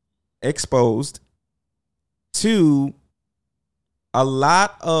exposed to a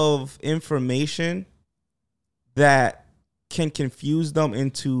lot of information that can confuse them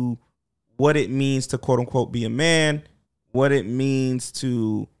into what it means to quote unquote be a man, what it means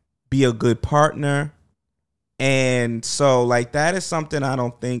to be a good partner. And so like that is something I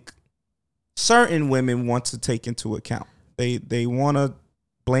don't think certain women want to take into account. They want to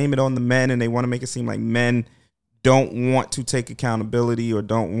blame it on the men, and they want to make it seem like men don't want to take accountability or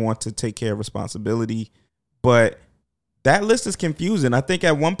don't want to take care of responsibility. But that list is confusing. I think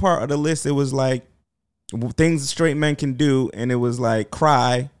at one part of the list, it was like things straight men can do, and it was like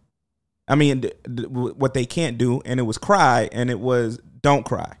cry. I mean, what they can't do, and it was cry, and it was don't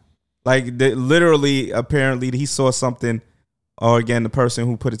cry. Like literally, apparently, he saw something, or again, the person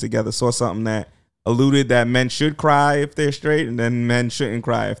who put it together saw something that alluded that men should cry if they're straight, and then men shouldn't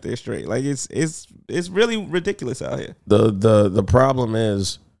cry if they're straight. Like it's really ridiculous out here. The problem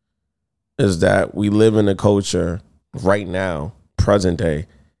is that we live in a culture right now, present day,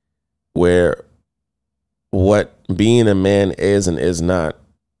 where what being a man is and is not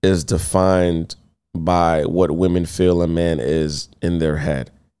is defined by what women feel a man is in their head.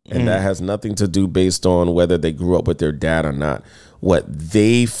 And that has nothing to do based on whether they grew up with their dad or not. What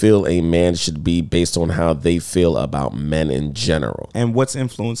they feel a man should be based on how they feel about men in general. And what's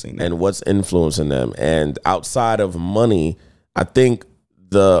influencing them. And outside of money, I think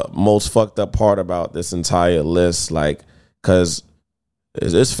the most fucked up part about this entire list, like, because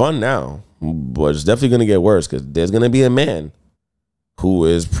it's fun now, but it's definitely going to get worse, because there's going to be a man who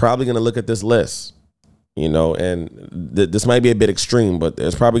is probably going to look at this list, you know, and this might be a bit extreme, but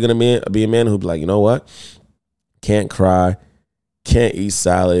there's probably going to be a man who'll be like, you know what? Can't cry, can't eat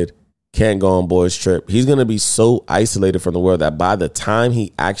salad, can't go on boys trip. He's going to be so isolated from the world that by the time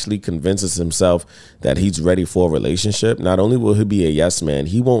he actually convinces himself that he's ready for a relationship, not only will he be a yes man,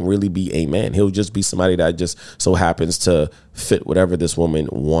 he won't really be a man. He'll just be somebody that just so happens to fit whatever this woman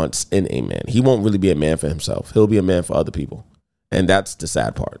wants in a man. He won't really be a man for himself. He'll be a man for other people. And that's the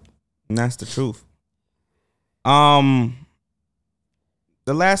sad part. And that's the truth. The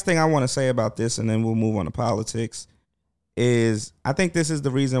last thing I want to say about this, and then we'll move on to politics, is I think this is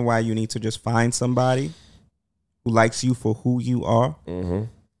the reason why you need to just find somebody who likes you for who you are and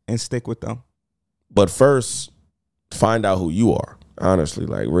stick with them. But first, find out who you are, honestly.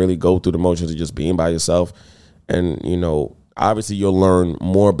 Like, really go through the motions of just being by yourself. And, you know, obviously you'll learn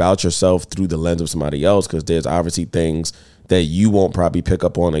more about yourself through the lens of somebody else, because there's obviously things that you won't probably pick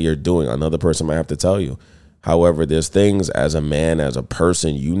up on or you're doing. Another person might have to tell you. However, there's things as a man, as a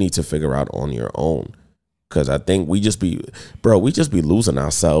person, you need to figure out on your own. Because I think we just be losing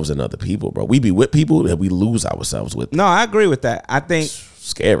ourselves in other people, bro. We be with people that we lose ourselves with. No, I agree with that. I think it's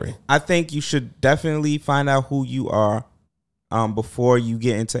scary. I think you should definitely find out who you are before you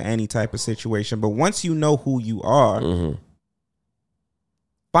get into any type of situation. But once you know who you are,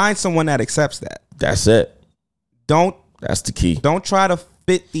 find someone that accepts that. That's it. That's the key. Don't try to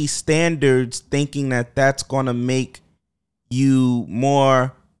fit these standards thinking that that's going to make you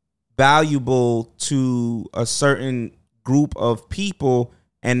more valuable to a certain group of people,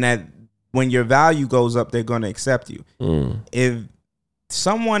 and that when your value goes up, they're going to accept you. If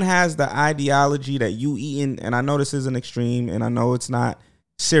someone has the ideology that you eating, and I know this is an extreme and I know it's not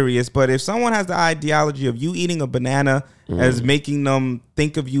serious, but if someone has the ideology of you eating a banana as making them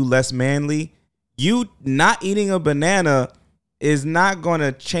think of you less manly, you not eating a banana is not going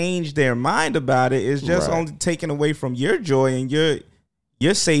to change their mind about it. It's just only taking away from your joy and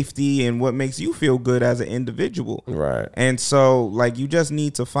your safety and what makes you feel good as an individual. Right. And so, like, you just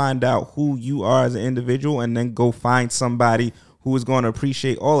need to find out who you are as an individual and then go find somebody who is going to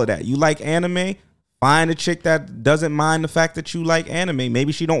appreciate all of that. You like anime? Find a chick that doesn't mind the fact that you like anime.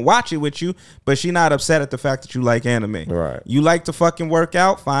 Maybe she don't watch it with you, but she not upset at the fact that you like anime. Right. You like to fucking work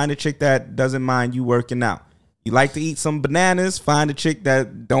out? Find a chick that doesn't mind you working out. You like to eat some bananas? Find a chick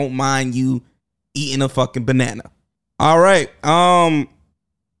that don't mind you eating a fucking banana. All right.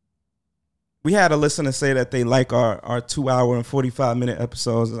 we had a listener say that they like our 2 hour and 45-minute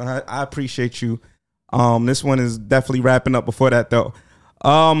episodes. I appreciate you. This one is definitely wrapping up before that though.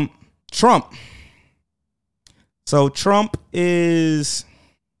 Trump. So Trump is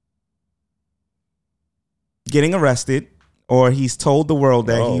getting arrested, or he's told the world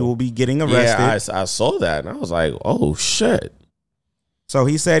that he will be getting arrested. Yeah, I saw that and I was like, oh shit. So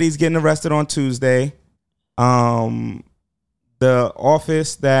he said he's getting arrested on Tuesday. The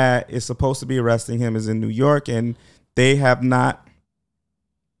office that is supposed to be arresting him is in New York, and they have not,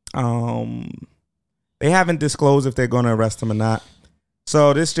 they haven't disclosed if they're going to arrest him or not.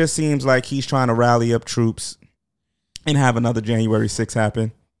 So this just seems like he's trying to rally up troops and have another January 6th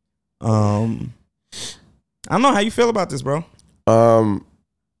happen. I don't know how you feel about this, bro.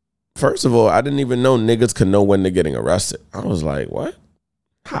 First of all, I didn't even know niggas could know when they're getting arrested. I was like, what?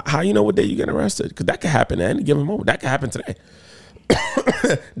 How you know what day you get arrested? Because that could happen at any given moment. That could happen today.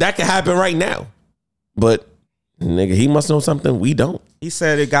 That could happen right now. But nigga, he must know something we don't. He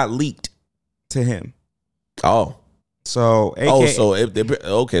said it got leaked to him. Oh. So so it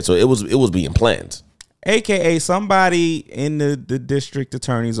was being planned. AKA somebody in the district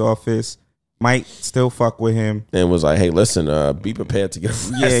attorney's office might still fuck with him and was like, hey, listen, be prepared to get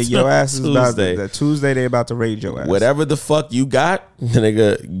arrested. Yeah, your ass is Tuesday. About Tuesday. They about to raid your ass. Whatever the fuck you got,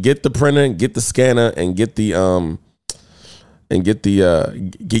 nigga, get the printer, get the scanner, and get the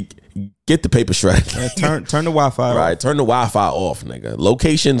get the paper shred. Turn the Wi-Fi off. Right, turn the Wi-Fi off, nigga.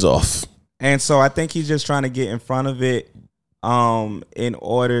 Locations off. And so I think he's just trying to get in front of it, in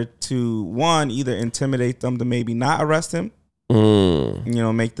order to, one, either intimidate them to maybe not arrest him.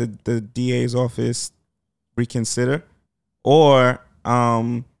 Make the DA's office reconsider, or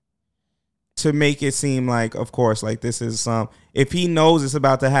to make it seem like, of course, like this is if he knows it's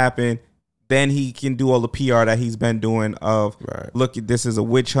about to happen, then he can do all the PR that he's been doing of, right, look, this is a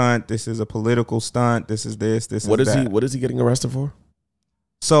witch hunt, this is a political stunt, this is this what is that. What is he getting arrested for?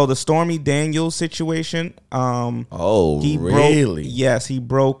 So the Stormy Daniels situation. Really? He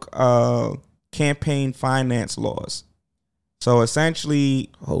broke campaign finance laws. So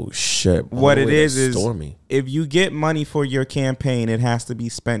essentially, oh shit! What it is Stormy. If you get money for your campaign, it has to be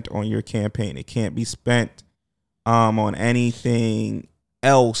spent on your campaign. It can't be spent on anything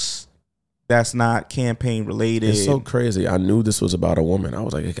else that's not campaign related. It's so crazy. I knew this was about a woman. I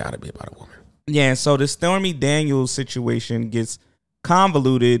was like, it got to be about a woman. Yeah, and so the Stormy Daniels situation gets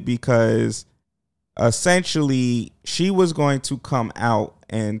convoluted because essentially she was going to come out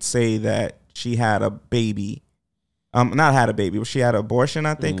and say that she had a baby. Not had a baby, but she had an abortion,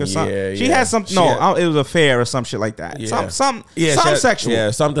 I think, or something. Yeah, she had something. It was a affair or some shit like that. Yeah. Some sexual.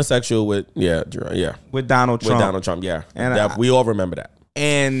 Yeah, something sexual with with Donald Trump. With Donald Trump, yeah. And we all remember that.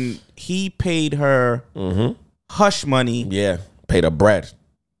 And he paid her hush money. Yeah, paid her bread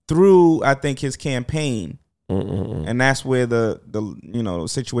through, I think, his campaign, and that's where the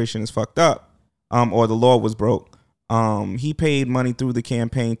situation is fucked up, or the law was broke. He paid money through the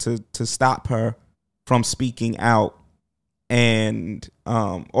campaign to stop her from speaking out. And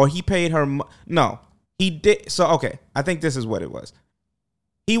or he paid her. No, he did. So, okay, I think this is what it was.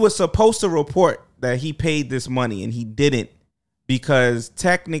 He was supposed to report that he paid this money, and he didn't, because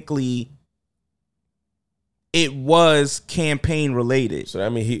technically it was campaign related. So, I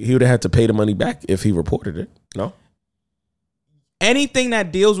mean, he would have had to pay the money back if he reported it. No? Anything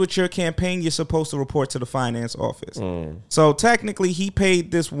that deals with your campaign, you're supposed to report to the finance office. So technically, he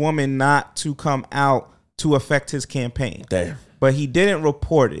paid this woman not to come out to affect his campaign. Damn. But he didn't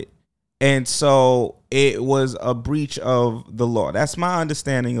report it. And so it was a breach of the law. That's my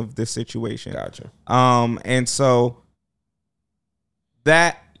understanding of this situation. Gotcha. And so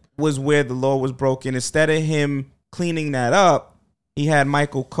that was where the law was broken. Instead of him cleaning that up, he had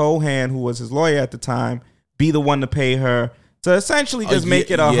Michael Cohen, who was his lawyer at the time, be the one to pay her. So essentially just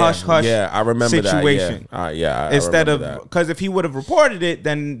make it a hush-hush I remember situation. That. Instead of, because if he would have reported it,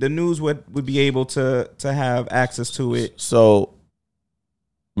 then the news would be able to have access to it. So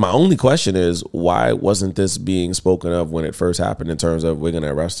my only question is, why wasn't this being spoken of when it first happened in terms of we're going to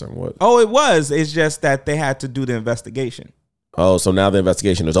arrest him? What? Oh, it was. It's just that they had to do the investigation. Oh, so now the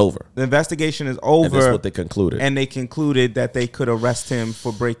investigation is over. The investigation is over. And that's what they concluded. And they concluded that they could arrest him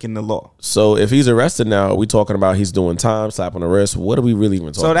for breaking the law. So if he's arrested now, are we talking about he's doing time, slap on the wrist? What are we really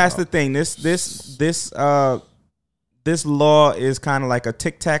even talking about? So that's the thing. This law is kind of like a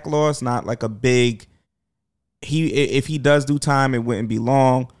tic-tac law. It's not like a big... If he does do time, it wouldn't be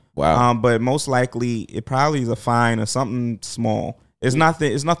long. Wow. But most likely, it probably is a fine or something small. It's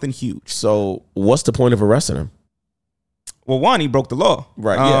nothing huge. So what's the point of arresting him? Well, one, he broke the law.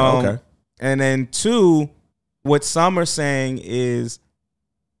 Right, yeah, okay. And then two, what some are saying is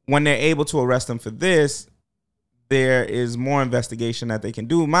when they're able to arrest him for this, there is more investigation that they can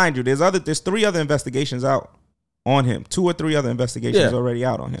do. Mind you, there's 3 other investigations out on him. 2 or 3 other investigations already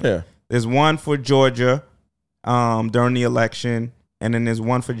out on him. Yeah. There's one for Georgia during the election, and then there's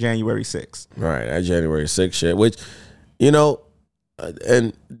one for January 6th. Right, that January 6th shit, which, you know,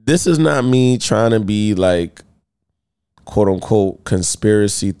 and this is not me trying to be like, quote unquote,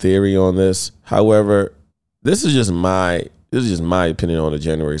 conspiracy theory on this. However, this is just my opinion on the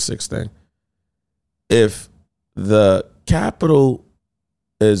January 6th thing. If the Capitol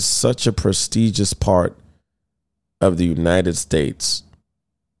is such a prestigious part of the United States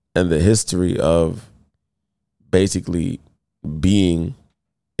and the history of basically being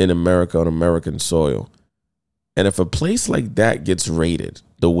in America on American soil, and if a place like that gets raided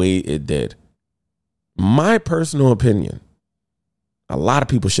the way it did, my personal opinion, a lot of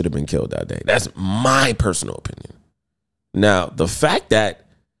people should have been killed that day. That's my personal opinion. Now, the fact that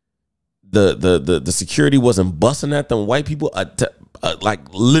the security wasn't busting at them, white people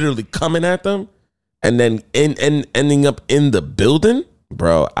like literally coming at them, and then ending up in the building,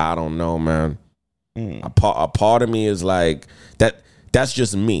 bro, I don't know, man. A part of me is like, that's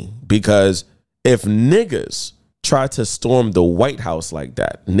just me. Because if niggas tried to storm the White House like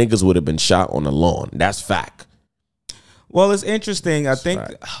that, niggas would have been shot on the lawn. That's fact. Well, it's interesting. I think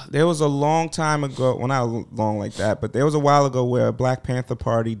there was a long time ago, well, not long like that, but there was a while ago where Black Panther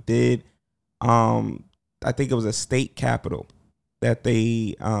Party did, I think it was a state capitol that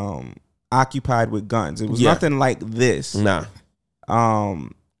they occupied with guns. It was nothing like this. Nah.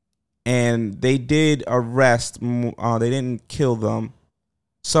 And they did arrest, they didn't kill them.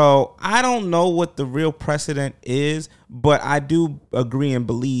 So I don't know what the real precedent is, but I do agree and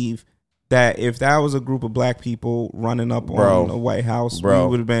believe that if that was a group of black people running up on the White House, we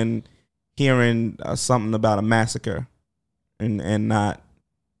would have been hearing something about a massacre and not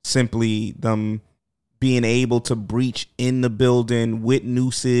simply them being able to breach in the building with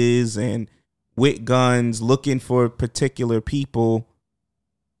nooses and with guns looking for particular people.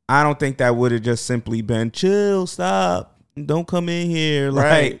 I don't think that would have just simply been chill, stop, don't come in here.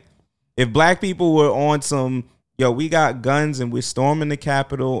 Right. Like, if black people were on some, yo, we got guns and we're storming the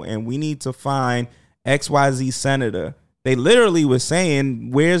Capitol and we need to find XYZ senator. They literally were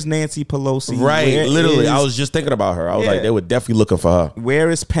saying, where's Nancy Pelosi? Right, literally. I was just thinking about her. I was like, they were definitely looking for her. Where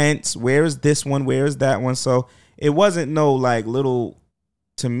is Pence? Where is this one? Where is that one? So it wasn't no like little,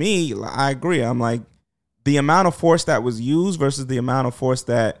 to me, I agree. I'm like, the amount of force that was used versus the amount of force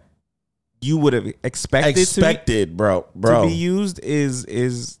that you would have expected to be used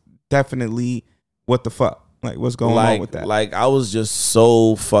is definitely what the fuck. Like, what's going on with that? Like, I was just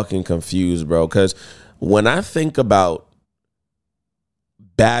so fucking confused, bro. Because when I think about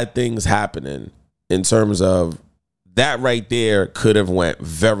bad things happening in terms of that right there could have went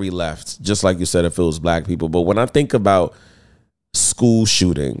very left, just like you said, if it was black people. But when I think about school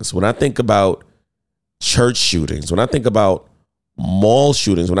shootings, when I think about church shootings, when I think about mall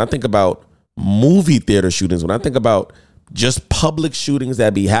shootings, when I think about movie theater shootings, when I think about just public shootings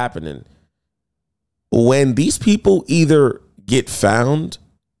that be happening, when these people either get found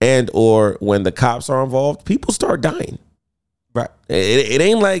and or when the cops are involved, people start dying. Right. It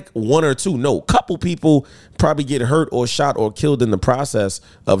ain't like one or two. No, couple people probably get hurt or shot or killed in the process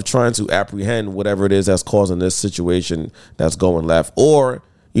of trying to apprehend whatever it is that's causing this situation that's going left. Or,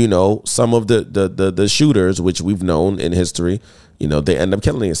 you know, some of the shooters, which we've known in history, you know, they end up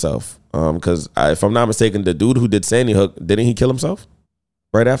killing themselves. Because if I'm not mistaken, the dude who did Sandy Hook, didn't he kill himself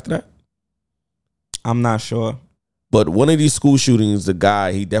right after that? I'm not sure. But one of these school shootings, the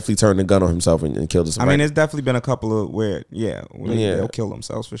guy, he definitely turned the gun on himself and killed himself. I mean, there's definitely been a couple of where they'll kill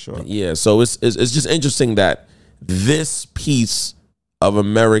themselves for sure. Yeah, so it's just interesting that this piece of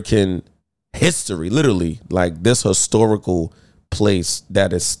American history, literally, like this historical place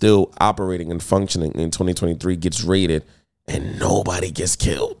that is still operating and functioning in 2023 gets raided and nobody gets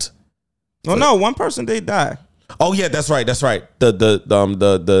killed. Oh, no, one person did die. Oh yeah, that's right. The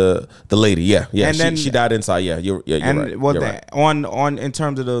lady, yeah, and then, she died inside. Yeah, you're right. Well, you're right. on in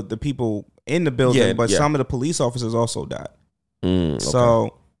terms of the people in the building, but some of the police officers also died. Okay.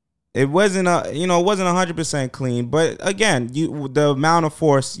 So it wasn't 100% clean. But again, the amount of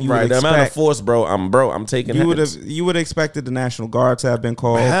force you would expect, the amount of force, bro. I'm taking. You would have expected the National Guard to have been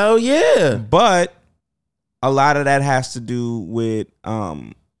called. Hell yeah! But a lot of that has to do with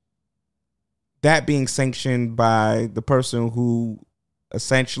that being sanctioned by the person who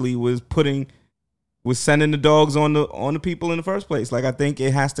essentially was sending the dogs on the people in the first place. Like, I think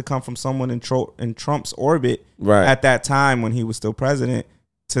it has to come from someone in Trump's orbit at that time when he was still president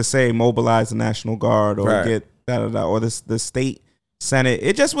to say mobilize the National Guard or get or the state Senate.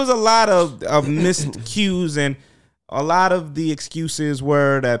 It just was a lot of missed cues, and a lot of the excuses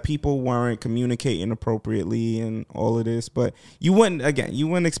were that people weren't communicating appropriately and all of this. But you wouldn't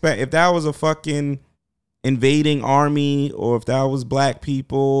expect, if that was a fucking invading army, or if that was black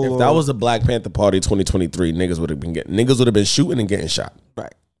people, if that was a Black Panther Party 2023, niggas would have been shooting and getting shot.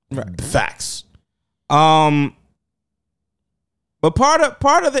 Right. Facts. But part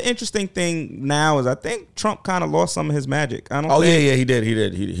of the interesting thing now is I think Trump kind of lost some of his magic. He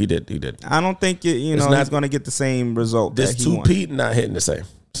did. I don't think he's going to get the same result. This 2P not hitting the same.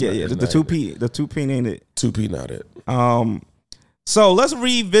 The 2P ain't it. 2P not it. So let's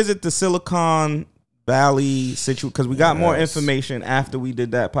revisit the Silicon Valley situation, because we got more information after we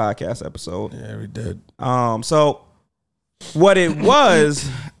did that podcast episode. Yeah, we did. So what it was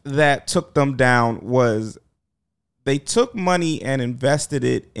that took them down was they took money and invested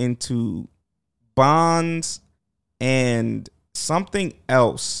it into bonds and something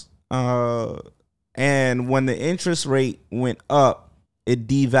else. And when the interest rate went up, it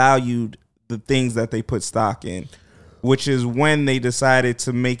devalued the things that they put stock in, which is when they decided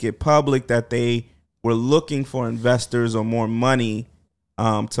to make it public that they were looking for investors or more money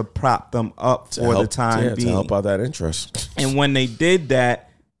to prop them up for the time being. To help out that interest. And when they did that,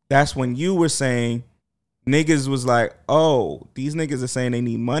 that's when you were saying niggas was like, oh, these niggas are saying they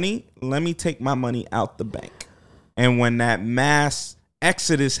need money. Let me take my money out the bank. And when that mass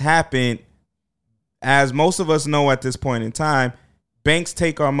exodus happened, as most of us know at this point in time, banks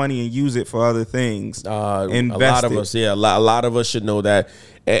take our money and use it for other things. A lot of us should know that.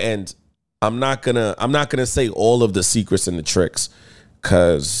 And I'm not gonna say all of the secrets and the tricks,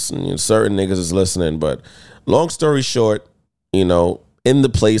 because certain niggas is listening. But long story short, in the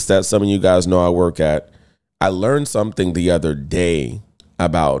place that some of you guys know I work at, I learned something the other day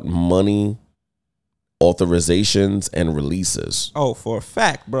about money authorizations and releases. Oh, for a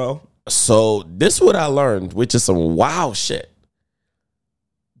fact, bro. So this is what I learned, which is some wild shit.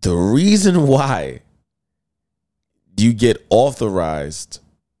 The reason why you get authorized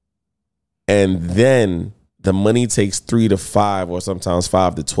and then the money takes 3 to 5 or sometimes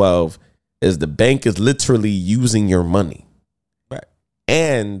 5 to 12 is the bank is literally using your money. Right.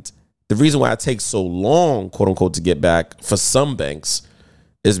 And the reason why it takes so long, quote unquote, to get back for some banks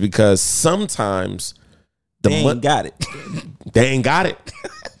is because sometimes they ain't got it. They ain't got it.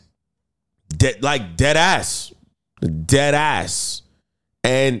 Dead ass.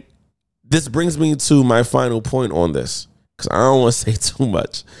 And this brings me to my final point on this, because I don't want to say too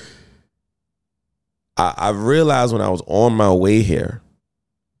much. I realized when I was on my way here,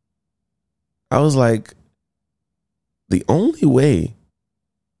 I was like, the only way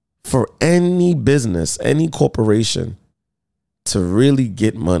for any business, any corporation to really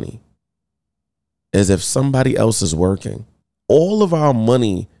get money is if somebody else is working. All of our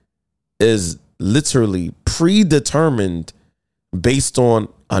money is literally predetermined based on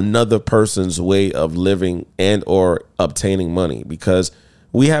another person's way of living and or obtaining money. Because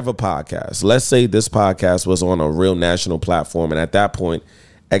we have a podcast. Let's say this podcast was on a real national platform, and at that point,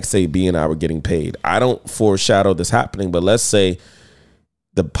 XAB and I were getting paid. I don't foreshadow this happening, but let's say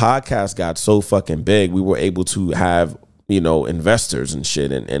the podcast got so fucking big, we were able to have, investors and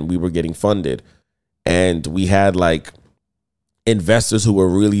shit, and we were getting funded. And we had like investors who were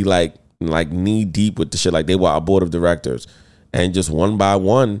really like knee deep with the shit. Like they were our board of directors. And just one by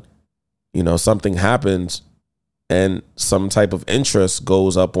one, something happens and some type of interest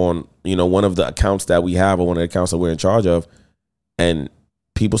goes up on, one of the accounts that we have or one of the accounts that we're in charge of, and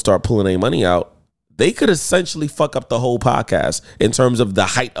people start pulling their money out. They could essentially fuck up the whole podcast in terms of the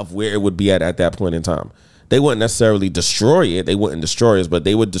height of where it would be at that point in time. They wouldn't necessarily destroy it. They wouldn't destroy us, but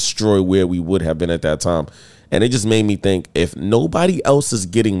they would destroy where we would have been at that time. And it just made me think, if nobody else is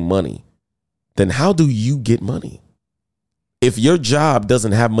getting money, then how do you get money? If your job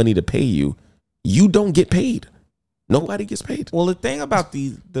doesn't have money to pay you, you don't get paid. Nobody gets paid. Well, the thing about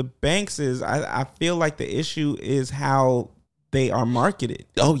the banks is I feel like the issue is how they are marketed.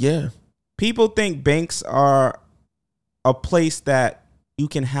 Oh, yeah. People think banks are a place that you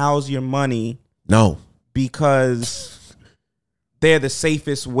can house your money. No. Because they're the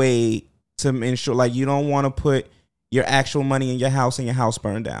safest way to ensure, like, you don't want to put your actual money in your house and your house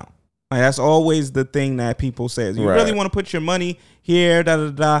burn down. Like, that's always the thing that people say. You really want to put your money here,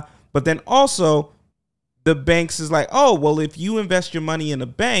 But then also, the banks is like, oh, well, if you invest your money in a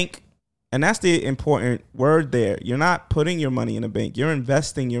bank, and that's the important word there. You're not putting your money in a bank. You're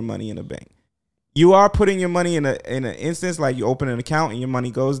investing your money in a bank. You are putting your money in an instance, like you open an account and your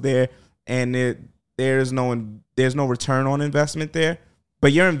money goes there, and there's no return on investment there.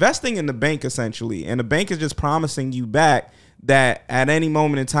 But you're investing in the bank essentially, and the bank is just promising you back that at any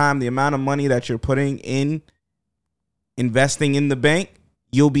moment in time, the amount of money that you're putting in, investing in the bank,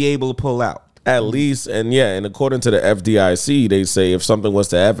 you'll be able to pull out. At least, and according to the FDIC, they say if something was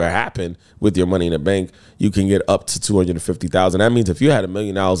to ever happen with your money in the bank, you can get up to $250,000. That means if you had $1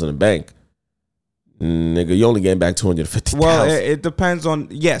 million in the bank, nigga, you only getting back $250,000. Well, it depends on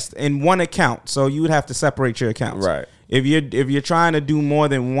in one account. So you would have to separate your accounts. Right. If you're trying to do more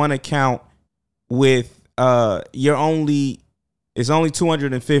than one account with it's only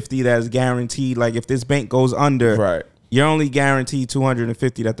 250 that's guaranteed. Like if this bank goes under, right, you're only guaranteed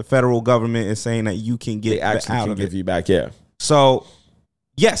 250 that the federal government is saying that you can get out of it. Give you back, yeah. So,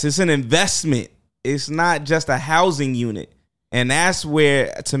 yes, it's an investment. It's not just a housing unit. And that's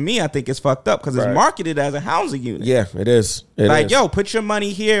where, to me, I think it's fucked up because it's marketed as a housing unit. Yeah, it is. Yo, put your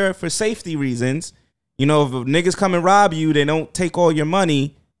money here for safety reasons. You know, if niggas come and rob you, they don't take all your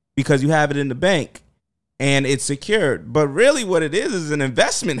money because you have it in the bank and it's secured. But really what it is an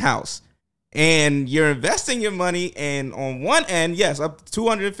investment house. And you're investing your money, and on one end, yes, up to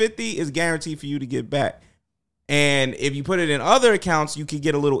 250 is guaranteed for you to get back. And if you put it in other accounts, you could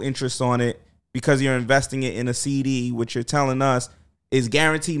get a little interest on it because you're investing it in a CD, which you're telling us is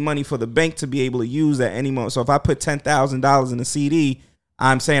guaranteed money for the bank to be able to use at any moment. So if I put $10,000 in a CD,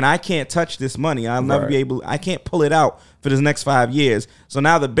 I'm saying I can't touch this money. I'll never be able. I can't pull it out for the next 5 years. So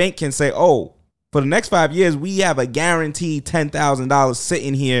now the bank can say, oh, for the next 5 years, we have a guaranteed $10,000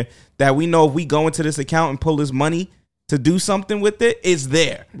 sitting here that we know if we go into this account and pull this money to do something with it, it's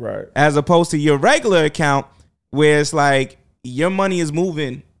there. Right. As opposed to your regular account where it's like your money is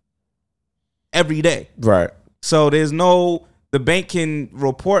moving every day. Right. So the bank can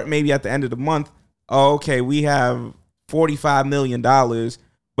report maybe at the end of the month, oh, okay, we have $45 million,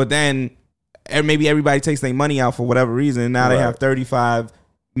 but then maybe everybody takes their money out for whatever reason. Now they have 35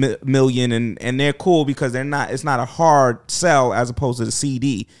 million and they're cool because it's not a hard sell as opposed to the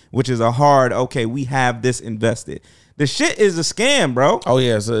CD, which is a hard, okay, we have this invested. The shit is a scam, bro. Oh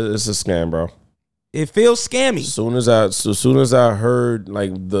yeah, it's a scam, bro. It feels scammy. As soon as I heard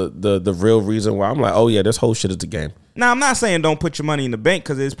like the real reason why, I'm like, oh yeah, this whole shit is a game. Now I'm not saying don't put your money in the bank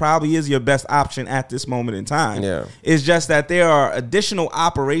because it probably is your best option at this moment in time. Yeah. It's just that there are additional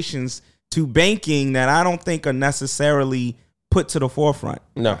operations to banking that I don't think are necessarily put to the forefront.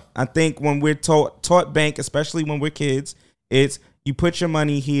 No. I think when we're taught bank, especially when we're kids, it's you put your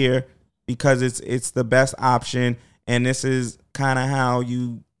money here because it's the best option, and this is kind of how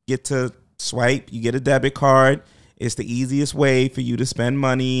you get to swipe. You get a debit card. It's the easiest way for you to spend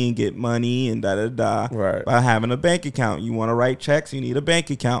money and get money and right. by having a bank account. You want to write checks, you need a bank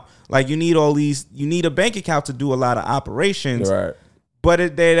account. Like you need a bank account to do a lot of operations. Right.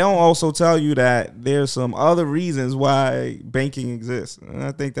 But they don't also tell you that there's some other reasons why banking exists. And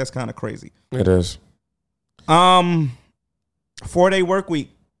I think that's kind of crazy. It is. 4-day work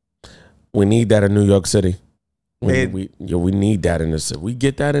week. We need that in New York City. We need that in the city. We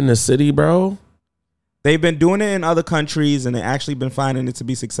get that in the city, bro. They've been doing it in other countries, and they've actually been finding it to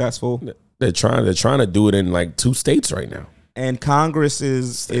be successful. They're trying to do it in like 2 states right now. And Congress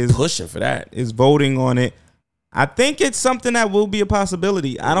is pushing for that. Is voting on it. I think it's something that will be a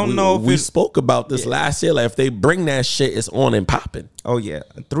possibility. I don't know if we spoke about this last year. Like if they bring that shit, it's on and popping. Oh yeah,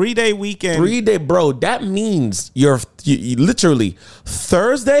 3-day weekend. 3-day, bro. That means you literally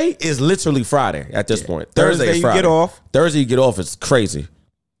Thursday is literally Friday at this point. Thursday is Friday. You get off. Thursday you get off. It's crazy.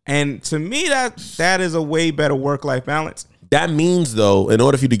 And to me, that is a way better work-life balance. That means though, in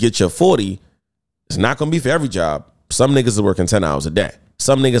order for you to get your 40, it's not gonna be for every job. Some niggas are working 10 hours a day.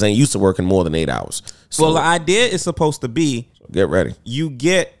 Some niggas ain't used to working more than 8 hours. So, well, the idea is supposed to be get ready. You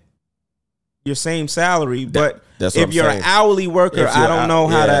get your same salary, but that's if you're an hourly worker, I don't know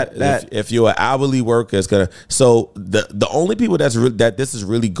how that. If you're an hourly worker, it's gonna. So the only people that this is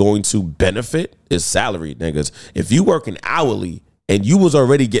really going to benefit is salaried niggas. If you working hourly and you was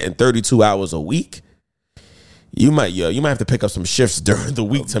already getting 32 hours a week, you might have to pick up some shifts during the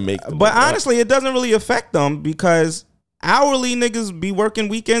week to make. But honestly, it doesn't really affect them because hourly niggas be working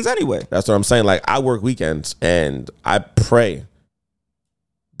weekends anyway. That's what I'm saying. Like I work weekends and I pray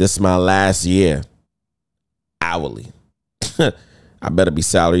this is my last year hourly. I better be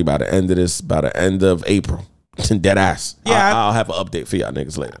salary by the end of April. Dead ass. Yeah, I'll have an update for y'all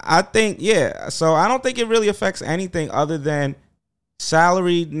niggas later. I think, yeah. So I don't think it really affects anything other than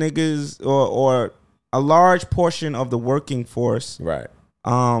salaried niggas or a large portion of the working force. Right.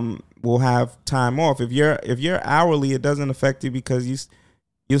 Will have time off. If you're hourly, it doesn't affect you because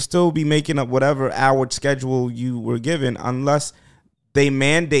you'll still be making up whatever hour schedule you were given unless they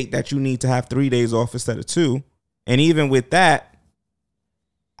mandate that you need to have 3 days off instead of 2. And even with that,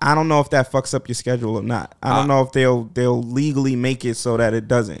 I don't know if that fucks up your schedule or not. I don't know if they'll legally make it so that it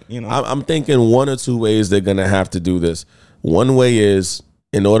doesn't. You know, I'm thinking one or two ways they're gonna have to do this. One way is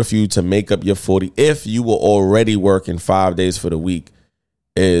in order for you to make up your 40, if you were already working 5 days for the week,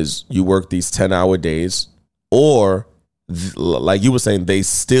 is you work these 10-hour days, or like you were saying, they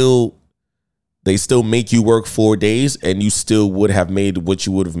still make you work 4 days, and you still would have made what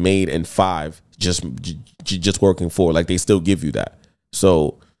you would have made in 5, just working 4. Like they still give you that.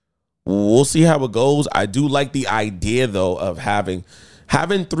 So we'll see how it goes. I do like the idea though of having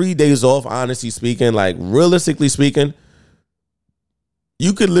 3 days off. Honestly speaking, like realistically speaking,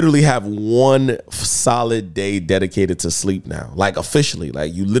 you could literally have one solid day dedicated to sleep now. Like officially,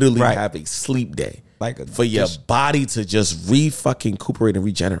 like you literally have a sleep day, like for your body to just recuperate and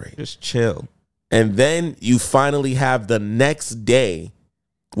regenerate, just chill. And then you finally have the next day,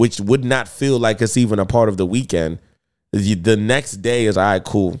 which would not feel like it's even a part of the weekend. The next day is, all right,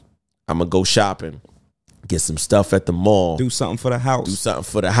 cool. I'm going to go shopping, get some stuff at the mall. Do something for the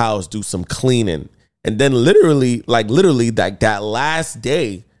house. Do some cleaning. And then literally that last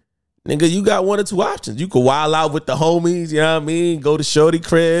day, nigga, you got one or two options. You could wild out with the homies, you know what I mean? Go to shorty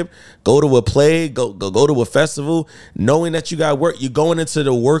crib, go to a play, go to a festival, knowing that you got work. You're going into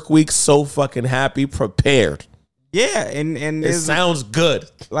the work week so fucking happy, prepared. Yeah, and it sounds good.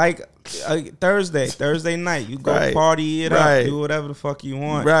 Like Thursday night, you go party it up, do whatever the fuck you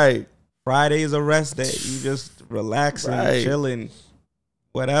want. Right. Friday is a rest day. You just relaxing, chilling,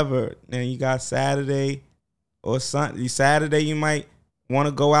 whatever. Then you got Saturday or Sunday. Saturday you might want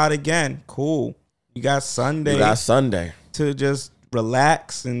to go out again. Cool. You got Sunday. To just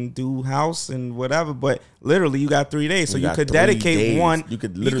relax and do house and whatever. But literally, you got 3 days, so you could dedicate one. You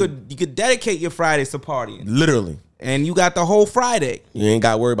could dedicate your Fridays to partying. Literally. And you got the whole Friday. You ain't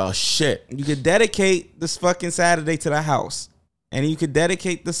got to worry about shit. You could dedicate this fucking Saturday to the house. And you could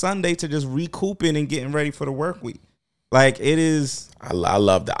dedicate the Sunday to just recouping and getting ready for the work week. Like, it is... I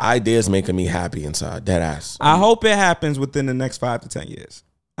love the idea. Is making me happy inside. Dead ass. I hope it happens within the next 5 to 10 years.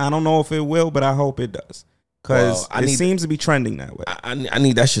 I don't know if it will, but I hope it does. Because it seems to be trending that way. I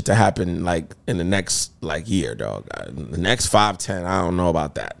need that shit to happen like in the next year, dog. The next 5, 10, I don't know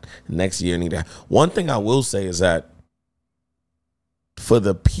about that. Next year, need that. One thing I will say is that for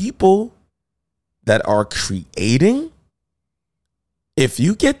the people that are creating, if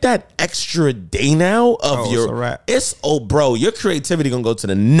you get that extra day now of your creativity gonna go to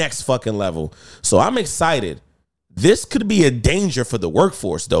the next fucking level. So I'm excited. This could be a danger for the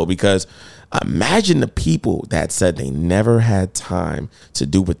workforce though, because imagine the people that said they never had time to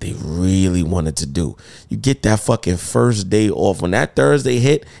do what they really wanted to do. You get that fucking first day off. When that Thursday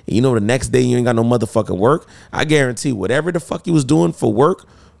hit, and you know the next day you ain't got no motherfucking work, I guarantee whatever the fuck you was doing for work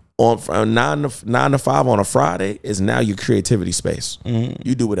on from 9 to 5 on a Friday is now your creativity space. Mm-hmm.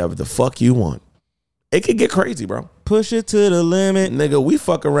 You do whatever the fuck you want. It could get crazy, bro. Push it to the limit. Nigga, we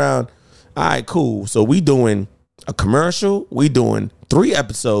fuck around. All right, cool. So we doing a commercial, we doing 3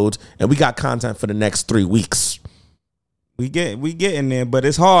 episodes, and we got content for the next 3 weeks. We getting there, but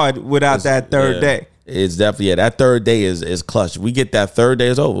it's hard without that third day. It's definitely, that third day is clutch. We get that third day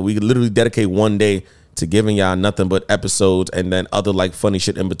is over. We could literally dedicate one day to giving y'all nothing but episodes and then other like funny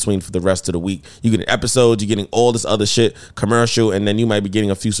shit in between for the rest of the week. You getting episodes, you're getting all this other shit, commercial, and then you might be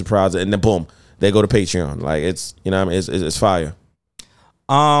getting a few surprises, and then boom, they go to Patreon. Like, it's, you know what I mean? It's fire.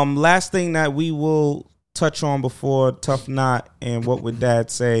 Last thing that we will touch on before Tough Knot and What Would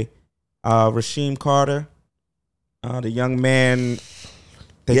Dad Say, Rasheem Carter, the young man,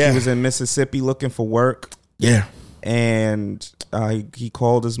 he was in Mississippi looking for work. Yeah. And he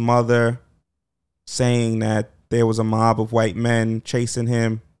called his mother saying that there was a mob of white men chasing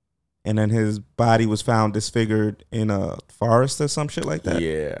him, and then his body was found disfigured in a forest or some shit like that.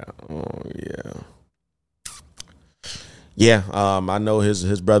 Yeah. Oh, yeah. Yeah. I know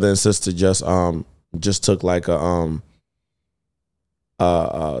his brother and sister just took like some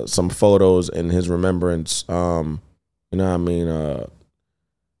photos in his remembrance. You know what I mean?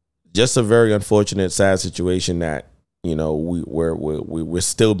 Just a very unfortunate, sad situation that, you know, we're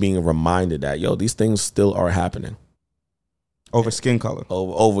still being reminded that, yo, these things still are happening. Over skin color.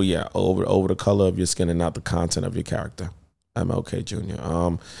 Over the color of your skin and not the content of your character. MLK Jr.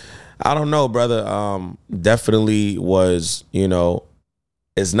 I don't know, brother. Definitely was, you know,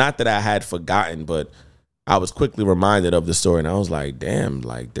 it's not that I had forgotten, but I was quickly reminded of the story, and I was like, damn,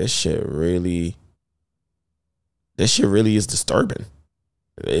 like this shit really is disturbing.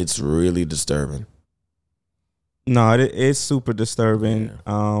 It's really disturbing. No, it's super disturbing.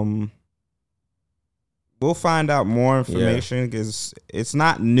 Yeah. We'll find out more information because it's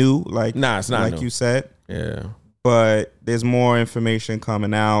not new. Like, it's not like new. You said. Yeah. but there's more information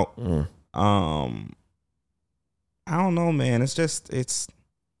coming out. I don't know, man. It's just it's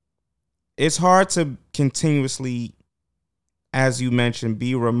hard to continuously, as you mentioned,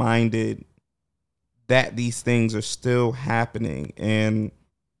 be reminded that these things are still happening. And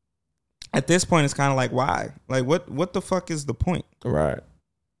at this point, it's kind of like, why? Like, what the fuck is the point? Right.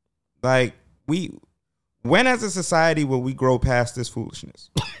 Like, when as a society will we grow past this foolishness?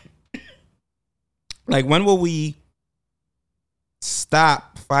 Like, when will we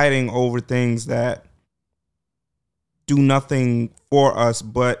stop fighting over things that do nothing for us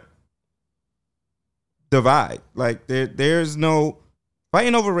but divide? Like, there's no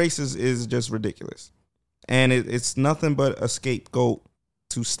fighting over races is just ridiculous, and it's nothing but a scapegoat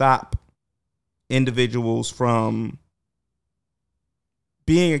to stop individuals from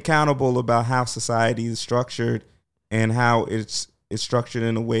being accountable about how society is structured and how it's structured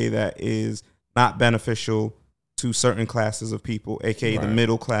in a way that is not beneficial to certain classes of people, aka the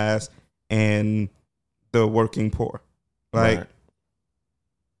middle class and the working poor. Like, right.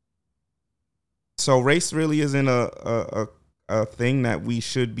 So race really isn't a thing that we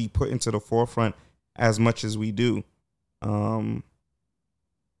should be put into the forefront as much as we do. But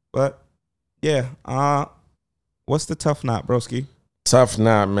yeah, what's the tough knot, broski? Tough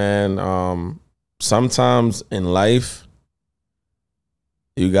knot, man. Sometimes in life,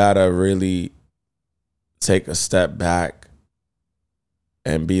 you gotta really take a step back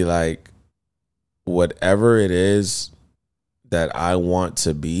and be like, whatever it is that I want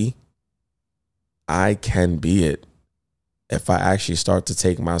to be, I can be it if I actually start to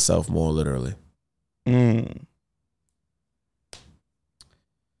take myself more literally.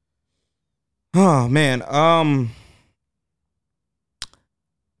 Oh man,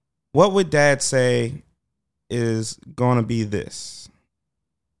 what would Dad say is gonna be this?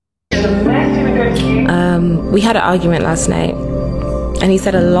 We had an argument last night, and he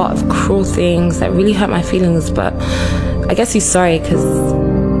said a lot of cruel things that really hurt my feelings, but I guess he's sorry because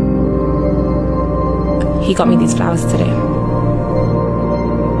he got me these flowers today.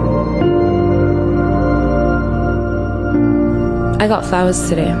 I got flowers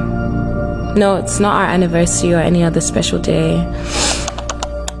today. No, it's not our anniversary or any other special day.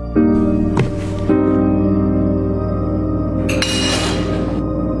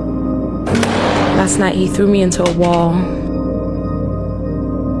 Last night he threw me into a wall.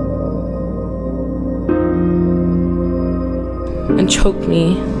 And choked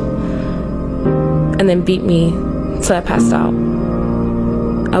me. And then beat me till I passed out.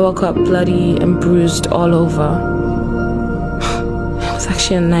 I woke up bloody and bruised all over. It was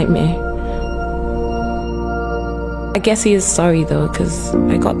actually a nightmare. I guess he is sorry though, because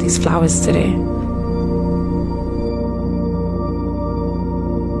I got these flowers today.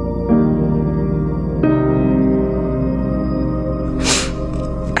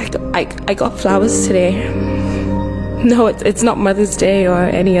 I got flowers today. No, it's not Mother's Day or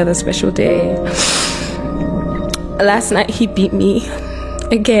any other special day. Last night he beat me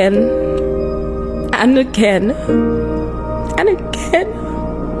again and again and again.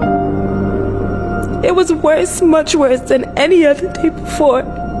 It was worse, much worse than any other day before.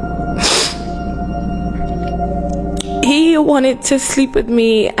 He wanted to sleep with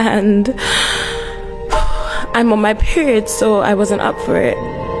me, and I'm on my period, so I wasn't up for it.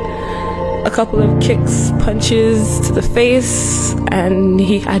 A couple of kicks, punches to the face, and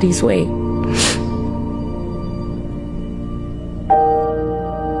he had his way.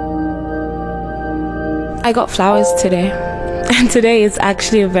 I got flowers today, and today is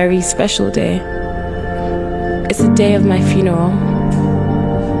actually a very special day. It's the day of my funeral.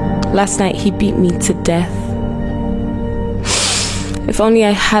 Last night he beat me to death. If only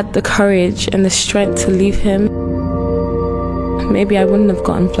I had the courage and the strength to leave him, maybe I wouldn't have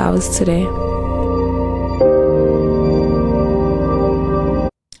gotten flowers today.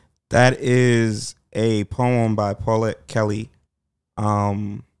 That is a poem by Paulette Kelly.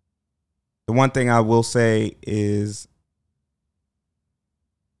 The one thing I will say is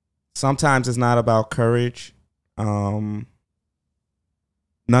sometimes it's not about courage.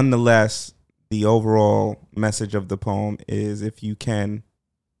 Nonetheless, the overall message of the poem is if you can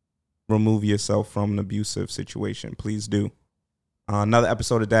remove yourself from an abusive situation, please do. Another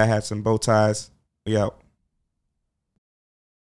episode of Dad Hats and Bow Ties. We out.